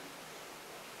 Well,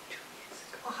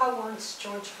 how long's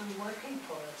George been working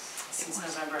for us? Since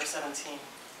November of 17.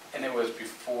 and it was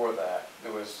before that.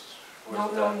 It was. No.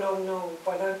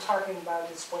 What I'm talking about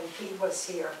is when he was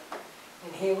here,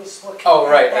 and he was looking Oh,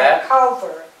 right, at that that?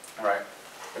 culvert Right.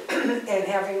 and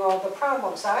having all the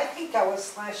problems. I think that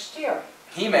was last year.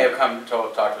 He may have come to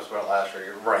talk to us about it last year,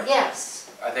 you're right.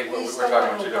 Yes. I think we're He's talking the one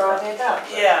about who 2 brought different. it up.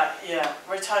 things. Yeah,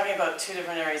 we're talking about 2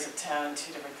 different areas of town and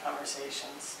 2 different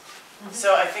conversations.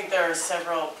 So I think there are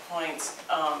several points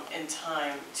in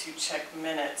time to check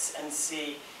minutes and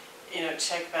see,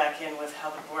 check back in with how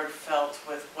the board felt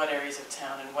with what areas of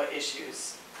town and what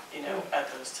issues, at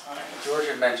those times. George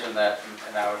had mentioned that,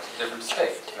 and now it's a different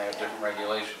state, and they have different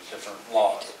regulations, different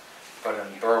laws. But in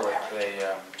Berwick,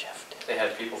 they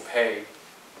had people pay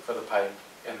for the pipe,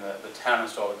 and the town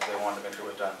installed it because they wanted to make sure it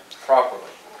was done properly.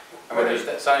 I mean,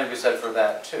 there's something to be said for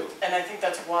that too. And I think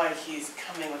that's why he's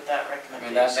coming with that I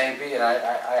recommendation. mean, that may be, and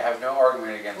I have no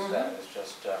argument against that, it's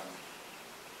just, I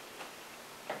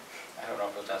don't know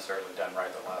if it was necessarily done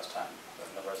right the last time,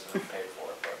 when the residents paid for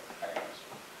it, but anyways.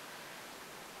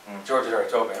 George had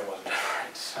already told me it wasn't done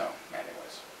right, so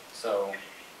anyways. So,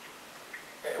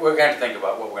 we're going to think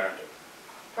about what we're going to do,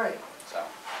 Right. so.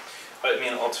 I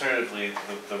mean, alternatively,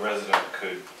 the resident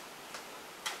could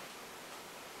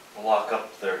lock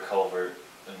up their culvert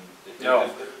and. No,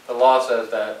 the law says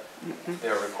that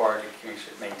they're required to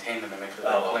maintain them and make sure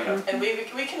they're Oh, clean okay. up And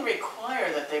we can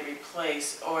require that they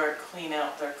replace or clean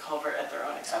out their culvert at their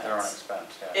own expense. at their own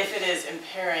expense, yeah. If it is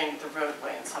impairing the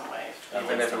roadway in some way.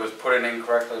 Even if it was put in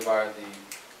incorrectly by the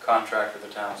contractor the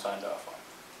town signed off on,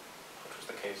 which was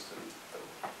the case in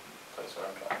the place where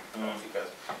I'm talking about, because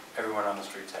everyone on the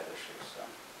streets had issues, so,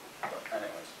 but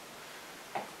anyways.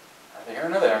 Neither here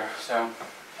nor there, so,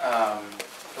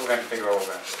 we're going to figure out what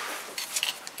we're going to do.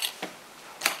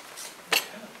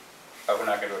 But we're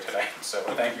not going to do it today, so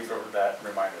thank you for that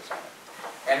reminder.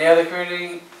 Any other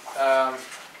community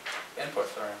input?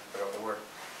 Sorry, I forgot the word.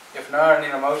 If not, I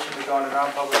need a motion to go into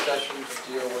non-public session to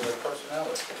deal with the personnel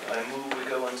issue. I move we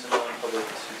go into non-public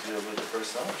to deal with the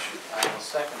personnel issue. I will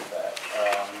second that.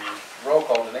 Roll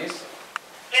call, Denise?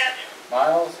 Yes.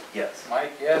 Miles? Yes.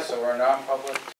 Mike, yes, so we're non-public